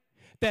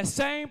 That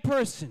same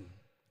person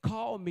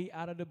called me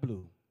out of the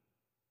blue.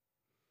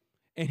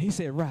 And he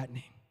said,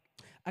 Rodney,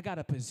 I got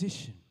a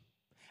position.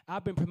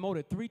 I've been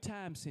promoted 3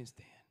 times since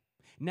then.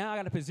 Now I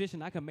got a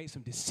position I can make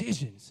some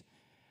decisions.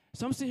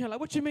 So I'm sitting here like,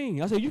 what you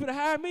mean? I said, you gonna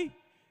hire me?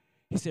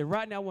 He said,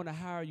 Rodney, I want to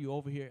hire you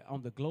over here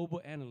on the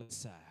global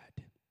analyst side.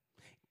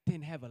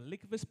 Didn't have a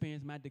lick of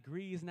experience. My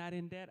degree is not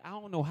in that. I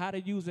don't know how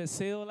to use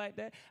Excel like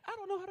that. I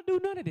don't know how to do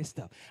none of this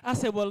stuff. I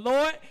said, well,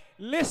 Lord,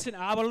 listen,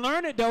 I will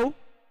learn it, though.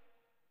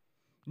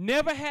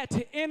 Never had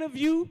to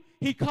interview.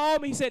 He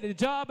called me. He said, the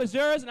job is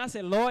yours. And I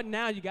said, Lord,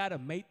 now you got to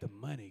make the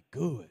money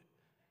good.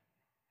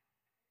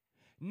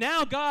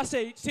 Now God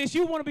said, since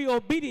you want to be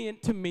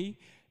obedient to me,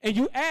 and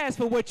you asked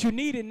for what you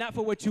needed, not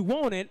for what you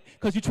wanted,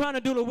 because you're trying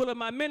to do the will of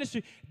my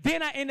ministry,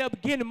 then I end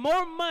up getting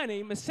more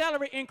money. My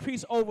salary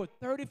increased over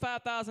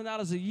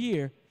 $35,000 a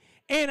year,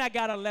 and I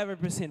got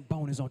 11%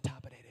 bonus on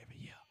top of that every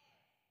year.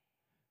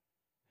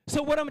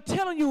 So what I'm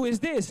telling you is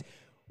this.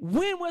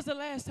 When was the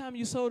last time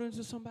you sold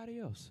into somebody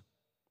else?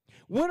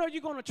 When are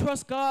you going to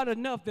trust God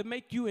enough to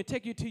make you and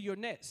take you to your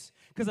next?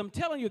 Because I'm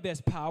telling you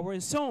there's power in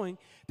sowing.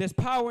 There's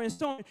power in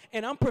sowing.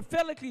 And I'm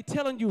prophetically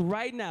telling you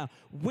right now,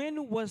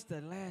 when was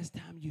the last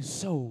time you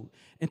sowed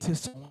into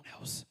someone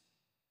else?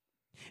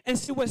 And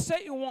see, what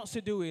Satan wants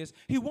to do is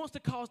he wants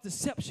to cause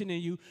deception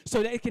in you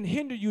so that it can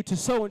hinder you to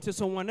sow into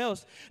someone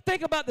else.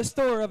 Think about the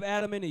story of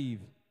Adam and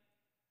Eve.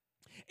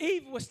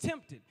 Eve was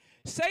tempted.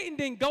 Satan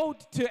didn't go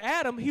to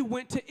Adam. He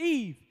went to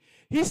Eve.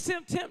 He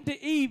tempted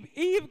Eve.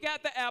 Eve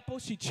got the apple.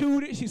 She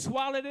chewed it. She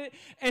swallowed it.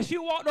 And she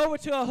walked over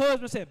to her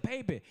husband and said,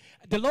 baby,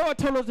 the Lord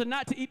told us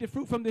not to eat the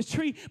fruit from this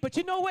tree. But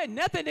you know what?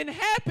 Nothing didn't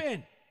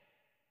happen.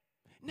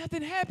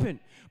 Nothing happened.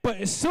 But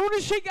as soon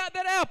as she got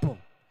that apple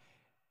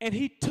and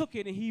he took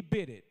it and he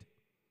bit it,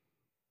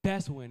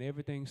 that's when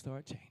everything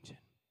started changing.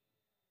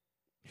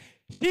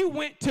 She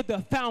went to the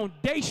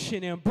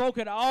foundation and broke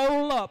it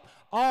all up,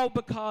 all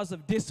because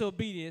of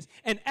disobedience.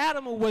 And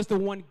Adam was the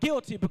one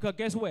guilty because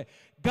guess what?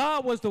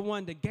 God was the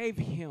one that gave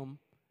him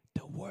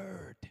the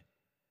word.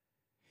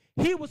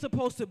 He was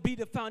supposed to be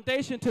the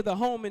foundation to the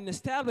home and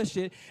establish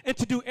it and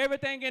to do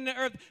everything in the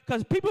earth.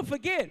 Because people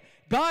forget,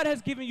 God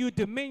has given you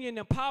dominion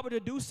and power to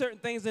do certain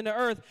things in the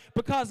earth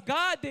because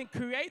God didn't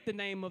create the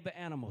name of the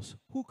animals.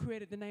 Who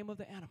created the name of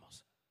the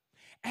animals?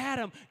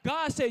 Adam.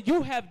 God said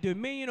you have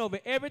dominion over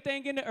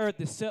everything in the earth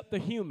except the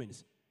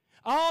humans.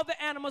 All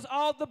the animals,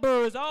 all the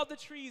birds, all the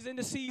trees and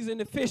the seas and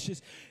the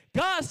fishes.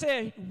 God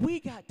said we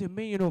got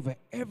dominion over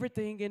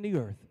everything in the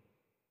earth.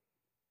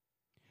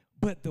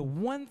 But the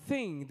one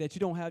thing that you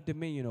don't have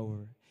dominion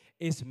over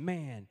is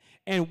man.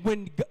 And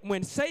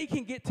when Satan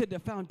can get to the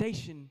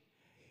foundation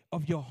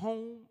of your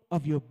home,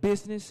 of your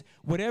business,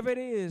 whatever it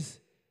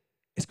is,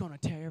 it's going to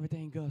tear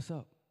everything else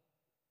up.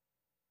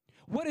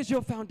 What is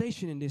your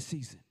foundation in this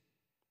season?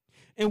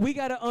 And we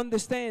got to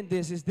understand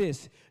this is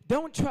this.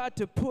 Don't try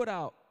to put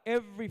out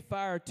every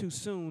fire too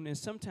soon, and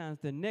sometimes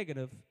the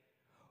negative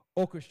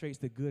orchestrates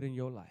the good in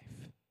your life.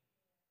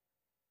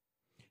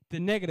 the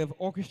negative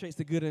orchestrates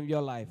the good in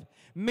your life.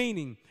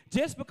 Meaning,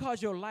 just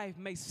because your life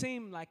may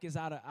seem like it's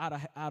out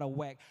of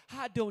whack,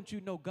 how don't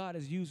you know God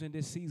is using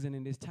this season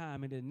and this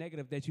time and the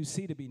negative that you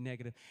see to be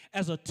negative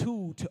as a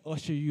tool to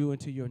usher you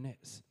into your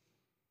next?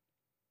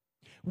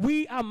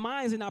 Our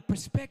minds and our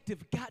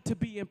perspective got to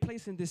be in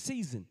place in this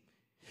season,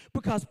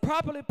 because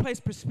properly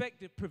placed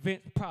perspective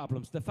prevents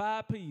problems. The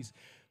 5 P's.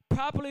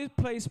 Properly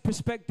placed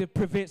perspective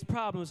prevents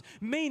problems,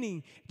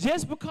 meaning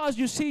just because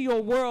you see your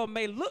world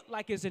may look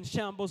like it's in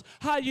shambles,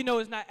 how you know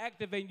it's not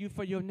activating you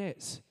for your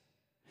next?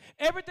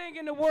 Everything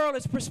in the world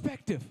is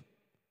perspective.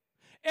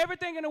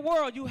 Everything in the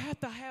world, you have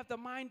to have the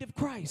mind of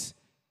Christ.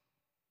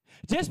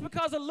 Just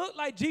because it looked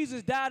like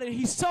Jesus died and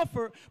he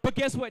suffered, but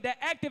guess what? That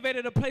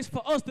activated a place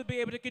for us to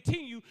be able to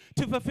continue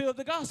to fulfill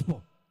the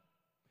gospel.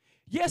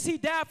 Yes, he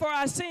died for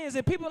our sins,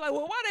 and people are like,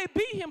 well, why they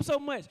beat him so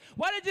much?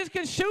 Why they just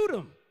couldn't shoot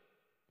him?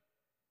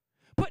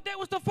 But that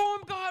was the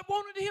form God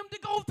wanted him to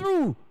go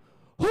through.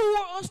 Who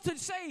are us to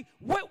say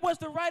what was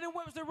the right and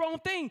what was the wrong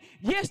thing?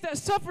 Yes, that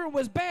suffering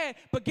was bad,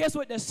 but guess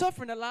what? That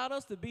suffering allowed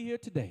us to be here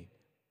today,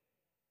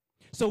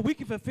 so we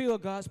can fulfill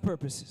God's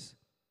purposes.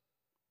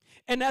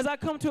 And as I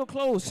come to a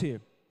close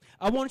here,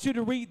 I want you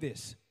to read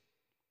this.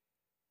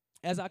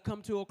 As I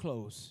come to a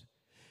close,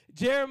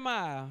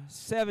 Jeremiah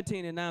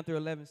 17 and 9 through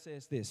 11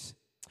 says this: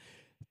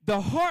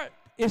 the heart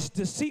is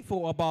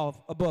deceitful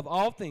above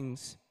all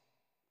things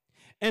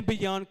and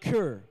beyond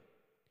cure.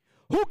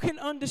 Who can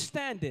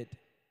understand it?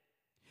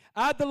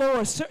 I, the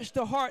Lord, search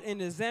the heart and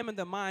examine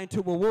the mind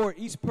to reward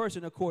each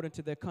person according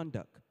to their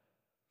conduct,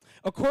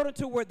 according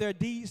to what their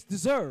deeds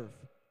deserve.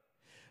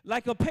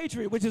 Like a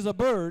patriot, which is a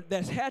bird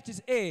that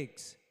hatches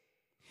eggs,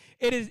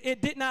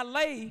 it did not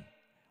lay,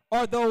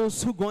 are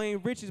those who gain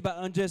riches by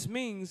unjust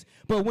means,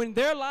 but when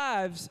their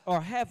lives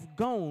are half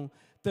gone,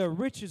 their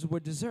riches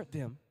will desert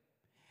them.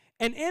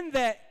 And in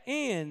that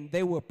end,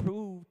 they will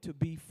prove to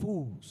be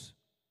fools.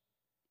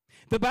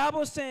 The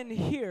Bible is saying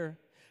here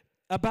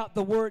about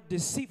the word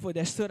deceitful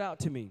that stood out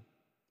to me.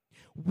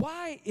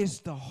 Why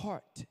is the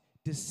heart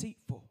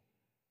deceitful?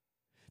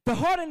 The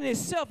heart in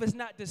itself is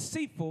not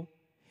deceitful.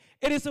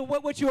 It is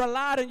what you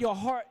allowed in your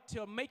heart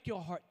to make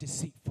your heart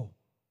deceitful.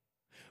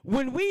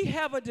 When we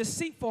have a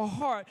deceitful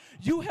heart,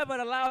 you haven't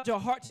allowed your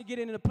heart to get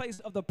into the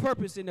place of the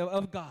purpose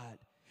of God.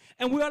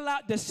 And we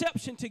allowed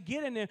deception to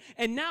get in there,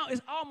 and now it's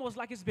almost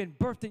like it's been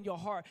birthed in your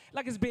heart,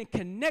 like it's been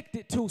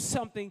connected to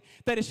something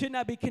that it should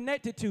not be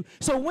connected to.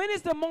 So when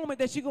is the moment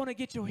that you're going to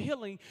get your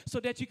healing so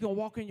that you can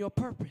walk in your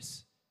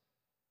purpose?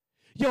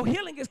 Your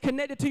healing is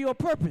connected to your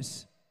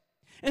purpose.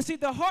 And see,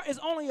 the heart is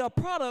only a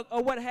product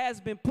of what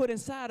has been put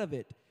inside of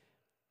it.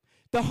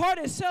 The heart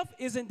itself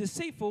isn't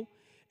deceitful.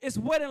 It's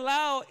what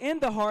allowed in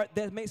the heart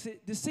that makes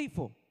it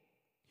deceitful.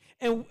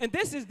 And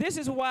this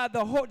is why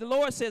the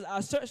Lord says, I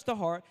search the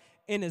heart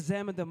and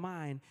examine the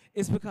mind.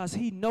 It's because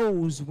he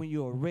knows when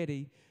you're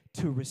ready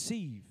to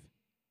receive.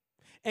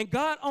 And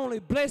God only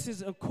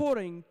blesses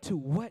according to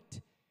what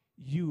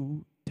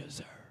you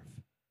deserve.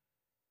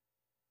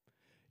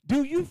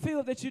 Do you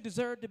feel that you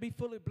deserve to be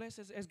fully blessed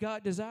as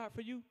God desired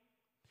for you?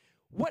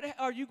 What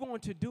are you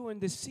going to do in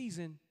this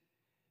season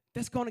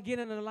that's going to get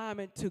in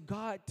alignment to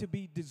God to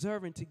be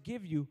deserving to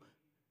give you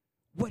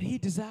what he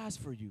desires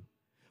for you?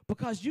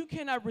 Because you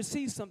cannot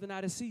receive something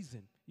out of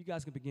season. You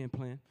guys can begin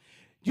playing.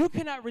 You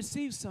cannot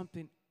receive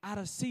something out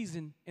of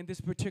season in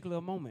this particular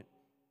moment.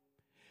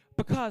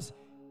 Because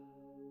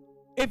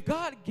if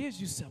God gives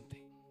you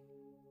something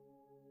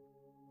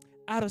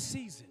out of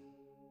season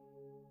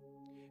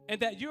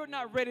and that you're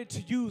not ready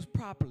to use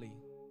properly,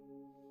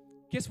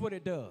 guess what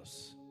it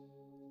does?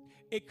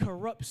 It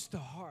corrupts the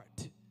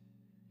heart.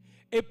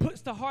 It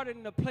puts the heart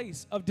in a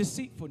place of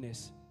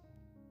deceitfulness.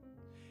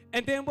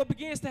 And then what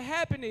begins to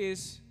happen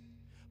is,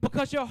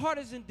 because your heart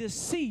is in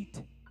deceit,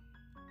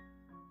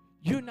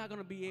 you're not going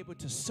to be able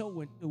to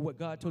sow into what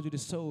God told you to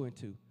sow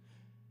into.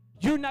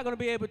 You're not going to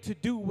be able to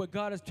do what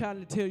God is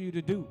trying to tell you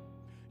to do.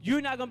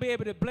 You're not going to be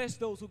able to bless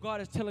those who God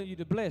is telling you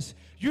to bless.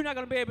 You're not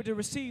going to be able to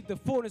receive the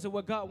fullness of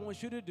what God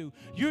wants you to do.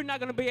 You're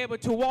not going to be able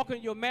to walk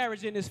in your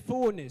marriage in its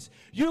fullness.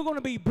 You're going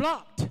to be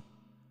blocked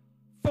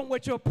from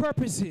what your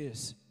purpose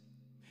is.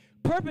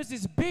 Purpose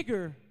is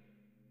bigger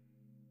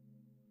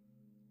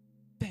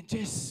than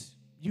just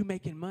you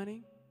making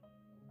money,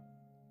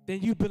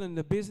 than you building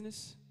the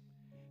business,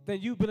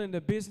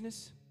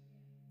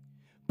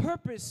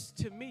 Purpose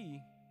to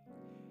me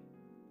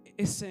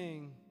is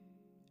saying,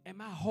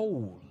 am I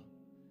whole?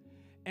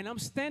 And I'm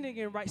standing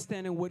in right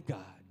standing with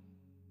God.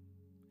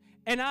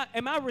 And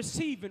am I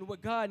receiving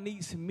what God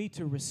needs me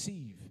to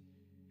receive?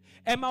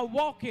 Am I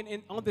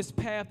walking on this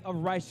path of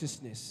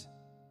righteousness?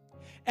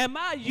 Am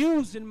I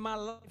using my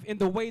life in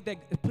the way that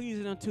is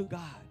pleasing unto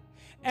God?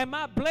 Am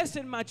I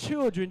blessing my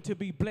children to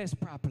be blessed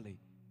properly?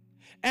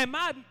 Am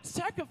I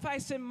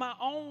sacrificing my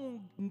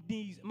own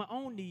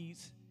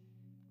needs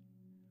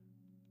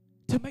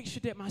to make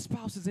sure that my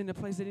spouse is in the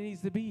place that it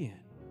needs to be in?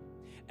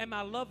 Am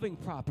I loving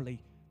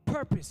properly?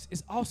 Purpose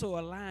is also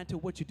aligned to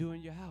what you do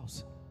in your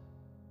house.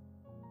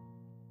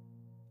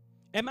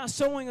 Am I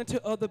sowing unto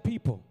other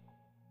people?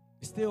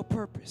 It's still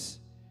purpose.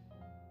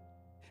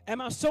 Am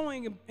I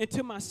sowing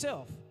into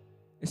myself?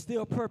 It's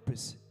still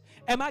purpose.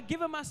 Am I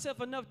giving myself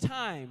enough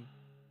time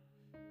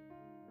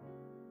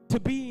to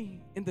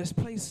be in this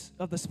place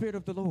of the Spirit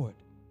of the Lord?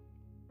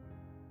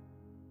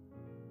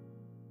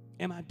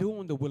 Am I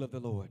doing the will of the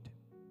Lord?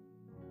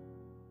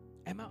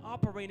 Am I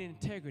operating in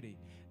integrity?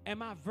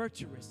 Am I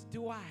virtuous?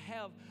 Do I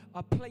have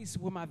a place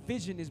where my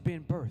vision is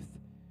being birthed?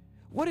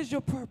 What is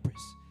your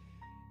purpose?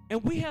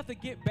 And we have to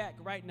get back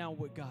right now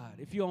with God,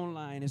 if you're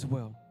online as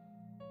well,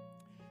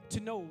 to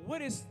know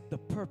what is the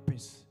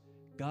purpose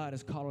God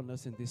is calling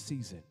us in this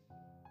season.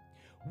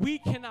 We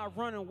cannot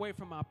run away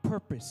from our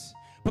purpose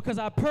because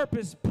our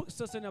purpose puts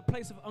us in a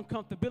place of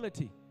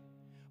uncomfortability.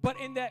 But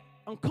in that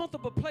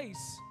uncomfortable place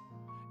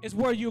is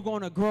where you're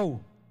going to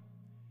grow.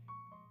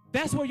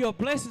 That's where your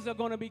blessings are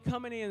going to be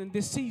coming in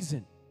this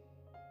season.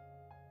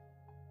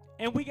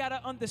 And we got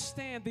to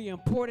understand the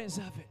importance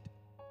of it.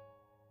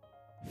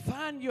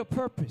 Find your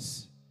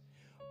purpose,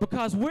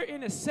 because we're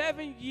in a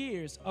 7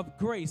 years of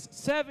grace,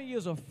 7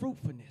 years of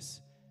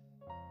fruitfulness.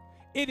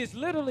 It is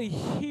literally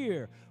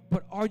here,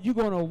 but are you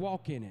going to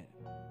walk in it?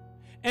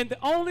 And the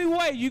only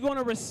way you're going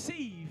to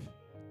receive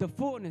the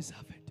fullness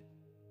of it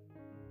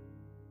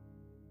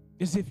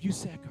is if you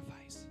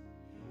sacrifice.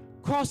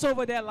 Cross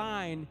over that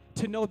line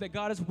to know that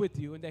God is with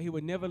you and that he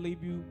will never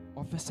leave you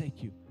or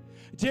forsake you.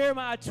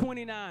 Jeremiah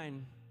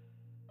 29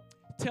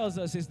 tells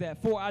us is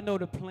that, for I know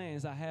the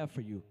plans I have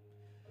for you.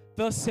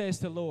 Thus says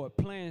the Lord,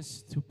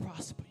 plans to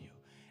prosper you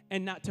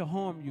and not to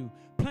harm you,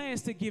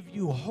 plans to give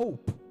you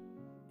hope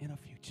in a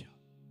future.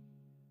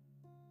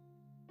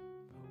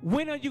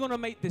 When are you going to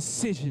make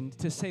decisions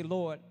to say,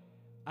 Lord,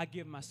 I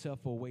give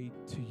myself away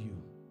to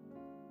you?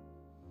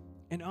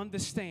 And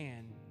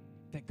understand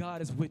that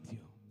God is with you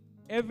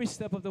every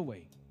step of the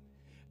way.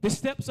 The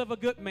steps of a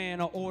good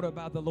man are ordered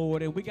by the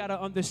Lord, and we got to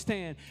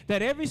understand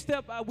that every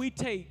step we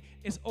take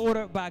is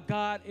ordered by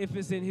God if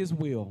it's in his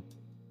will.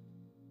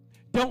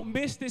 Don't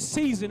miss this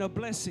season of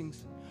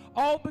blessings,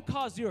 all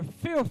because you're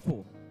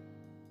fearful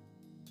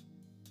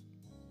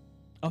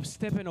of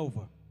stepping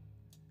over.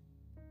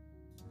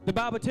 The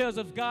Bible tells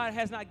us God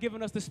has not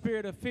given us the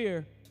spirit of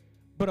fear,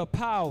 but of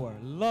power,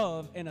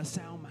 love, and a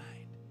sound mind.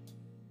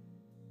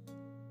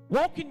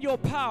 Walk in your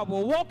power,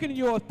 walk in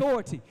your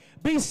authority.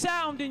 Be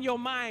sound in your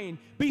mind.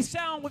 Be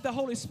sound with the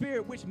Holy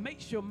Spirit, which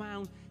makes your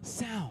mind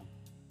sound.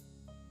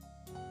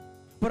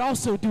 But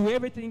also do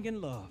everything in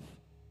love.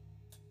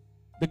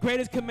 The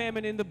greatest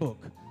commandment in the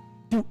book,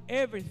 do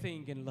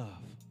everything in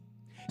love.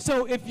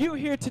 So if you're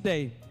here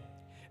today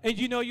and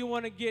you know you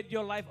want to get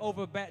your life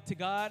over back to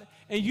God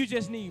and you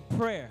just need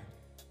prayer,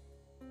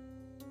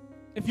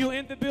 if you're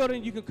in the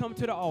building, you can come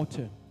to the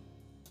altar.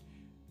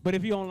 But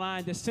if you're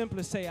online, just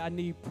simply say, I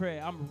need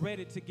prayer. I'm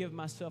ready to give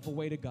myself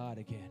away to God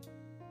again.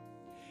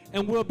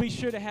 And we'll be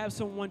sure to have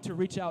someone to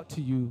reach out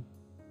to you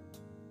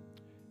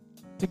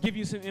to give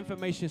you some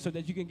information so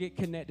that you can get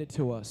connected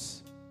to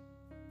us.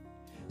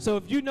 So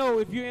if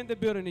you're in the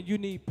building and you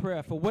need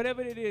prayer for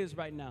whatever it is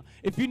right now,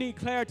 if you need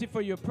clarity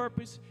for your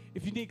purpose,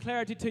 if you need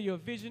clarity to your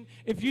vision,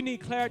 if you need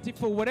clarity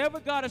for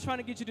whatever God is trying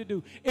to get you to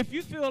do, if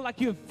you feel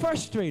like you're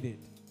frustrated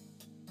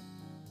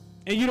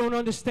and you don't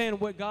understand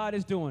what God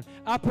is doing,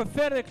 I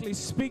prophetically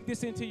speak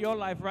this into your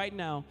life right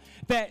now,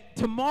 that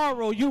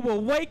tomorrow you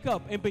will wake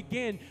up and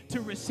begin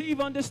to receive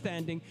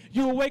understanding.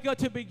 You will wake up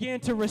to begin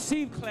to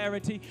receive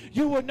clarity.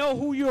 You will know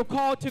who you're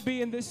called to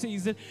be in this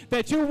season,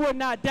 that you will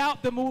not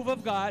doubt the move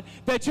of God,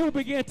 that you will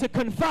begin to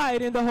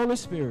confide in the Holy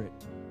Spirit.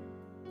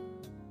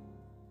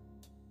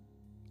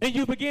 And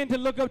you begin to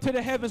look up to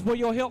the heavens where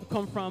your help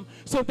comes from,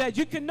 so that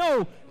you can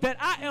know that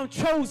I am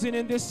chosen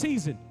in this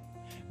season.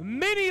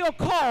 Many are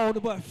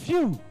called, but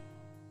few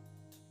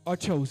are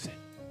chosen.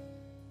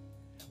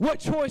 What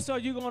choice are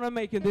you going to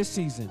make in this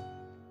season?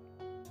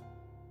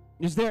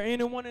 Is there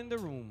anyone in the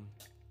room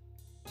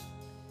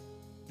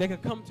that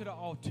could come to the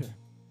altar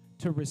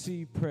to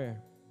receive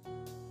prayer?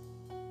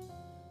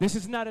 This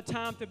is not a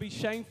time to be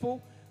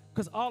shameful,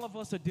 because all of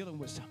us are dealing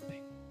with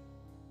something.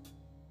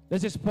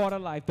 That's just part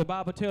of life. The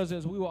Bible tells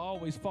us we will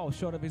always fall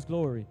short of his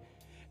glory.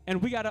 And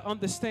we got to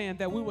understand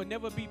that we will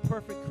never be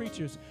perfect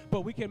creatures,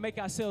 but we can make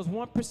ourselves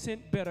 1%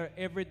 better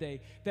every day,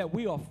 that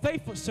we are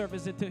faithful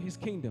servants into his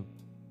kingdom.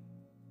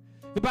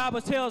 The Bible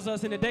tells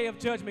us in the day of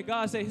judgment,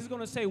 God says he's going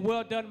to say,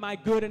 well done, my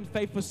good and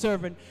faithful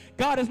servant.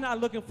 God is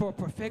not looking for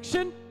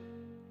perfection.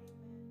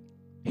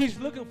 He's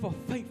looking for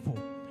faithful,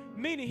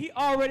 meaning he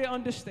already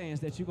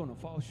understands that you're going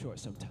to fall short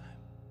sometime.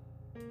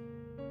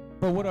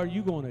 But what are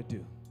you going to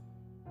do?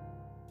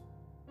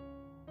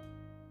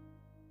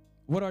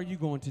 What are you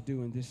going to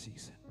do in this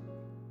season?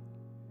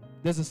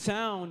 There's a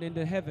sound in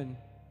the heaven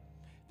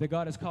that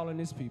God is calling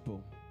his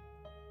people.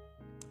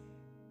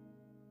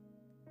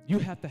 You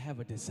have to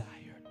have a desire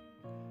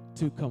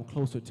to come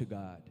closer to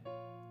God.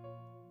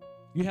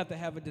 You have to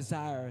have a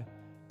desire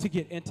to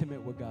get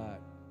intimate with God.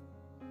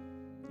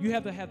 You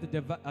have to have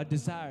a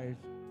desire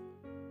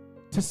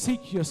to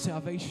seek your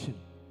salvation.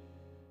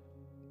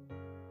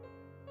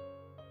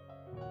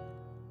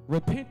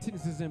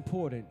 Repentance is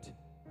important.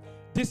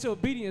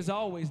 Disobedience is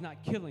always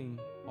not killing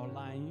or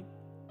lying.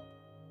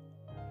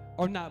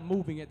 or not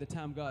moving at the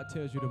time God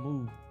tells you to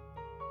move.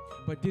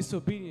 But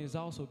disobedience has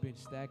also been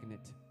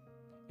stagnant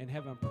and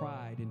having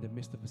pride in the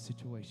midst of a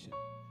situation.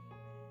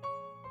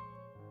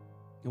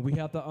 And we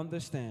have to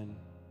understand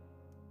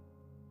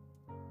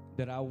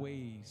that our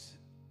ways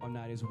are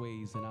not his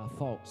ways and our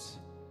thoughts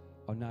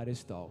are not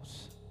his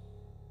thoughts.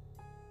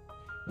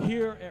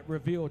 Here at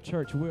Reveal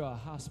Church, we're a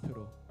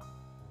hospital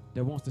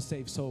that wants to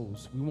save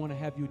souls. We want to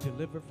have you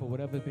delivered for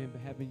whatever's been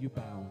having you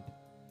bound.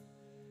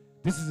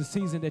 This is a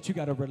season that you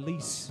got to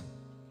release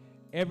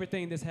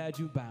everything that's had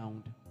you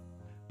bound,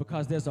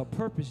 because there's a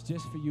purpose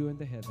just for you in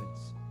the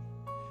heavens.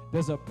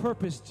 There's a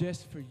purpose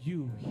just for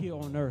you here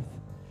on earth.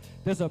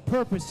 There's a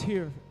purpose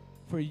here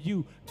for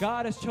you.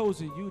 God has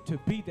chosen you to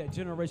be that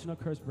generational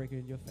curse breaker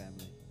in your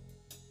family.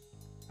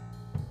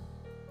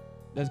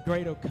 There's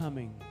greater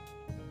coming,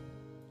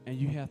 and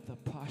you have to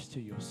posture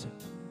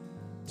yourself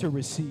to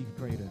receive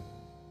greater.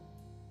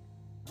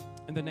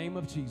 In the name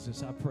of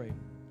Jesus, I pray.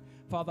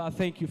 Father, I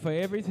thank you for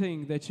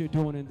everything that you're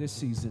doing in this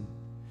season.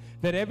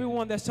 That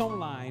everyone that's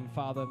online,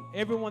 Father,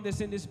 everyone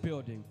that's in this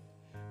building,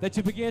 that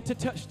you begin to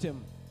touch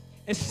them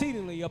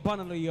exceedingly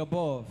abundantly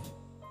above,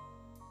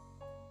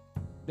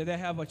 that they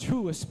have a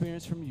true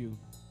experience from you,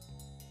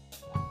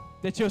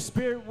 that your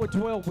spirit will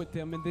dwell with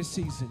them in this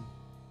season,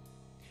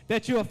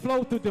 that you'll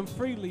flow through them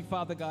freely,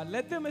 Father God.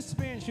 Let them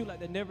experience you like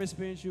they never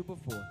experienced you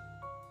before.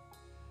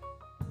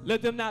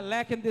 Let them not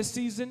lack in this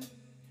season,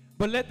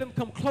 but let them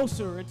come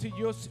closer into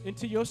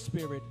your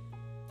spirit.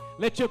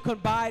 Let your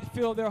kabod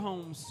fill their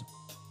homes.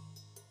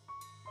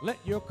 Let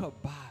your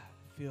kabod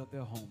fill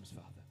their homes,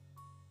 Father.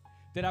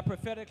 That I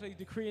prophetically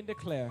decree and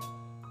declare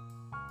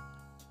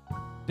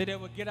that they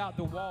will get out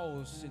the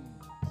walls and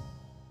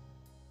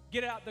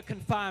get out the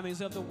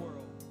confinements of the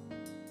world,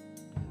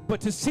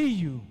 but to see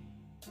you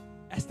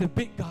as the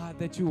big God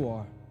that you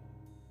are,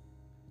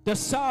 the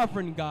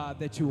sovereign God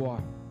that you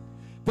are,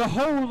 the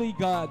holy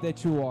God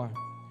that you are,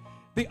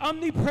 the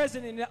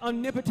omnipresent and the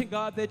omnipotent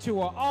God that you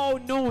are,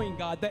 all-knowing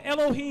God, the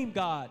Elohim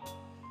God,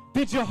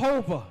 the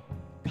Jehovah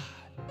God,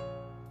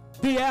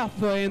 the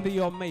Alpha and the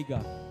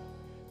Omega,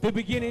 the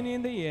beginning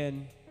and the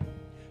end,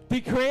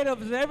 the creator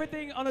of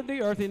everything under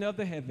the earth and of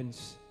the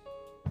heavens,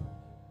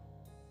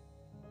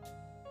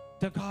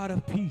 the God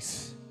of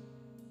peace.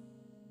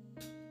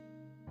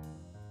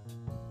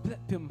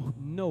 Let them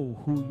know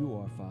who you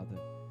are,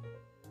 Father.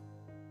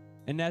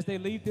 And as they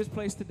leave this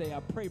place today,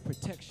 I pray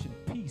protection,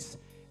 peace,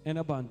 and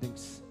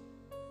abundance.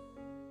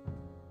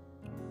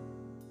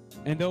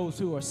 And those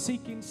who are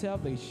seeking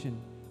salvation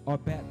or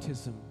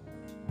baptism,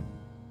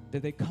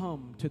 that they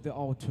come to the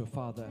altar,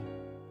 Father,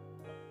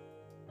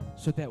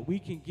 so that we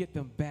can get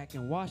them back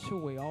and wash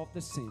away all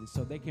the sins,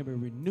 so they can be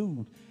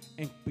renewed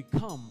and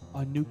become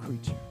a new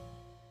creature.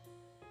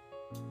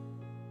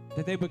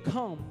 That they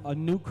become a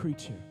new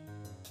creature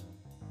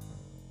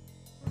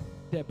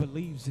that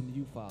believes in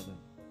you, Father.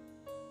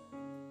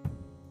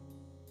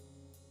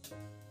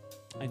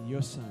 In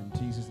your Son,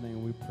 Jesus'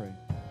 name we pray.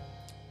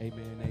 Amen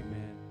and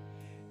amen.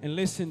 And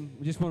listen,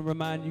 we just want to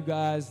remind you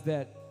guys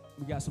that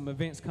we got some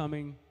events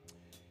coming.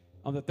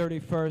 On the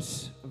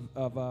 31st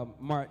of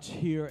March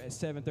here at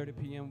 7:30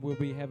 p.m., we'll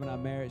be having our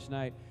marriage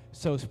night.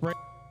 So spread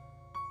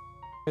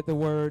the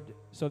word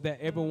so that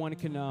everyone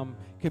can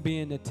be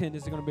in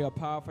attendance. It's going to be a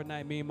powerful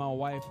night. Me and my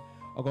wife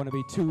are going to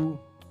be 2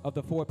 of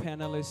the 4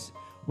 panelists.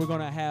 We're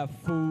going to have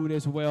food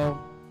as well,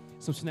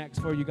 some snacks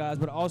for you guys,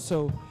 but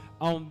also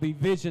on the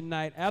vision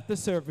night after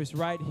service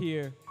right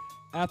here,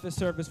 after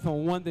service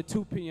from 1 to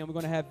 2 p.m., we're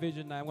going to have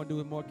vision night. I'm going to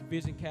do more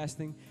vision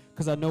casting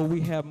because I know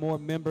we have more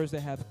members that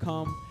have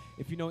come.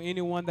 If you know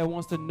anyone that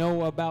wants to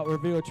know about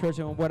Reveal Church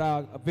and what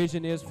our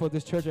vision is for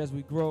this church as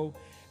we grow,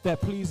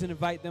 that please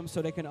invite them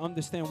so they can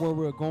understand where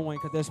we're going,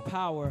 because there's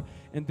power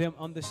in them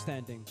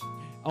understanding.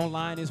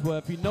 Online as well.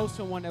 If you know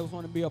someone that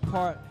wants to be a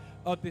part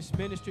of this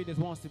ministry, that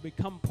wants to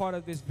become part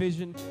of this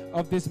vision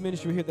of this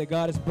ministry here that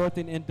God is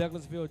birthing in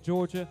Douglasville,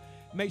 Georgia,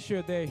 make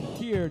sure they're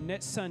here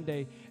next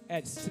Sunday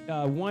at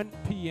 1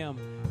 p.m.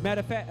 Matter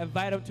of fact,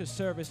 invite them to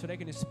service so they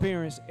can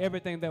experience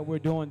everything that we're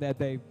doing that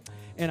day.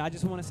 And I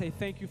just want to say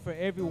thank you for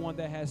everyone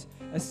that has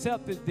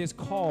accepted this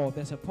call,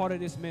 that's a part of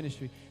this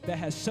ministry, that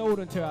has sold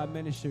into our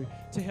ministry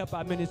to help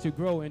our ministry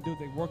grow and do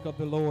the work of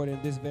the Lord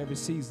in this very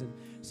season.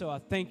 So I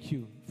thank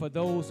you for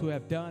those who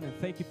have done, and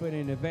thank you for it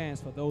in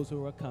advance for those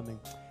who are coming.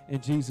 In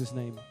Jesus'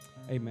 name,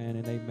 amen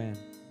and amen.